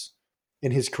stops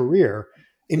in his career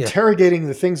interrogating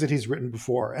the things that he's written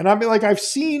before. And I mean, like I've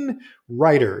seen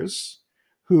writers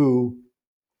who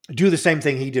do the same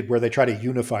thing he did, where they try to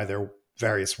unify their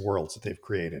various worlds that they've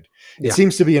created. It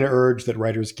seems to be an urge that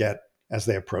writers get as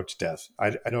they approach death.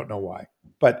 I don't know why,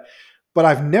 but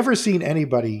I've never seen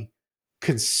anybody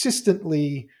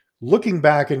consistently looking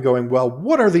back and going, well,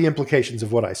 what are the implications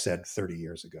of what I said 30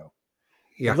 years ago?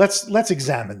 Yeah. Let's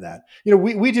examine that.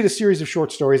 We did a series of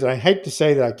short stories, and I hate to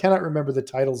say that I cannot remember the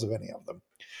titles of any of them,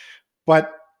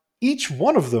 but each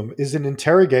one of them is an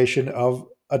interrogation of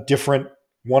a different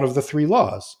one of the 3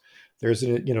 laws. There's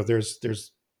an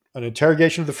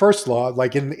interrogation of the first law,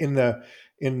 like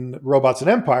in Robots and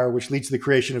Empire, which leads to the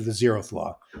creation of the 0th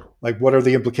law. Like, what are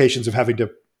the implications of having to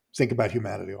think about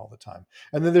humanity all the time?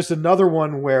 And then there's another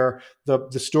one where the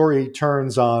story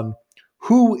turns on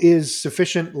who is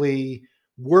sufficiently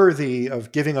worthy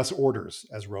of giving us orders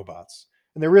as robots.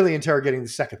 And they're really interrogating the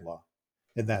 2nd law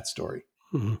in that story.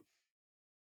 Mm-hmm.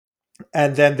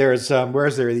 And then there's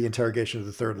where's there the interrogation of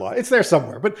the 3rd law? It's there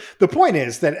somewhere. But the point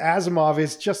is that Asimov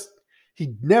is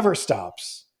he never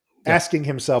stops asking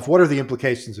himself, what are the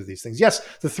implications of these things? Yes,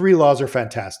 the 3 laws are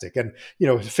fantastic. And,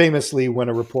 famously, when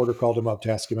a reporter called him up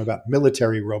to ask him about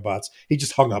military robots, he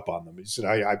just hung up on them. He said,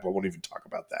 I won't even talk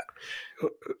about that.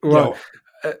 Well,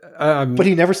 but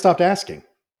he never stopped asking.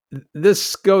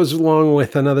 This goes along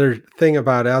with another thing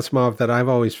about Asimov that I've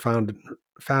always found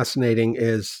fascinating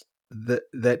is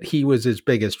that he was his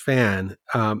biggest fan.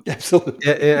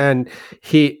 Absolutely. And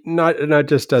he, not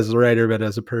just as a writer, but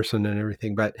as a person and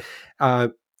everything, but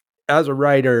as a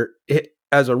writer,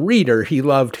 as a reader, he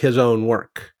loved his own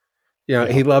work.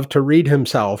 He loved to read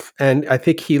himself. And I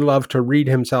think he loved to read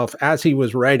himself as he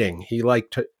was writing. He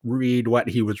liked to read what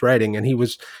he was writing, and he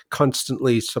was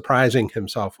constantly surprising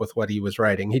himself with what he was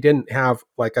writing. He didn't have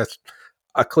like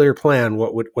a clear plan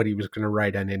what he was going to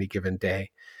write on any given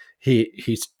day.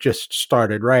 He just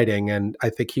started writing, and I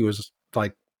think he was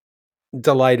like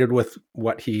delighted with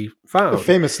what he found.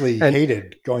 Famously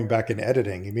hated going back and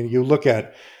editing. I mean, you look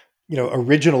at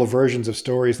original versions of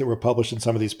stories that were published in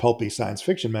some of these pulpy science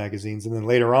fiction magazines. And then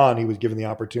later on, he was given the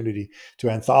opportunity to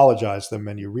anthologize them.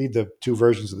 And you read the 2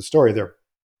 versions of the story, they're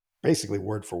basically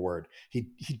word for word. He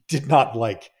did not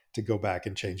like to go back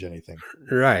and change anything.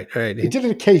 Right. He did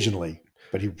it occasionally,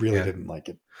 but he really didn't like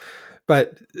it.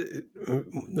 But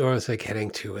what was I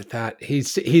getting to with that?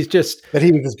 He's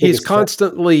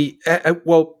constantly,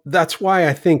 well, that's why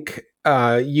I think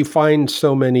you find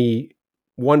so many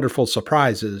wonderful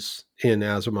surprises in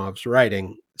Asimov's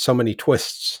writing, so many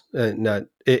twists, and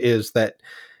is that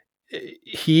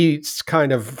he's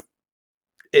kind of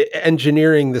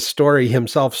engineering the story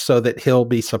himself so that he'll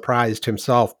be surprised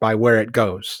himself by where it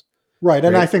goes. Right.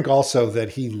 And I think also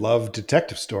that he loved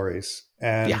detective stories,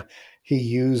 and he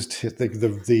used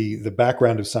the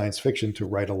background of science fiction to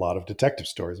write a lot of detective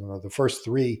stories. The first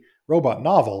 3 robot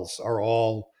novels are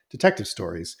all detective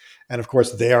stories. And of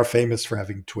course, they are famous for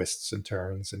having twists and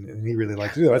turns, and he really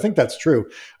liked to do it. I think that's true.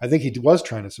 I think he was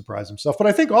trying to surprise himself. But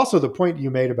I think also the point you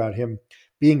made about him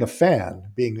being a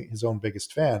fan, being his own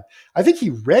biggest fan, I think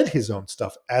he read his own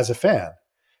stuff as a fan.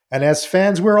 And as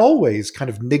fans, we're always kind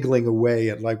of niggling away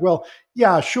at like, well,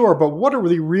 yeah, sure, but what are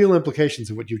the real implications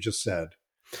of what you just said?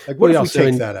 Like, what if we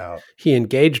take that out? He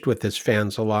engaged with his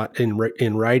fans a lot in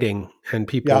writing, and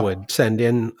people would send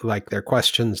in like their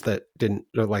questions that didn't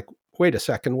like, wait a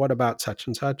second, what about such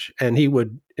and such? And he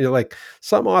would like,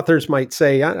 some authors might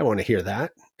say, I don't want to hear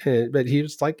that. But he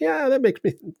was like, yeah, that makes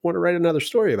me want to write another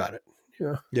story about it.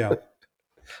 Yeah.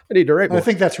 I need to write And I more.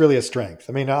 think that's really a strength.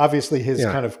 I mean, obviously his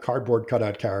Yeah. kind of cardboard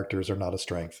cutout characters are not a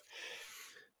strength.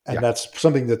 And Yeah. that's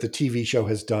something that the TV show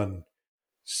has done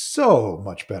so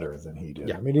much better than he did.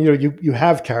 Yeah. I mean, you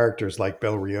have characters like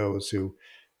Bel Rios who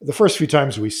the first few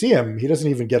times we see him, he doesn't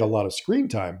even get a lot of screen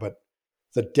time, but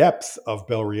the depth of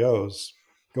Bel Rios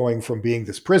going from being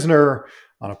this prisoner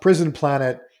on a prison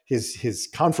planet, his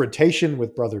confrontation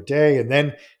with Brother Day, and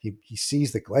then he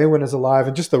sees that Glaywin is alive,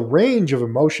 and just the range of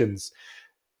emotions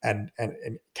and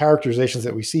characterizations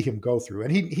that we see him go through.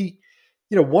 And he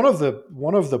one of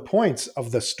the points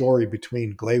of the story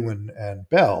between Glaywin and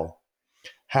Bell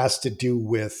has to do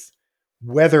with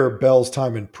whether Bell's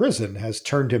time in prison has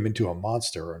turned him into a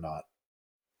monster or not.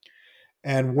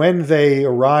 And when they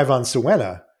arrive on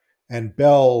Siwenna, and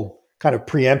Bell kind of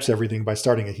preempts everything by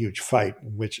starting a huge fight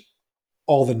in which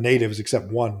all the natives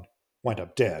except one wind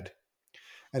up dead.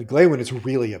 And Glaywin is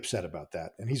really upset about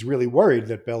that. And he's really worried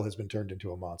that Bell has been turned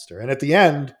into a monster. And at the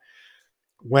end,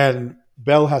 when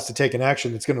Bell has to take an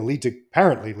action that's going to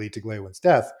apparently lead to Glaywin's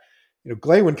death,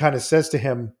 Glaywin kind of says to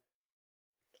him,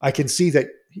 I can see that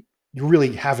you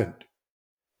really haven't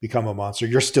become a monster.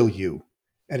 You're still you.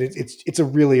 And it's a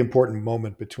really important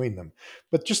moment between them.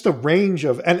 But just the range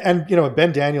of and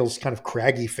Ben Daniels' kind of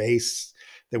craggy face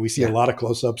that we see a Yeah. lot of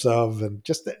close-ups of, and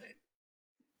just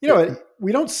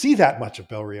we don't see that much of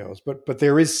Bel Rios, but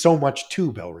there is so much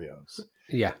to Bel Rios.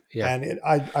 Yeah. Yeah. And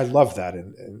I love that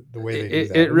in the way they do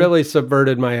that. It really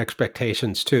subverted my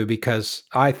expectations too, because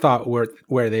I thought what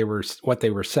they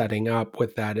were setting up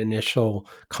with that initial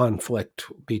conflict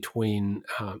between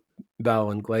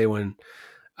Bell and Glaywin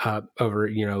over,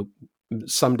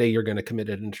 someday you're going to commit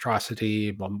an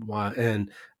atrocity, blah, blah, blah.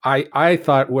 And I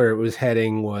thought where it was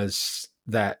heading was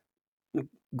that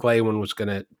Glaywin was going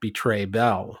to betray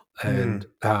Bell and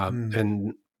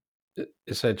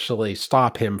essentially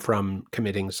stop him from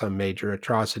committing some major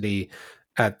atrocity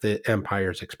at the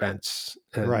Empire's expense,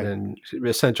 Right. and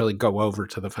essentially go over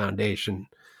to the Foundation.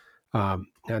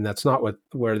 And that's not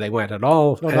where they went at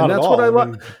all. No, And not at that's what all. I I love.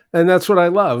 mean, And that's what I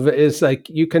love is like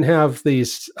you can have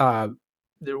these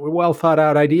well thought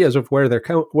out ideas of where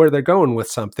they're going with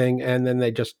something, and then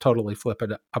they just totally flip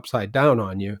it upside down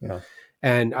on you. yeah.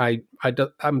 And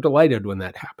I'm delighted when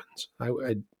that happens.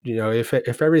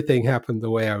 If everything happened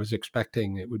the way I was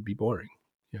expecting, it would be boring.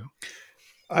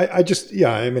 I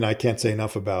mean, I can't say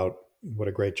enough about what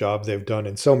a great job they've done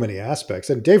in so many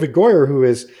aspects. And David Goyer, who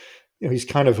is, he's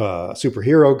kind of a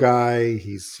superhero guy.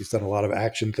 He's done a lot of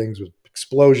action things with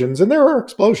explosions, and there are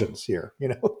explosions here.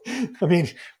 I mean,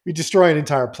 we destroy an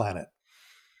entire planet,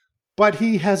 but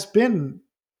he has been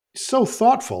so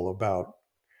thoughtful about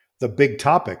the big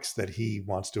topics that he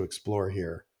wants to explore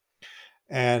here.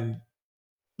 And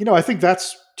I think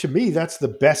that's, to me, that's the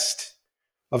best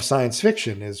of science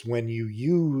fiction, is when you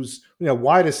use,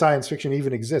 why does science fiction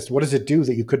even exist? What does it do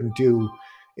that you couldn't do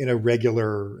in a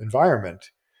regular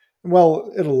environment?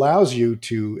 Well, it allows you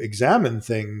to examine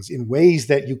things in ways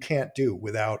that you can't do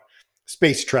without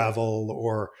space travel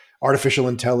or artificial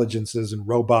intelligences and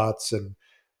robots. And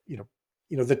you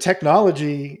know the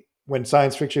technology, when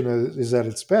science fiction is at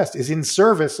its best, is in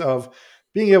service of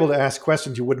being able to ask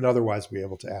questions you wouldn't otherwise be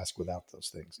able to ask without those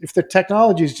things. If the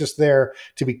technology is just there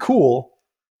to be cool,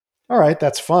 all right,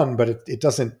 that's fun, but it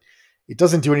doesn't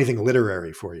do anything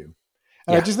literary for you.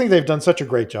 And I Yeah. just think they've done such a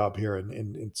great job here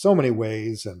in so many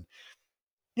ways. And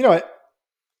you know,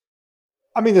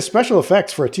 I mean, the special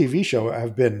effects for a TV show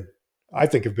I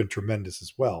think, have been tremendous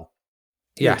as well.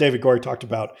 Yeah. David Goyer talked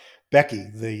about Becky,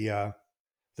 the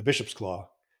Bishop's Claw,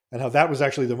 and how that was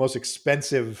actually the most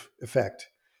expensive effect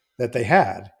that they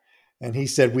had. And he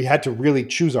said we had to really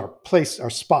choose our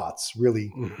spots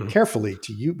really Mm-hmm. carefully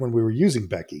when we were using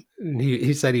Becky.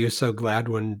 He said he was so glad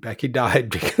when Becky died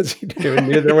because he knew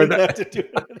He there were didn't have to do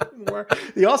it anymore.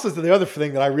 The other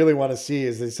thing that I really want to see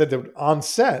is they said that on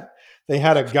set they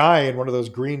had a guy in one of those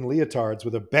green leotards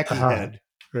with a Becky head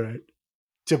right.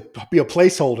 to be a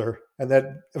placeholder, and that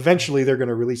eventually they're going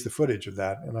to release the footage of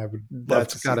that, and I would love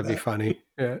That's to got see to be that. funny.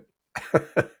 Yeah.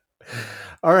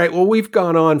 All right. Well, we've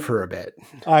gone on for a bit.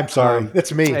 I'm sorry,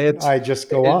 that's me. It's I just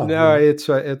go on. no, it's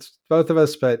both of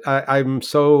us, but I'm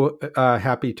so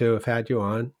happy to have had you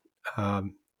on.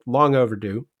 Long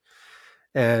overdue,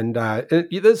 and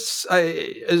this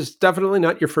is definitely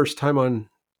not your first time on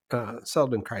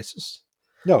Seldon Crisis.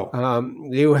 No,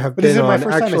 You have but is been it my on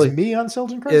first time as actually. me on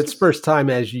Seldon It's Crisis? first time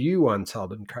as you on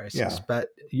Seldon Crisis, Yeah, but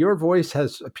your voice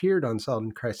has appeared on Seldon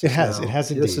it Crisis has. It now. has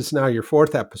This indeed. is now your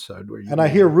fourth episode where And I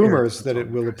hear you appeared rumors on that it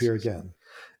Seldon will appear Crisis. again.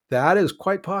 That is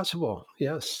quite possible.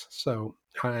 Yes. So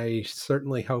I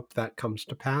certainly hope that comes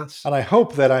to pass. And I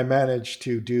hope that I manage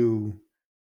to do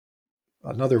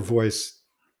another voice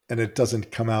and it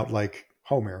doesn't come out like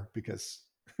Homir, because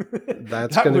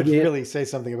That's that going to would be it. really say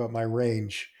something about my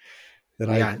range. That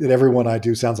Yeah. that everyone I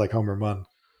do sounds like Homir Munn.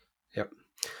 Yep.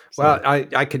 So, Well,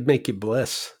 I could make you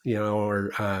Bliss,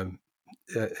 or I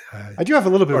do have a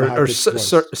little bit of a high pitched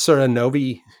voice. Sura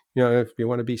Novi, if you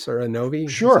want to be Sura Novi.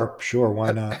 Sure,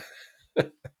 why not?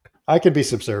 I can be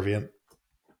subservient.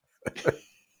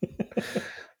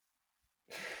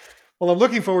 Well, I'm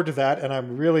looking forward to that, and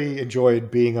I'm really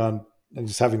enjoyed being on and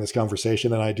just having this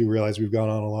conversation. And I do realize we've gone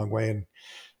on a long way, and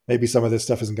maybe some of this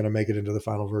stuff isn't going to make it into the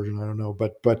final version. I don't know,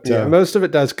 but yeah, most of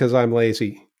it does because I'm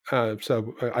lazy.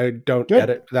 So I don't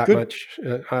edit that much.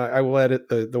 I will edit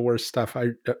the worst stuff.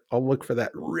 I'll look for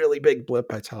that really big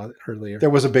blip I saw earlier. There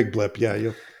was a big blip.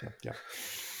 Yeah.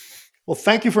 Well,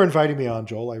 thank you for inviting me on,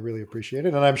 Joel. I really appreciate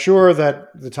it. And I'm sure that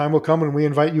the time will come when we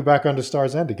invite you back onto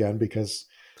Star's End again, because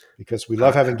we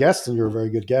love having guests, and you're a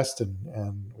very good guest, and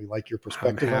we like your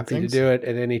perspective on things. I'm happy to do it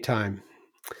at any time.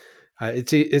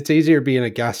 It's easier being a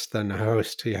guest than a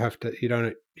host. You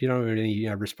don't have any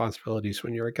responsibilities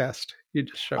when you're a guest. You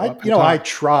just show up. I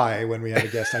try when we have a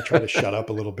guest. I try to shut up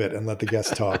a little bit and let the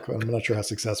guest talk. I'm not sure how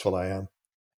successful I am.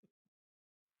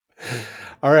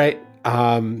 All right.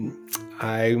 I'm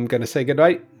going to say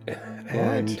goodnight,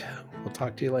 and we'll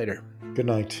talk to you later. Good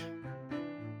night.